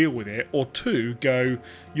go deal with it, or two, go,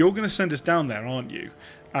 you're going to send us down there, aren't you?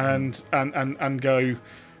 And go,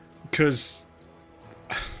 because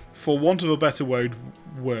for want of a better word,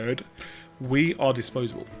 we are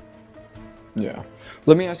disposable. Yeah.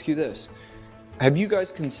 Let me ask you this. Have you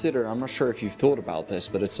guys considered, I'm not sure if you've thought about this,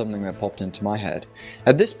 but it's something that popped into my head.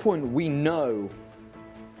 At this point, we know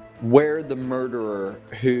where the murderer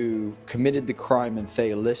who committed the crime in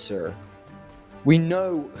Thalyssa We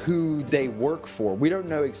know who they work for. We don't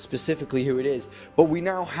know specifically who it is, but we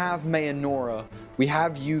now have May and Nora. We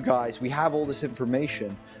have you guys. We have all this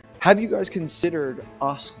information. Have you guys considered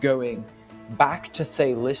us going back to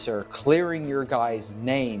Thalisser, clearing your guys'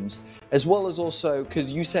 names, as well as also,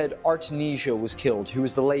 because you said Artemisia was killed, who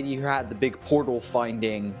was the lady who had the big portal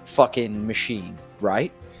finding fucking machine,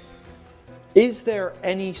 right? Is there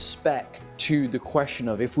any spec to the question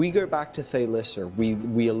of, if we go back to Thalisser,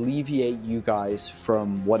 we alleviate you guys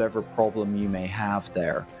from whatever problem you may have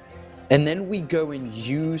there, and then we go and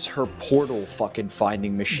use her portal fucking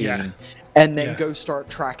finding machine, and then go start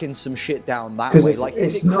tracking some shit down that way? Like,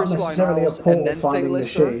 it's not necessarily a portal finding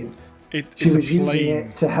machine. She was using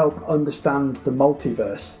it to help understand the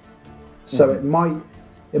multiverse, so it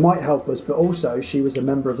might help us. But also, she was a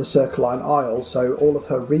member of the Circline Isle, so all of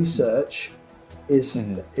her research is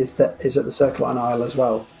at the Circline Isle as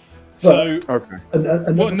well. So, okay.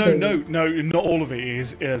 Well, no, not all of it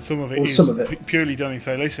is. Some of it is purely done in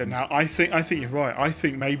Thalisser. Now, I think you're right. I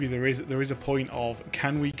think maybe there is a point of,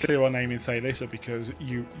 can we clear our name in Thalisser? Because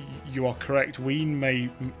you are correct. We may.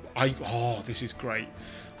 This is great.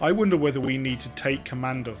 I wonder whether we need to take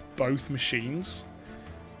command of both machines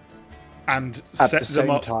and set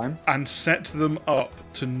them up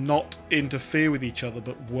to not interfere with each other,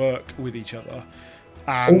 but work with each other.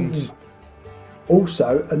 And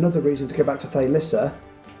also, another reason to go back to Thalisser,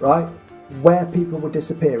 right? Where people were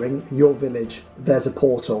disappearing, your village, there's a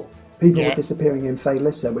portal. People were disappearing in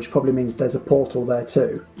Thalisser, which probably means there's a portal there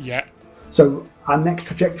too. Yeah. So our next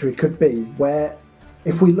trajectory could be where,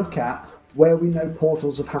 if we look at where we know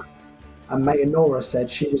portals have happened, and Mayanora said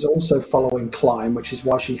she was also following Climb, which is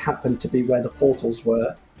why she happened to be where the portals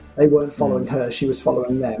were. They weren't following her, she was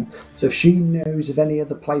following them. So if she knows of any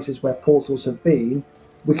other places where portals have been,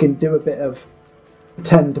 we can do a bit of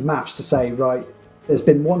pretend maths to say, right, there's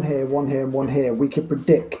been one here, and one here. We could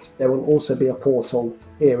predict there will also be a portal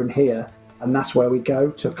here and here, and that's where we go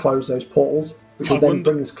to close those portals, which will then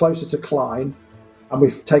bring us closer to Klein, and we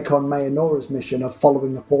take on Mayanora's mission of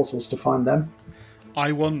following the portals to find them.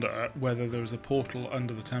 I wonder whether there was a portal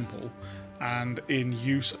under the temple, and in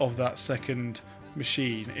use of that second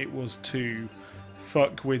machine, it was to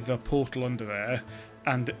fuck with the portal under there,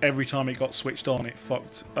 and every time it got switched on, it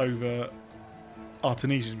fucked over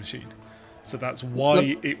Artemisia's machine. So that's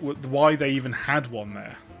why why they even had one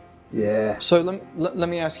there. Yeah. So let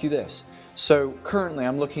me ask you this. So currently,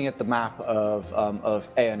 I'm looking at the map of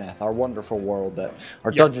Aeneth, our wonderful world that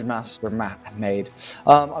our Dungeon Master made.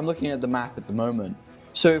 I'm looking at the map at the moment.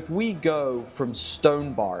 So if we go from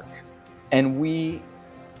Stonebark and we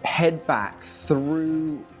head back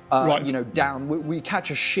through, down, we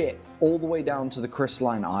catch a ship all the way down to the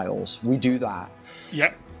Crystalline Isles. We do that.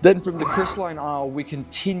 Yep. Then from the Crystalline Isle, we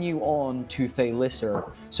continue on to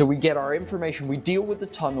Thalisser. So we get our information, we deal with the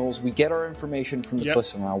tunnels, we get our information from the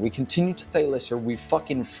Crystalline Isle, we continue to Thalisser, we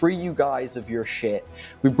fucking free you guys of your shit.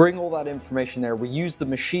 We bring all that information there, we use the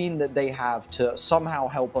machine that they have to somehow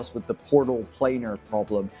help us with the portal planar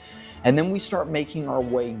problem. And then we start making our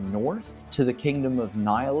way north to the Kingdom of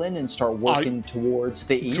Nylon and start working towards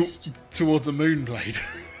the east. Towards a Moonblade.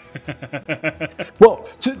 Well,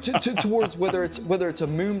 towards whether it's a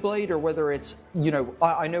Moonblade or whether it's,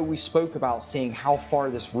 I know we spoke about seeing how far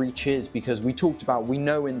this reach is, because we talked about, we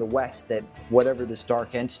know in the west that whatever this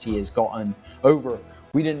dark entity has gotten over,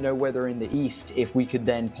 we didn't know whether in the east, if we could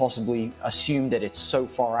then possibly assume that it's so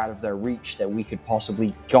far out of their reach that we could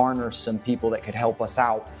possibly garner some people that could help us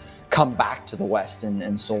out, come back to the west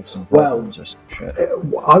and solve some problems or some shit.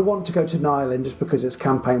 I want to go to Nylon just because it's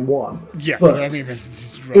campaign 1. Yeah, but I mean, this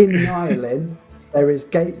is right. In Nylon, there is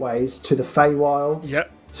gateways to the Feywild,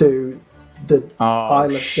 to the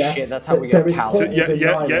Isle of Death. That's how we get Cal. To the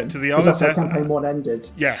Isle of Death. That's how campaign 1 ended.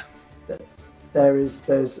 Yeah. There's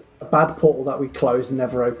a bad portal that we closed and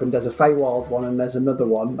never opened. There's a Feywild one, and there's another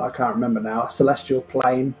one I can't remember now. A Celestial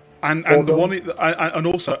Plane. And the one and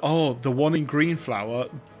also the one in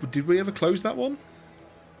Greenflower. Did we ever close that one?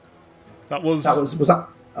 Was that?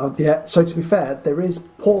 Oh, yeah. So to be fair, there is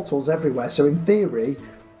portals everywhere. So in theory,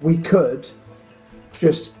 we could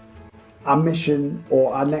just, our mission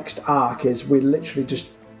or our next arc is we're literally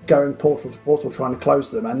just going portal to portal trying to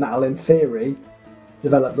close them, and that'll in theory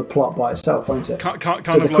develop the plot by itself, won't it? Kind so of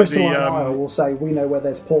the like Crystalline Isle will say we know where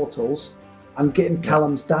there's portals, and getting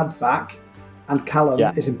Callum's dad back. And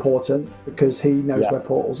Callum is important because he knows where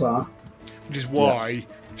portals are. Which is why,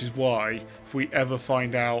 if we ever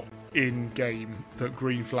find out in game that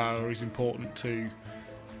Greenflower is important to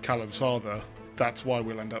Callum's father, that's why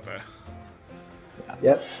we'll end up there.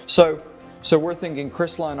 Yep. So we're thinking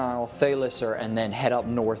Crystalline Isle, Thalisser, and then head up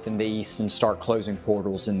north in the east and start closing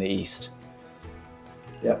portals in the east.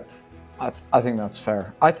 Yep. I think that's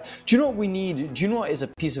fair. Do you know what we need? Do you know what is a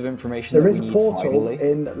piece of information there that is we a need portal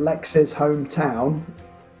vitally? in Lex's hometown,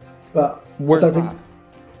 but Where's I don't that?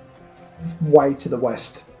 think way to the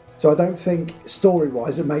west. So I don't think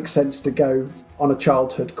story-wise it makes sense to go on a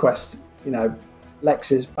childhood quest. You know,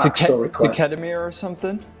 Lex's backstory quest. To Kedemir or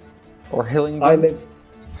something, or Hillingdon. I live.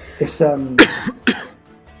 It's oh,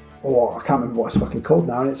 I can't remember what it's fucking called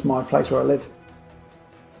now, and it's my place where I live.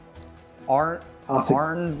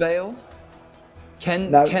 Arnvale?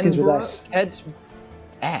 No, it begins with S.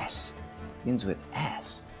 S. Begins with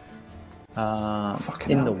S.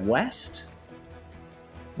 Fucking in hell. the west?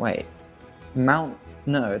 Wait. No,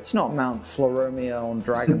 it's not Mount Floromia on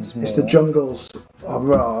Dragon's Moor. It's the jungles.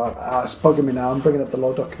 Oh, it's bugging me now. I'm bringing up the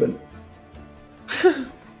law document.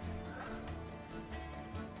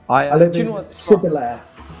 I live do you in know what? Sibyllaire.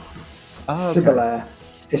 Oh, okay. Sibyllaire.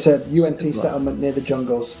 It's a UNT Sibyllaire. settlement near the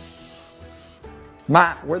jungles.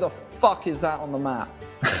 Matt, where the fuck is that on the map?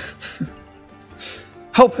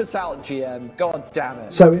 Help us out, GM. God damn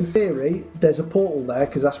it. So in theory, there's a portal there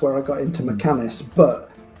because that's where I got into Mechanus. But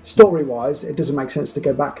story-wise, it doesn't make sense to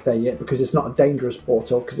go back there yet because it's not a dangerous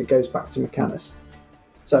portal because it goes back to Mechanus.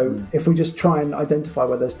 So if we just try and identify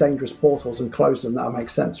where there's dangerous portals and close them, that'll make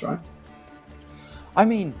sense, right? I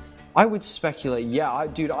mean, I would speculate,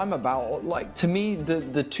 dude, I'm about, like, to me,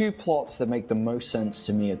 the two plots that make the most sense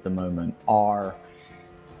to me at the moment are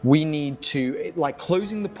we need to, like,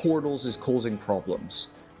 closing the portals is causing problems,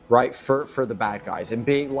 right, for the bad guys. And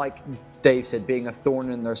being, like Dave said, being a thorn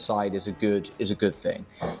in their side is a good thing.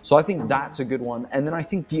 So I think that's a good one. And then I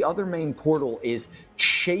think the other main portal is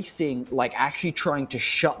chasing, like, actually trying to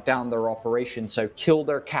shut down their operation. So kill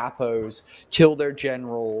their capos, kill their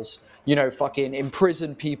generals, you know, fucking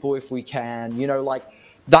imprison people if we can, you know, like,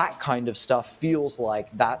 that kind of stuff feels like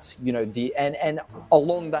that's, you know, and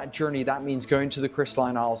along that journey, that means going to the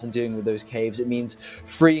Crystalline Isles and dealing with those caves. It means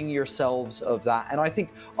freeing yourselves of that. And I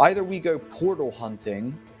think either we go portal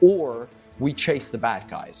hunting or we chase the bad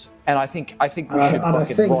guys. And I think we should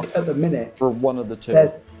fucking run at the minute for one of the two.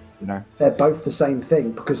 You know, they're both the same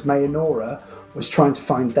thing because Mayanora was trying to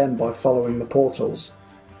find them by following the portals.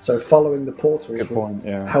 So following the portals will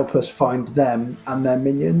help us find them and their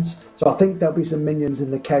minions. So I think there'll be some minions in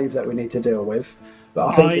the cave that we need to deal with. But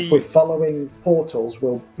I think if we're following portals,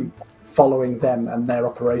 we'll be following them and their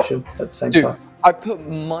operation at the same time. I put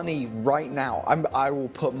money right now. I will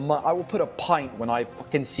put a pint when I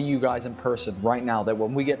fucking see you guys in person right now that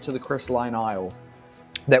when we get to the Crystalline Isle,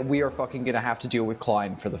 that we are fucking gonna have to deal with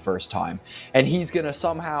Klein for the first time. And he's gonna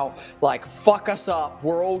somehow, like, fuck us up.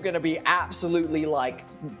 We're all gonna be absolutely, like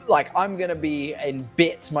I'm gonna be in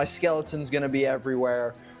bits. My skeleton's gonna be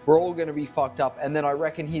everywhere. We're all gonna be fucked up. And then I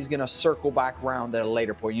reckon he's gonna circle back around at a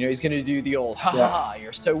later point. You know, he's gonna do the old,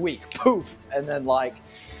 you're so weak, poof. And then, like,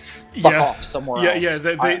 fuck off somewhere else.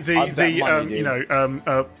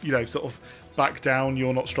 Sort of back down,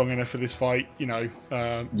 you're not strong enough for this fight, you know,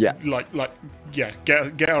 get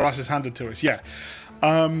our asses handed to us.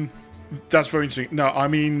 That's very interesting. No, I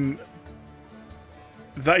mean,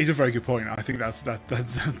 that is a very good point. I think that's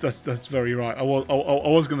very right. I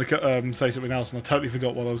was going to say something else, and I totally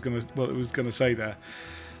forgot what I was going to say there.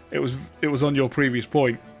 It was on your previous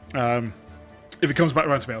point. If it comes back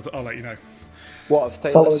around to me, I'll let you know. What,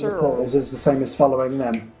 following the portals is the same as following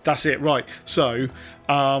them. That's it, right? So,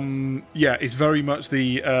 it's very much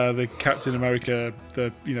the Captain America,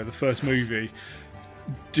 the first movie,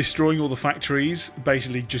 destroying all the factories,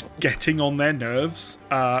 basically just getting on their nerves.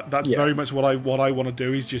 That's very much what I want to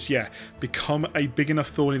do. Is just become a big enough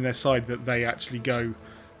thorn in their side that they actually go,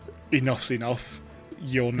 enough's enough.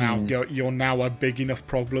 You're now a big enough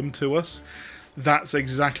problem to us. That's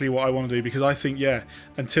exactly what I want to do, because I think,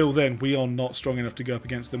 until then, we are not strong enough to go up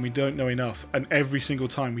against them. We don't know enough. And every single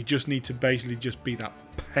time, we just need to basically just be that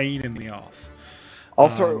pain in the arse. I'll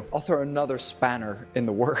throw another spanner in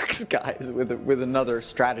the works, guys, with another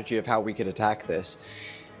strategy of how we could attack this.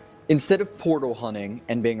 Instead of portal hunting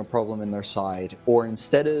and being a problem in their side, or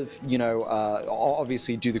instead of,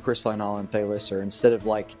 obviously do the Crystalline Island Thalis, or instead of,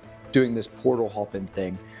 like, doing this portal hopping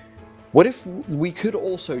thing, what if we could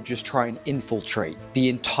also just try and infiltrate the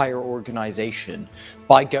entire organization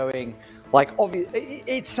by going, like,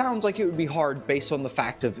 it sounds like it would be hard based on the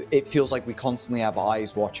fact of it feels like we constantly have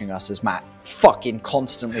eyes watching us, as Matt fucking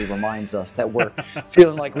constantly reminds us that we're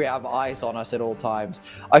feeling like we have eyes on us at all times.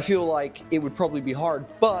 I feel like it would probably be hard,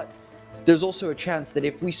 but there's also a chance that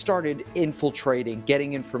if we started infiltrating,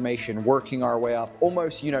 getting information, working our way up,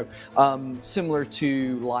 almost, similar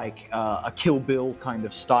to like a Kill Bill kind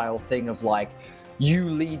of style thing of like, you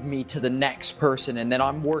lead me to the next person, and then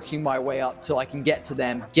I'm working my way up till I can get to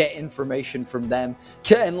them, get information from them,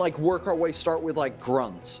 and like work our way. Start with like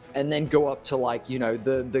grunts, and then go up to like, you know,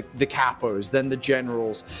 the capos, then the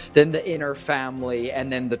generals, then the inner family,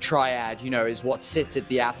 and then the triad. You know, is what sits at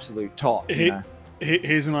the absolute top.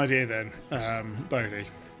 Here's an idea then, Bodhi.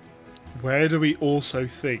 Where do we also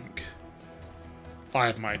think? I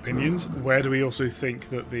have my opinions. Where do we also think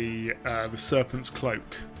that the Serpent's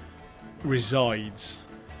Cloak resides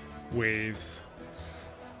with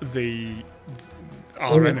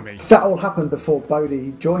our enemy? Because that all happened before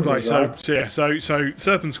Bodhi joined us, right? So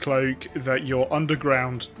Serpent's Cloak, that your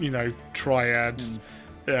underground, you know, triad,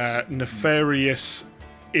 nefarious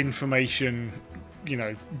information, you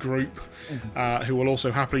know, group, who will also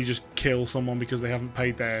happily just kill someone because they haven't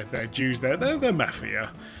paid their dues. They're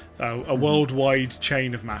mafia. A worldwide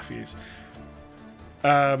chain of mafias.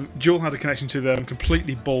 Jewel had a connection to them,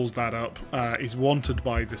 completely balls that up, is wanted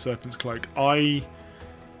by the Serpent's Cloak. I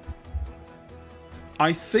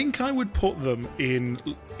think I would put them in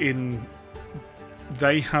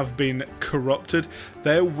they have been corrupted.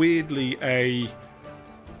 They're weirdly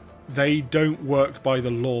they don't work by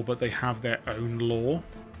the law, but they have their own law.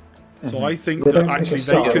 So I think that actually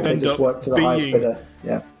they could end up being...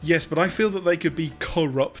 Yeah. Yes, but I feel that they could be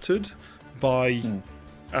corrupted by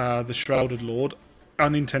the Shrouded Lord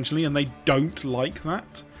unintentionally, and they don't like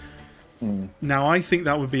that. Now, I think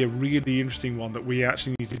that would be a really interesting one that we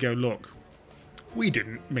actually need to go, look, we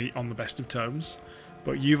didn't meet on the best of terms,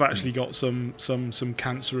 but you've actually got some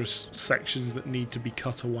cancerous sections that need to be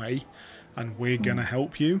cut away, and we're going to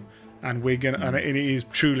help you, and we're going to... And it is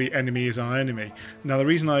truly enemy is our enemy. Now, the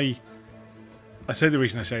reason I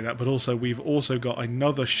say that, but also we've also got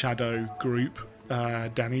another shadow group.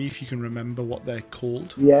 Danny, if you can remember what they're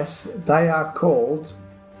called. Yes, they are called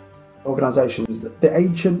organisations. The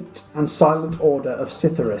Ancient and Silent Order of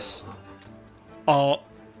Syphilis. Are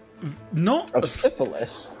not... Of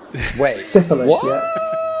syphilis? Wait. Syphilis, what?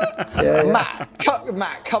 Yeah.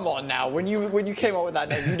 Matt, come on now. When you came up with that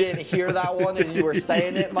name, you didn't hear that one as you were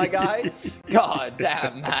saying it, my guy? God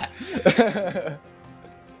damn, Matt.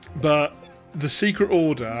 But the Secret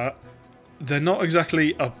Order, they're not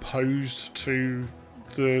exactly opposed to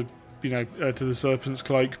the to the Serpent's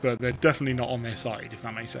Cloak, but they're definitely not on their side, if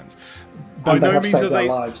that makes sense. By no means are they.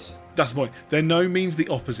 Lives. That's the point. They're no means the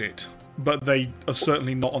opposite, but they are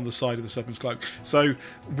certainly not on the side of the Serpent's Cloak. So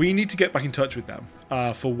we need to get back in touch with them.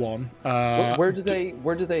 For one, where do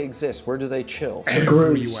they exist? Where do they chill?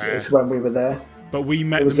 Everywhere. Is when we were there. But we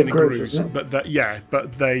met them in Grooves, Grooves. But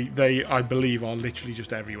they I believe are literally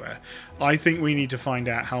just everywhere. I think we need to find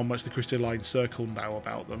out how much the Crystalline Circle know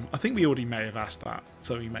about them. I think we already may have asked that,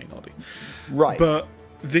 so we may not. Right. But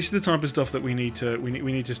this is the type of stuff that we need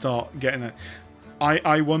to start getting at.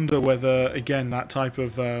 I wonder whether, again, that type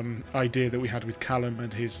of idea that we had with Callum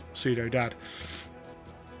and his pseudo dad,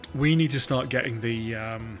 we need to start getting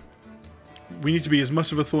the. We need to be as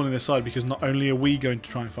much of a thorn in their side, because not only are we going to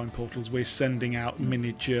try and find portals, we're sending out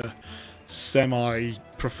miniature,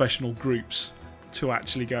 semi-professional groups to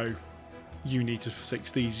actually go, you need to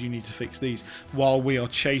fix these, you need to fix these, while we are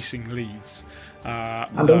chasing leads.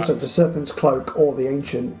 And also the Serpent's Cloak or the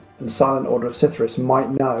Ancient and Silent Order of Syphilis might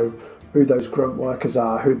know who those grunt workers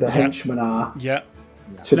are, who the henchmen are. Yeah.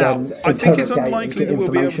 Now, I think it's unlikely that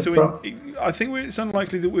we'll be able to. I think it's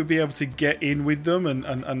unlikely that we'll be able to get in with them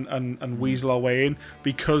and weasel our way in,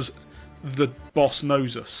 because the boss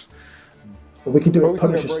knows us. But we can do it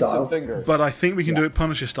Punisher style. But I think we can do it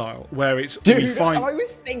Punisher style, where it's I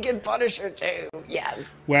was thinking Punisher too.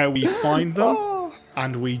 Yes. Where we find them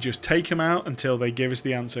and we just take them out until they give us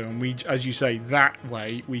the answer, and we, as you say, that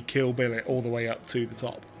way we kill Bill it all the way up to the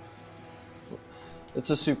top. It's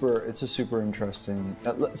a super interesting.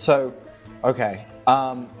 So, okay.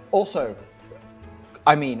 Also,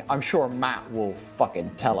 I mean, I'm sure Matt will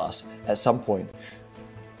fucking tell us at some point.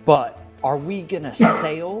 But are we gonna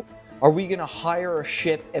sail? Are we gonna hire a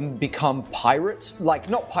ship and become pirates? Like,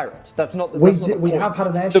 not pirates. That's not. We have had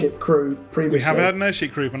an airship crew previously. We have had an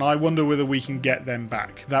airship crew, and I wonder whether we can get them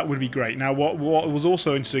back. That would be great. Now, what was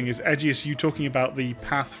also interesting is, Edgius, you talking about the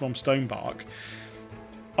path from Stonebark.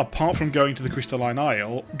 Apart from going to the Crystalline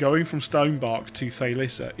Isle, going from Stonebark to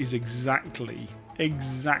Thalissa is exactly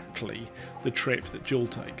the trip that Jewel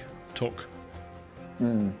took.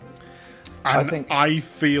 And I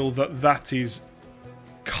feel that is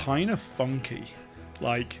kind of funky,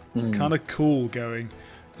 like kind of cool. Going,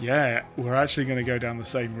 yeah, we're actually going to go down the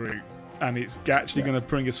same route, and it's actually going to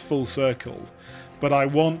bring us full circle. But I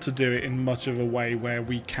want to do it in much of a way where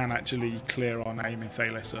we can actually clear our name in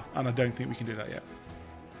Thalissa, and I don't think we can do that yet.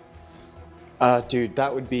 Dude,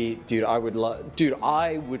 that would be, dude. I would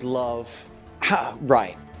love.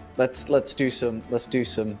 Right. Let's do some.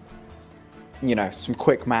 Some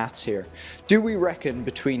quick maths here. Do we reckon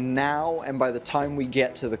between now and by the time we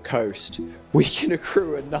get to the coast, we can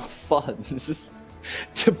accrue enough funds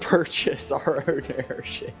to purchase our own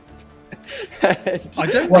airship? I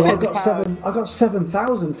got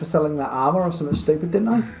 7,000 for selling that armor or something stupid, didn't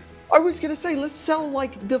I? I was gonna say, let's sell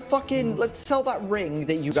let's sell that ring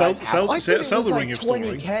that you guys have. I thought it was like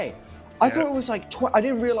 20k. I thought it was like I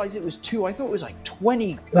didn't realize it was 2. I thought it was like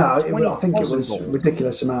 20. No, I think it was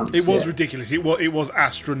ridiculous amounts. It was ridiculous. It was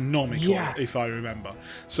astronomical, if I remember.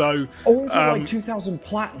 So, or was it like 2,000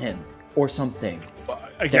 platinum or something?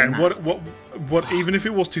 Again, what? Even if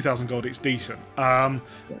it was 2,000 gold, it's decent.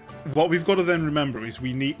 What we've got to then remember is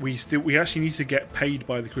we actually need to get paid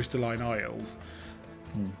by the Crystalline Isles,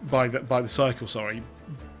 by the Cycle, sorry,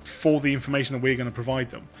 for the information that we're going to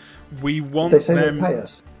provide them. We want them. They pay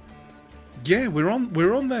us. Yeah, we're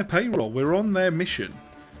on their payroll. We're on their mission.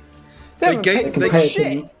 They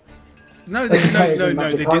shit. No, they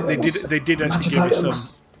did actually give us some.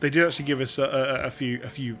 They did actually give us a few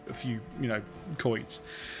coins.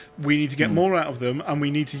 We need to get more out of them, and we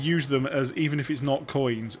need to use them as, even if it's not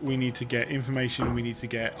coins, we need to get information, we need to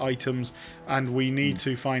get items, and we need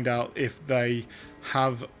to find out if they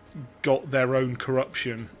have got their own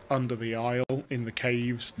corruption under the Isle in the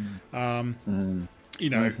caves.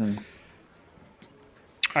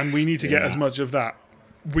 And we need to get as much of that.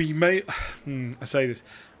 We may. I say this.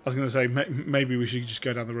 I was going to say maybe we should just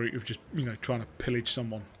go down the route of just trying to pillage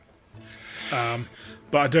someone.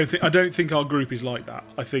 But I don't think our group is like that.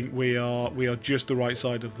 I think we are just the right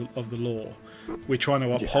side of the law. We're trying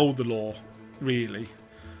to uphold the law, really.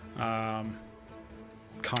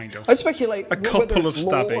 Kind of. I speculate a couple of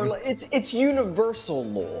stabbing. It's universal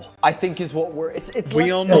law. I think is what we're. It's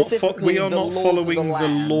we are not following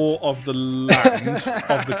the law of the land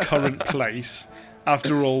of the current place.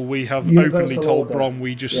 After all, we have openly told Brom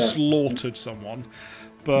we just slaughtered someone.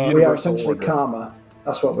 But we are essentially karma.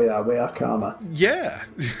 That's what we are. We are karma. Yeah.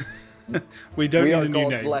 we don't need a new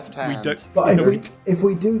God's name. left hand. But if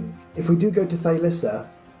we do go to Thalissa,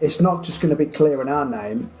 it's not just going to be clearing our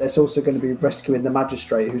name. It's also going to be rescuing the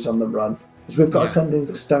magistrate who's on the run. Because we've got to send in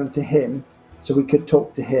the stone to him, so we could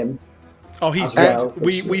talk to him. Oh, he's dead.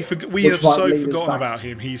 We have so forgotten about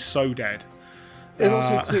him. He's so dead. It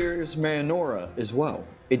also clears Mayanora as well.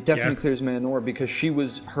 It definitely clears Mayanora because she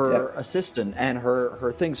was her assistant and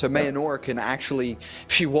her thing. So Mayanora can actually,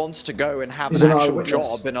 if she wants to go and have an actual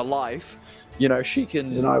job in a life, she can.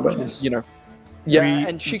 She's an eyewitness.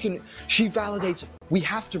 And she validates. We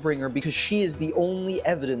have to bring her because she is the only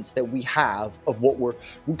evidence that we have of what we're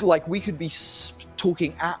like. We could be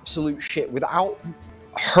talking absolute shit without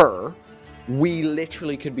her. We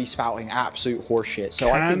literally could be spouting absolute horseshit.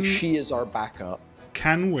 So I think she is our backup.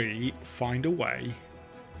 Can we find a way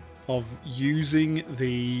of using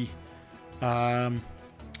the I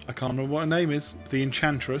can't remember what her name is, the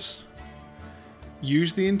Enchantress.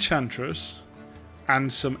 Use the Enchantress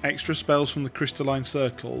and some extra spells from the Crystalline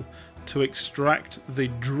Circle to extract the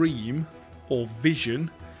dream or vision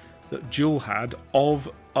that Jewel had of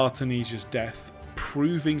Artemisia's death,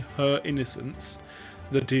 proving her innocence.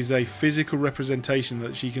 That is a physical representation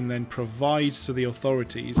that she can then provide to the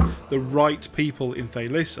authorities, the right people in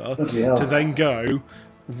Thalissa, to then go,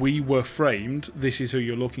 we were framed, this is who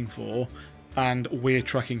you're looking for, and we're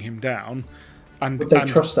tracking him down. Would they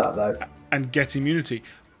trust that, though? And get immunity.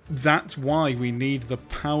 That's why we need the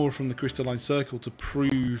power from the Crystalline Circle to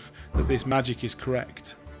prove that this magic is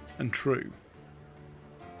correct and true.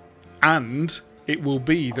 And it will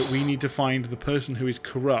be that we need to find the person who is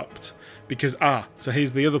corrupt, because so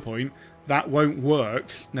here's the other point, that won't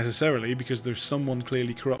work necessarily because there's someone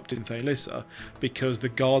clearly corrupt in Thalissa, because the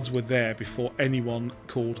guards were there before anyone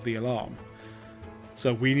called the alarm.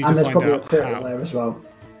 So we need to find out how. There as well.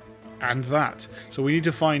 And that. So we need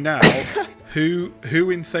to find out who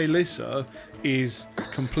in Thalissa is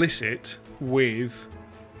complicit with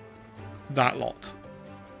that lot.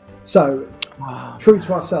 So, true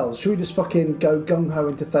to ourselves, should we just fucking go gung-ho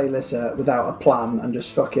into Thalissa without a plan and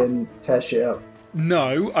just fucking tear shit up?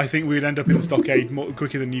 No, I think we'd end up in the stockade more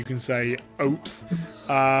quicker than you can say, oops.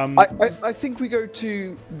 I think we go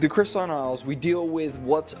to the Crystalline Isles, we deal with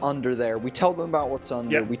what's under there, we tell them about what's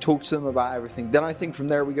under, we talk to them about everything. Then I think from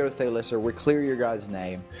there we go to Thalissa, we clear your guys'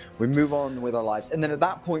 name, we move on with our lives, and then at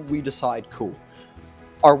that point we decide, cool,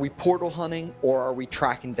 are we portal hunting or are we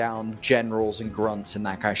tracking down generals and grunts and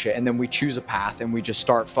that kind of shit? And then we choose a path and we just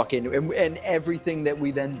start fucking, and everything that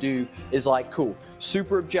we then do is like, cool,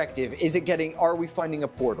 super objective. Are we finding a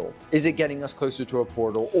portal? Is it getting us closer to a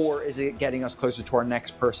portal, or is it getting us closer to our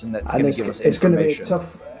next person that's going to give us information?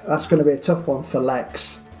 That's going to be a tough one for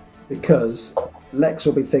Lex, because Lex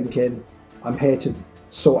will be thinking, I'm here to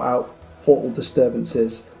sort out portal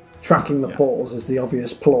disturbances. Tracking the portals is the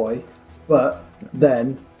obvious ploy, but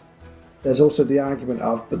then there's also the argument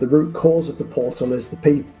of, but the root cause of the portal is the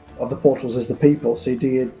portals is the people. So do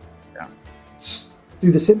you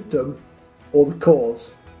do the symptom or the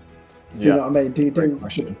cause? Do you know what I mean? Do you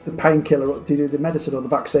do the painkiller, or do you do the medicine or the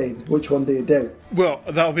vaccine? Which one do you do? Well,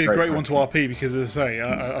 that'll be a great one to RP, because, as I say,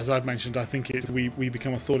 as I've mentioned, I think it's we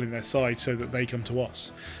become a thorn in their side so that they come to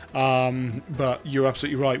us. But you're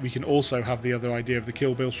absolutely right. We can also have the other idea of the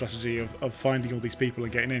Kill Bill strategy of finding all these people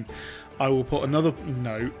and getting in. I will put another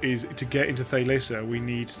note, is to get into Thalyssa, we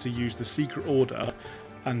need to use the Secret Order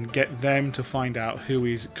and get them to find out who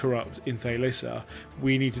is corrupt in Thalyssa.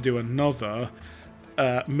 We need to do another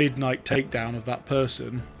midnight takedown of that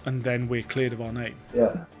person, and then we're cleared of our name.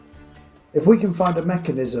 Yeah. If we can find a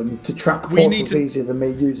mechanism to track portals easier than me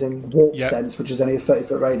using warp sense, which is only a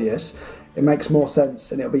 30-foot radius, it makes more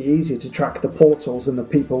sense, and it'll be easier to track the portals, and the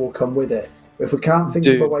people will come with it. But if we can't think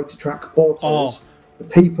of a way to track portals, the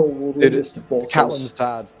people will lead us to portals. Callum's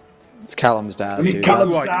dad. It's Callum's dad. I mean,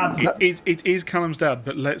 Callum's dad. It is Callum's dad,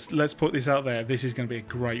 but let's put this out there. This is going to be a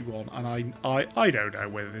great one, and I don't know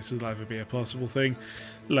whether this will ever be a possible thing.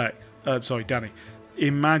 Danny.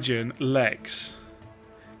 Imagine Lex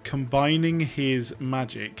combining his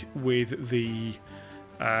magic with the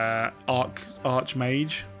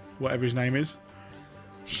Archmage, whatever his name is.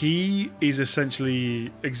 He is essentially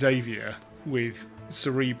Xavier with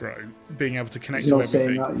Cerebro, being able to connect to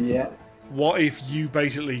everything. Not saying that yet. What if you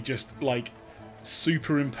basically just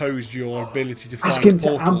superimposed your ability to find ask him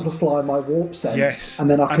portals? To amplify my warp sense, and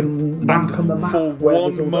then I can mark on the map for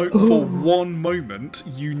one moment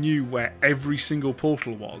you knew where every single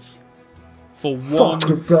portal was. For one,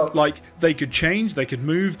 they could change, they could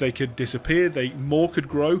move, they could disappear, more could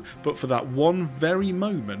grow, but for that one very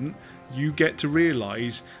moment, you get to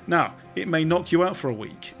realise. Now, it may knock you out for a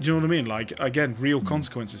week. Do you know what I mean? Again, real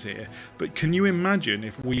consequences here. But can you imagine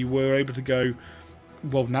if we were able to go,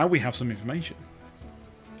 well, now we have some information?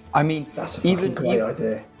 I mean, that's a fucking great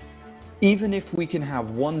idea. Even if we can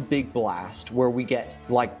have one big blast where we get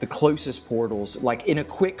the closest portals, in a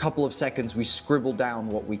quick couple of seconds we scribble down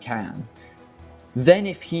what we can. Then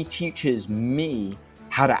if he teaches me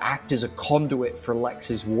how to act as a conduit for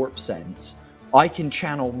Lex's warp sense, I can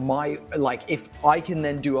channel my, if I can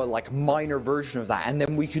then do a minor version of that, and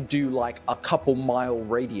then we could do a couple mile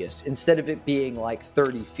radius instead of it being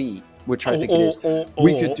 30 feet, which I think it is.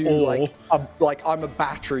 We could do I'm a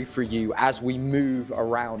battery for you as we move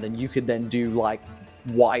around, and you could then do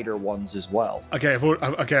wider ones as well. Okay,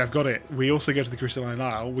 I've got it. We also go to the Crystalline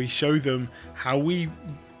Isle. We show them how we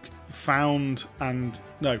found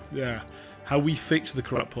how we fixed the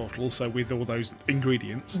corrupt portal, so with all those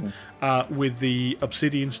ingredients, with the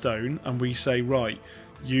obsidian stone, and we say, right,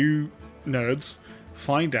 you nerds,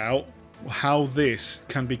 find out how this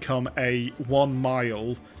can become a 1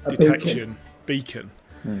 mile detection beacon.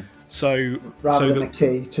 So rather than a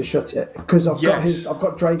key to shut it, because I've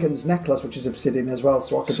got Dragon's necklace, which is obsidian as well,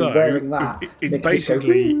 so I could be wearing that. It's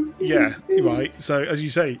basically right. So as you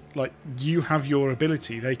say, you have your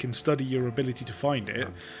ability; they can study your ability to find it,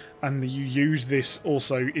 and you use this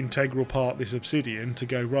also integral part, this obsidian, to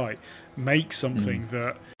go right, make something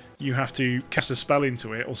that you have to cast a spell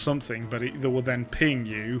into it or something, but that will then ping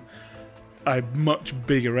you a much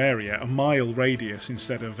bigger area, a mile radius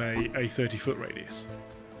instead of a 30-foot radius.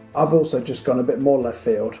 I've also just gone a bit more left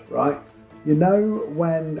field, right? You know,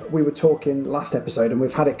 when we were talking last episode, and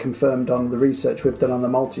we've had it confirmed on the research we've done on the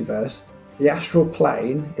multiverse, the astral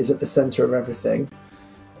plane is at the centre of everything,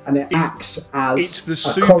 and it acts as it's the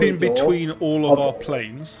soup in between all of our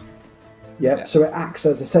planes. Yep. So it acts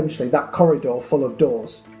as essentially that corridor full of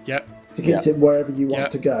doors. Yep. To get to wherever you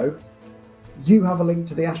want to go. You have a link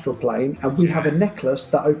to the astral plane, and we have a necklace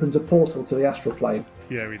that opens a portal to the astral plane.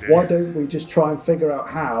 Yeah, we do. Why don't we just try and figure out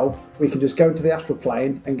how we can just go into the astral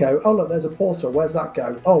plane and go, oh look, there's a portal. Where's that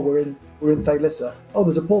go? Oh, we're in Thalyssa. Oh,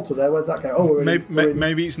 there's a portal there. Where's that go? Oh,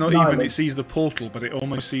 maybe it's not even. It sees the portal, but it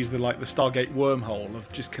almost sees the Stargate wormhole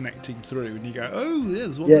of just connecting through, and you go, oh,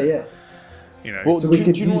 there's one. Yeah. You know. Well, so we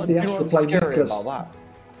could use the astral plane necklace. About that?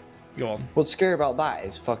 Go on. What's scary about that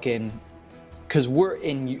is fucking. Because we're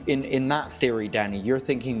in that theory, Danny, you're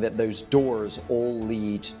thinking that those doors all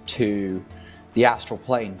lead to the astral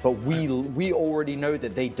plane, but we already know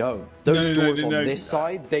that they don't. Those doors on this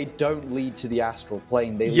side, they don't lead to the astral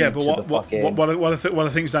plane. They lead to the fucking... What I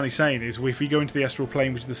think Danny's saying is, if you go into the astral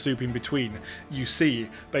plane, which is the soup in between, you see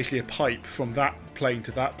basically a pipe from that plane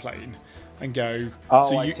to that plane, and go.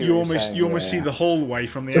 So you almost see the hallway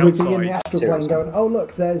from the outside. So we'd be in the astral plane going, oh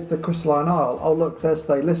look, there's the crystalline isle. Oh look, there's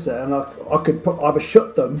Thalyssa, and I could either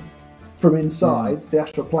shut them from inside the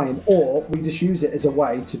astral plane, or we just use it as a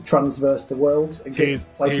way to transverse the world and get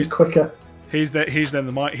places quicker. Here's then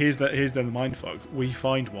the mindfuck. We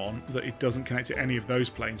find one that it doesn't connect to any of those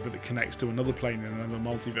planes, but it connects to another plane in another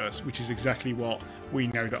multiverse, which is exactly what we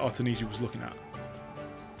know that Artemisia was looking at.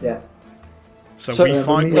 Yeah. So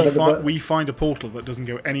we find a portal that doesn't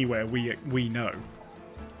go anywhere we know.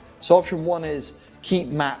 So option 1 is keep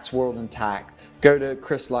Matt's world intact. Go to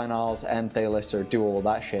Crystalline Isles and Thalyssa, do all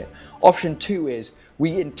that shit. Option 2 is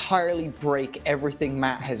we entirely break everything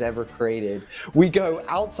Matt has ever created. We go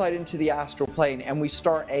outside into the astral plane and we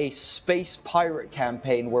start a space pirate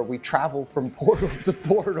campaign where we travel from portal to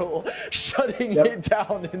portal, shutting it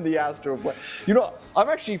down in the astral plane. You know, I'm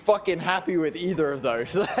actually fucking happy with either of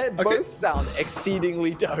those. Both sound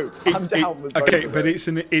exceedingly dope. I'm down with both of but those.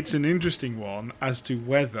 it's an interesting one as to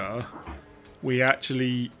whether we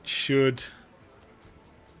actually should...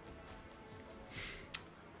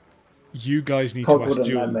 You guys need to ask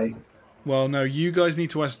Jewel. Well, no, you guys need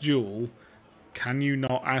to ask Jewel. Can you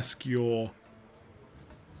not ask the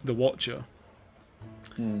Watcher?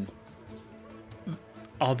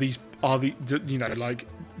 Are the like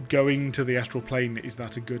going to the astral plane? Is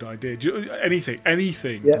that a good idea?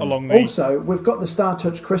 Anything along the... Also, we've got the Star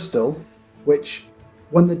Touch crystal, which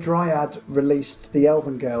when the Dryad released the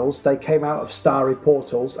Elven Girls, they came out of starry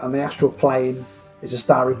portals, and the astral plane is a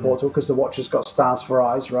starry portal because the Watcher's got stars for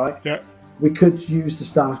eyes, right? Yeah. We could use the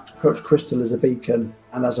Star Touch crystal as a beacon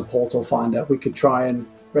and as a portal finder. We could try and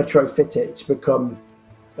retrofit it to become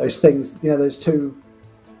those things, those two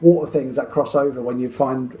water things that cross over when you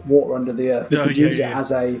find water under the earth. We could use it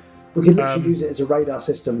as we could literally use it as a radar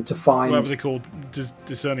system to find... Whatever they're called,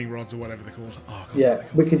 discerning rods or whatever they're called. Oh,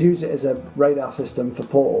 we could use it as a radar system for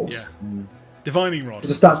portals. Yeah. Divining rods. Because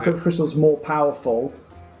the Star Touch crystal's more powerful,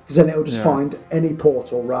 because then it'll just find any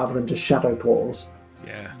portal rather than just shadow portals.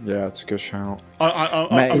 Yeah. Yeah, that's a good shout. We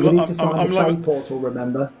need to find the Fey portal,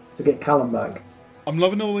 remember, to get Callum back. I'm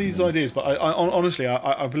loving all these ideas, but honestly,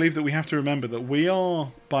 I believe that we have to remember that we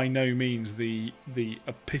are by no means the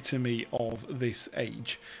epitome of this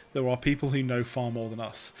age. There are people who know far more than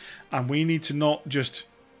us, and we need to not just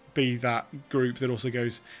be that group that also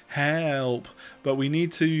goes, help, but we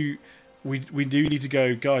do need to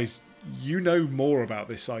go, guys, you know more about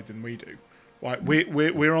this side than we do. Right,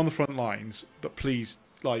 we're on the front lines, but please,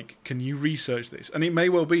 can you research this? And it may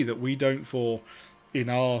well be that we don't in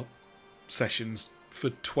our sessions for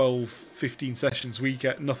 12, 15 sessions, we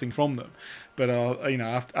get nothing from them. But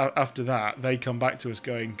after that, they come back to us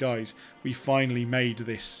going, guys, we finally made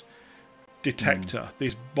this detector,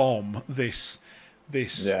 this bomb, this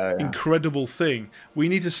incredible thing. We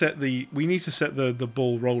need to set the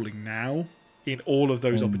ball rolling now in all of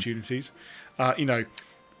those opportunities.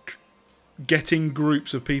 Getting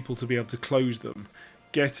groups of people to be able to close them,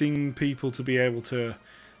 getting people to be able to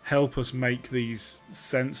help us make these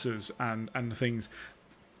sensors and things.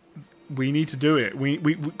 We need to do it.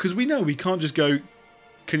 Because we know we can't just go,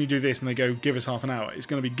 can you do this? And they go, give us half an hour. It's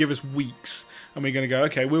going to be, give us weeks. And we're going to go,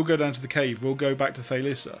 okay, we'll go down to the cave. We'll go back to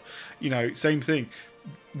Thalyssa. Same thing.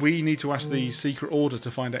 We need to ask the Secret Order to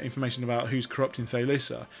find out information about who's corrupting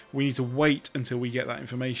Thalyssa. We need to wait until we get that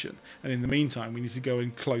information. And in the meantime, we need to go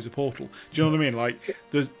and close a portal. Do you know what I mean?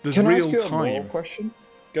 There's Can real I ask you time. A moral question?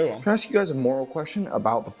 Go on. Can I ask you guys a moral question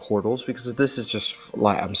about the portals? Because this is just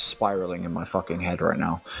I'm spiraling in my fucking head right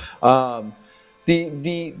now.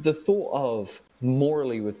 The thought of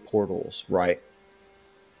morally with portals, right?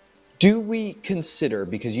 Do we consider,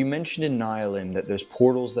 because you mentioned in Nihilin that there's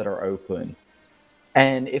portals that are open,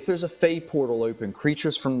 and if there's a Fey portal open,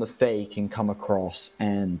 creatures from the Fey can come across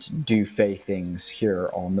and do Fey things here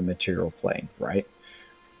on the material plane, right?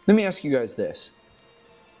 Let me ask you guys this.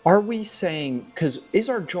 Are we saying, because is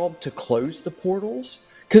our job to close the portals?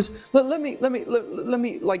 Because let me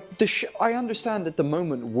I understand at the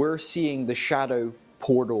moment we're seeing the shadow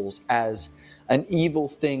portals as an evil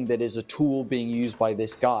thing that is a tool being used by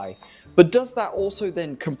this guy. But does that also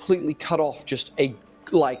then completely cut off just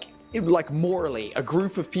morally, a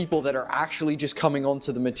group of people that are actually just coming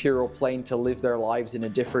onto the material plane to live their lives in a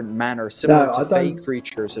different manner, similar to Fey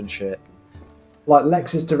creatures and shit?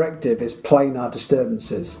 Lex's directive is planar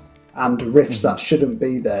disturbances and rifts that shouldn't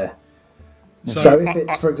be there. So if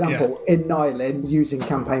it's, for example, in Nihilin, using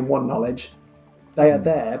Campaign 1 knowledge, they are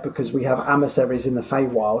there because we have emissaries in the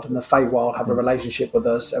Feywild, and the Feywild have a relationship with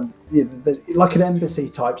us, and like an embassy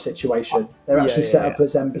type situation. They're actually set up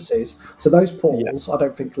as embassies. So those portals, I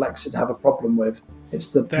don't think Lex would have a problem with. It's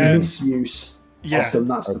the misuse of them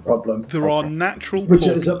that's the problem. There are natural which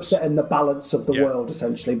portals. is upsetting the balance of the world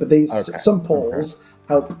essentially. But these some portals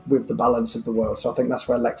help with the balance of the world. So I think that's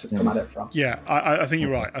where Lex would come at it from. Yeah, I think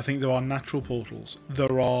you're right. I think there are natural portals.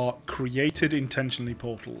 There are created intentionally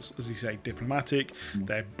portals, as you say, diplomatic.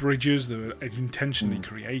 They're bridges that are intentionally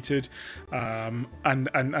created, and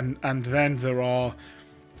then there are,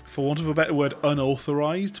 for want of a better word,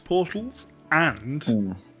 unauthorized portals,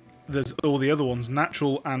 and there's all the other ones,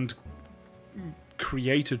 natural and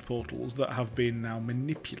created portals that have been now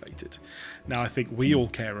manipulated. Now, I think we all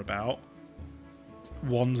care about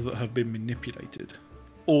ones that have been manipulated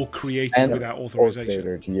or created without authorization.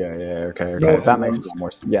 Okay. That makes a lot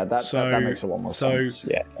more sense. Yeah, that makes a lot more sense.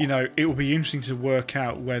 Yeah. You know, it will be interesting to work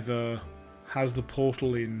out whether has the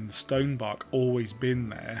portal in Stonebark always been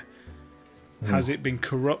there? Has it been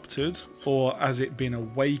corrupted, or has it been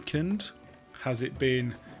awakened? Has it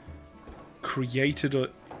been created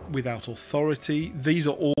without authority? These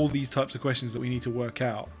are all these types of questions that we need to work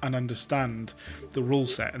out and understand the rule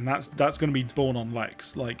set, and that's going to be born on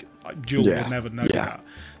Lex. Like, Jill would never know that,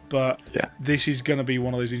 but this is going to be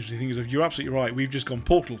one of those interesting things. You're absolutely right. We've just gone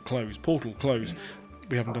portal close.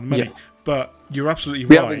 We haven't done many, but you're absolutely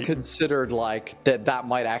right. We haven't considered like that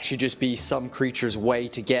might actually just be some creature's way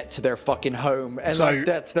to get to their fucking home, and like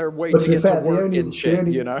that's their way to get to work and shit.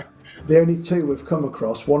 You know. The only two we've come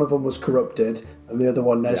across, one of them was corrupted, and the other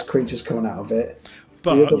one, there's creatures coming out of it.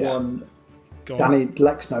 But the other one, Danny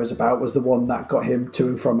Lex knows about, was the one that got him to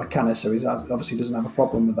and from Mechanic, so he obviously doesn't have a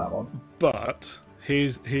problem with that one. But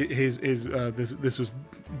this was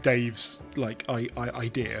Dave's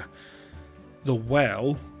idea. The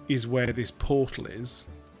well is where this portal is,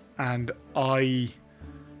 and I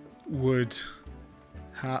would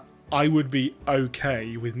be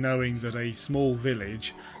okay with knowing that a small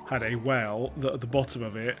village had a well that at the bottom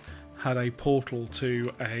of it had a portal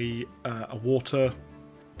to a water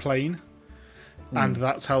plane, and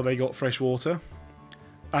that's how they got fresh water.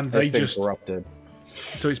 And they just corrupted.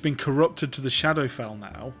 So it's been corrupted to the Shadowfell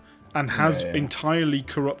now, and has entirely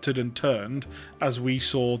corrupted and turned, as we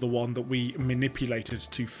saw the one that we manipulated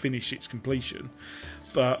to finish its completion.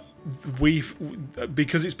 But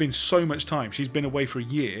because it's been so much time, she's been away for a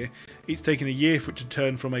year, it's taken a year for it to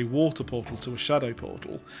turn from a water portal to a shadow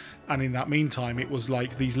portal, and in that meantime it was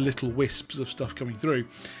like these little wisps of stuff coming through,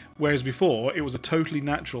 whereas before it was a totally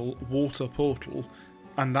natural water portal,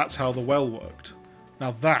 and that's how the well worked.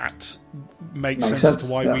 Now that makes sense as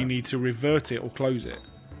to why we need to revert it or close it.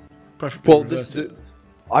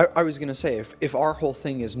 I was going to say, if our whole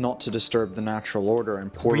thing is not to disturb the natural order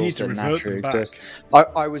and portals that naturally exist,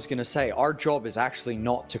 I was going to say, our job is actually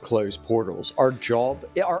not to close portals. Our job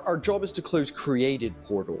is to close created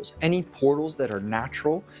portals. Any portals that are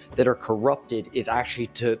natural, that are corrupted, is actually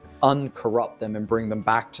to uncorrupt them and bring them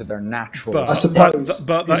back to their natural. But I suppose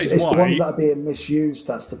it's the ones that are being misused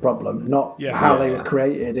that's the problem, not how they were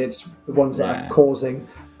created. It's the ones that are causing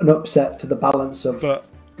an upset to the balance of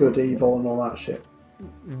good, evil, and all that shit.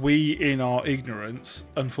 We, in our ignorance,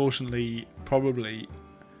 unfortunately, probably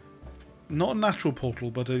not a natural portal,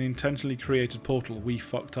 but an intentionally created portal, we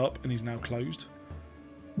fucked up and is now closed.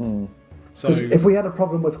 So, if we had a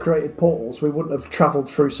problem with created portals, we wouldn't have travelled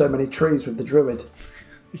through so many trees with the druid.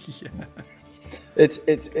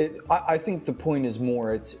 I think the point is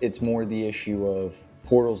more. It's more the issue of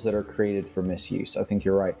portals that are created for misuse. I think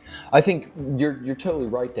you're right. I think you're totally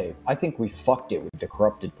right, Dave. I think we fucked it with the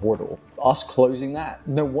corrupted portal. Us closing that.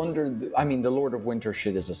 No wonder. I mean, the Lord of Winter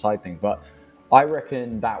shit is a side thing, but I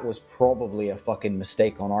reckon that was probably a fucking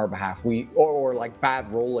mistake on our behalf. Or like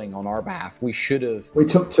bad rolling on our behalf. We should have. We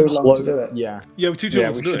took too long to do it. Yeah, we took too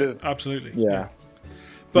long to do it. Absolutely. Yeah.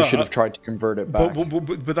 But, we should have tried to convert it back.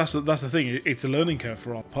 But that's the thing. It's a learning curve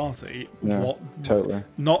for our party. Yeah, totally.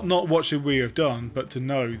 Not what should we have done, but to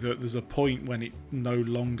know that there's a point when it's no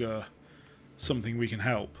longer something we can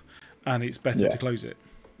help, and it's better to close it.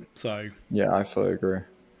 So yeah, I fully agree.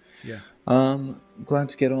 Yeah. Glad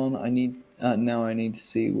to get on. I need now. I need to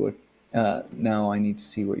see what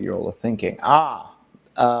you all are thinking.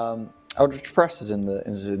 Eldritch Press is in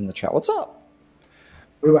the chat. What's up?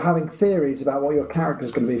 We were having theories about what your character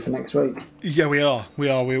is going to be for next week. Yeah, we are.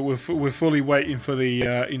 We're fully waiting for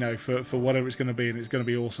the for whatever it's going to be, and it's going to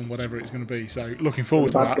be awesome, whatever it's going to be. So looking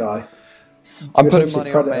forward to that. Guy. I'm putting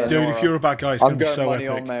money on Mayanora. Dude, if you're a bad guy, it's going to be so epic.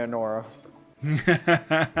 I'm going money on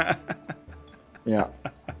Mayanora. Yeah.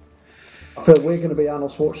 I feel we're going to be Arnold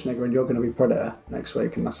Schwarzenegger and you're going to be Predator next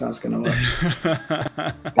week, and that's how it's going to work.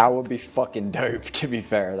 That would be fucking dope, to be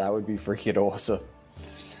fair. That would be freaking awesome.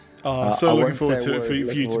 So looking forward to it for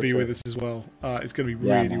you to be with us as well. It's going to be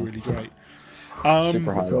really, really great.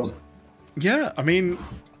 Super hyped. Cool. Yeah, I mean,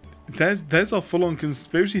 there's our full-on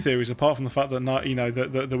conspiracy theories, apart from the fact that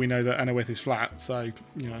that we know that Enowith is flat. So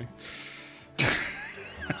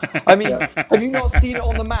I mean, have you not seen it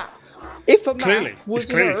on the map? If a map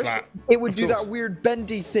was Earth, flat, it would do that weird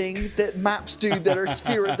bendy thing that maps do that are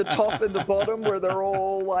sphere at the top and the bottom, where they're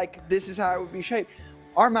all like, this is how it would be shaped.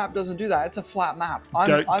 Our map doesn't do that. It's a flat map.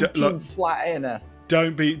 I'm team flat ANF.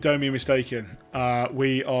 Don't be mistaken.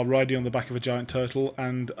 We are riding on the back of a giant turtle,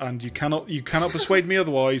 and you cannot persuade me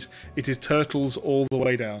otherwise. It is turtles all the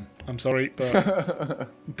way down. I'm sorry, but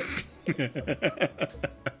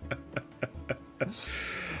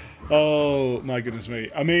oh my goodness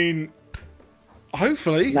me. I mean,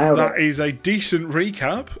 hopefully that is a decent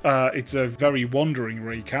recap. It's a very wandering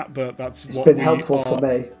recap, but that's it's been helpful for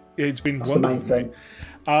me. It's been that's wonderful. The main thing.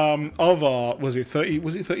 Of our, was it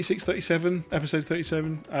 36, 37, episode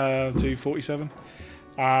 37 to 47?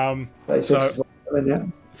 36 so, to 47, yeah.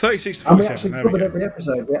 36 to 47. And we actually covered every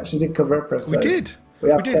episode. We actually did cover every episode. We did.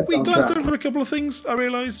 We glanced over a couple of things, I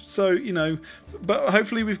realised. So, but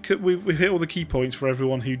hopefully we've hit all the key points for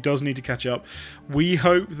everyone who does need to catch up. We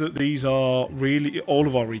hope that these are really, all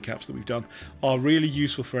of our recaps that we've done are really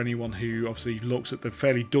useful for anyone who obviously looks at the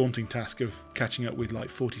fairly daunting task of catching up with like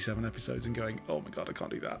 47 episodes and going, oh my god, I can't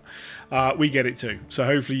do that. We get it too. So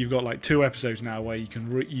hopefully you've got like 2 episodes now where you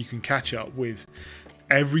can catch up with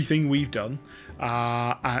everything we've done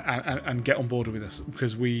and get on board with us,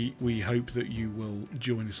 because we hope that you will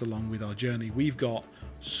join us along with our journey. We've got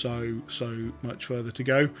so much further to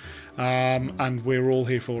go, and we're all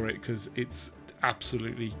here for it because it's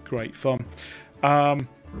absolutely great fun. Have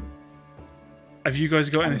you guys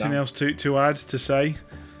got anything else to add, to say?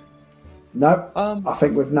 No, I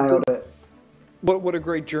think we've nailed it. What a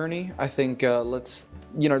great journey. I think let's,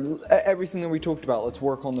 everything that we talked about, let's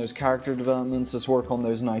work on those character developments, let's work on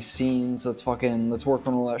those nice scenes, let's work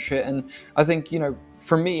on all that shit. And I think,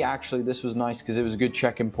 for me, actually, this was nice because it was a good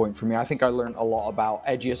check-in point for me. I think I learned a lot about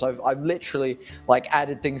Edgius. I've literally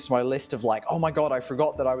added things to my list of oh my god, I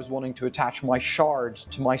forgot that I was wanting to attach my shards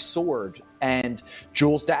to my sword. And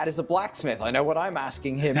Jules' dad is a blacksmith. I know what I'm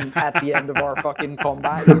asking him at the end of our fucking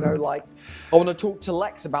combat. I want to talk to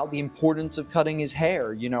Lex about the importance of cutting his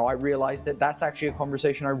hair. I realized that that's actually a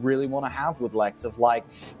conversation I really want to have with Lex of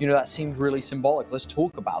that seemed really symbolic. Let's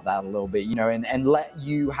talk about that a little bit, and let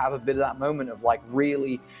you have a bit of that moment of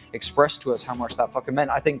really express to us how much that fucking meant.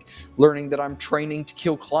 I think learning that I'm training to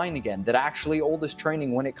kill Klein again, that actually all this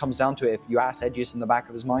training, when it comes down to it, if you ask Edgius in the back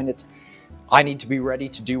of his mind, it's, I need to be ready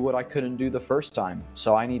to do what I couldn't do the first time,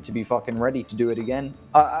 so I need to be fucking ready to do it again.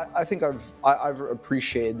 I think I've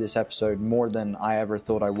appreciated this episode more than I ever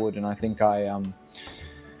thought I would, and I think guys,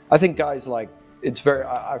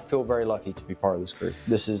 I feel very lucky to be part of this group.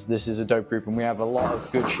 This is a dope group, and we have a lot of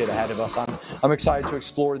good shit ahead of us. I'm excited to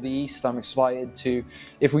explore the East. I'm excited to,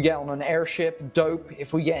 if we get on an airship, dope.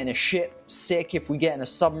 If we get in a ship, sick. If we get in a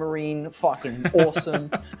submarine, fucking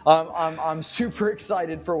awesome. I'm super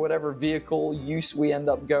excited for whatever vehicle use we end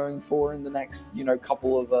up going for in the next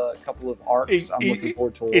couple of arcs. I'm looking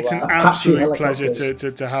forward to all it's that. An absolute pleasure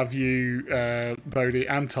to have you, Bodhi,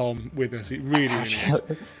 and Tom with us. It really is.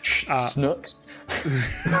 Snooks.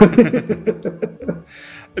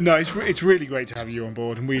 No, it's really great to have you on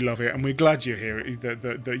board, and we love it, and we're glad you're here.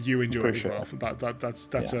 That you enjoy it as well.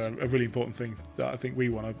 That's a really important thing that I think we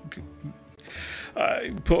want to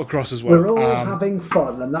put across as well. We're all having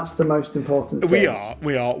fun, and that's the most important thing. We are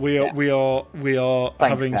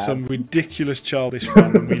having some ridiculous childish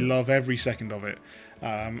fun, and we love every second of it.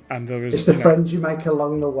 And there is, it's the friends you make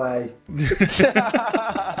along the way.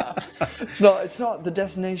 It's not the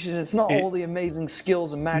destination. It's not all the amazing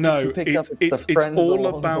skills and magic you picked up. It's the friends. It's all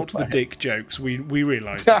about the dick jokes. We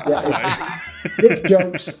realise that. Dick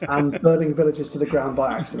jokes and burning villages to the ground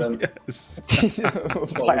by accident. Yes.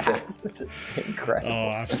 By accident. Incredible. Oh,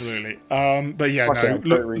 absolutely. But yeah,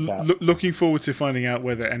 looking forward to finding out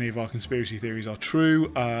whether any of our conspiracy theories are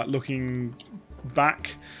true. Looking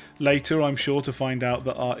back later, I'm sure, to find out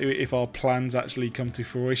that if our plans actually come to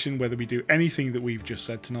fruition, whether we do anything that we've just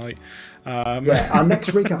said tonight. Our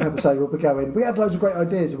next recap episode will be going, we had loads of great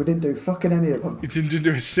ideas and we didn't do fucking any of them. We didn't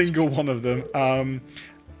do a single one of them.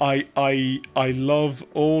 I love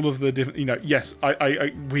all of the different, yes,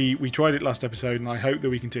 we tried it last episode, and I hope that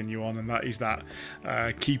we continue on, and that is that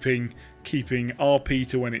keeping RP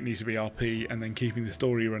to when it needs to be RP, and then keeping the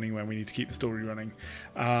story running when we need to keep the story running.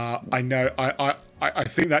 I know I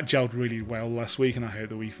think that gelled really well last week, and I hope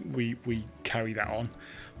that we carry that on.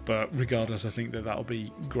 But regardless, I think that that'll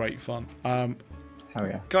be great fun. Oh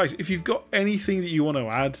yeah, guys, if you've got anything that you want to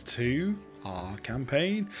add to our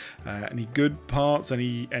campaign, any good parts,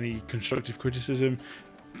 any constructive criticism,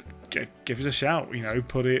 give us a shout.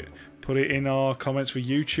 Put it in our comments for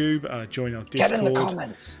YouTube. Join our Discord. Get in the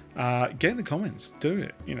comments. Get in the comments. Do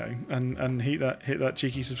it. And hit that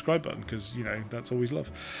cheeky subscribe button, because that's always love.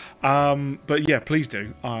 But yeah, please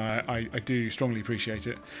do. I do strongly appreciate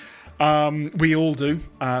it. We all do.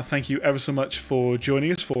 Thank you ever so much for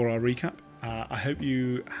joining us for our recap. I hope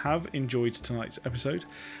you have enjoyed tonight's episode.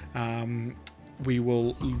 We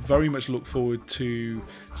will very much look forward to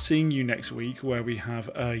seeing you next week, where we have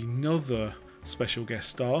another special guest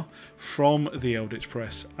star from the Eldritch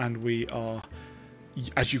Press, and we are,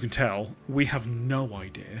 as you can tell, we have no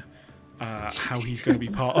idea how he's going to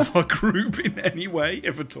be part of our group in any way,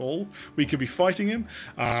 if at all. We could be fighting him.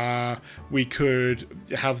 We could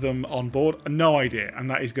have them on board. No idea. And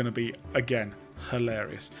that is going to be, again,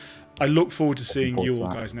 hilarious. I look forward to seeing you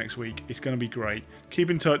all guys next week. It's going to be great.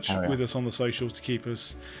 Keep in touch with us on the socials to keep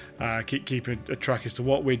us keeping a track as to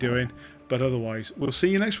what we're doing. But otherwise, we'll see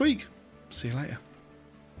you next week. See you later.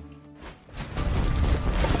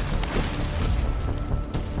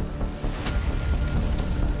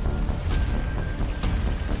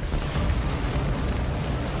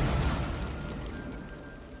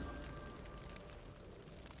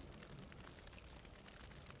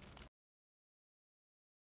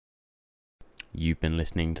 You've been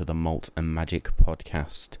listening to the Malt and Magic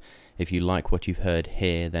podcast. If you like what you've heard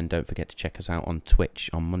here, then don't forget to check us out on Twitch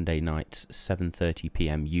on Monday nights, 7:30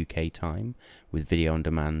 PM UK time, with video on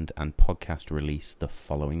demand and podcast release the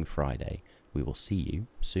following Friday. We will see you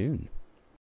soon.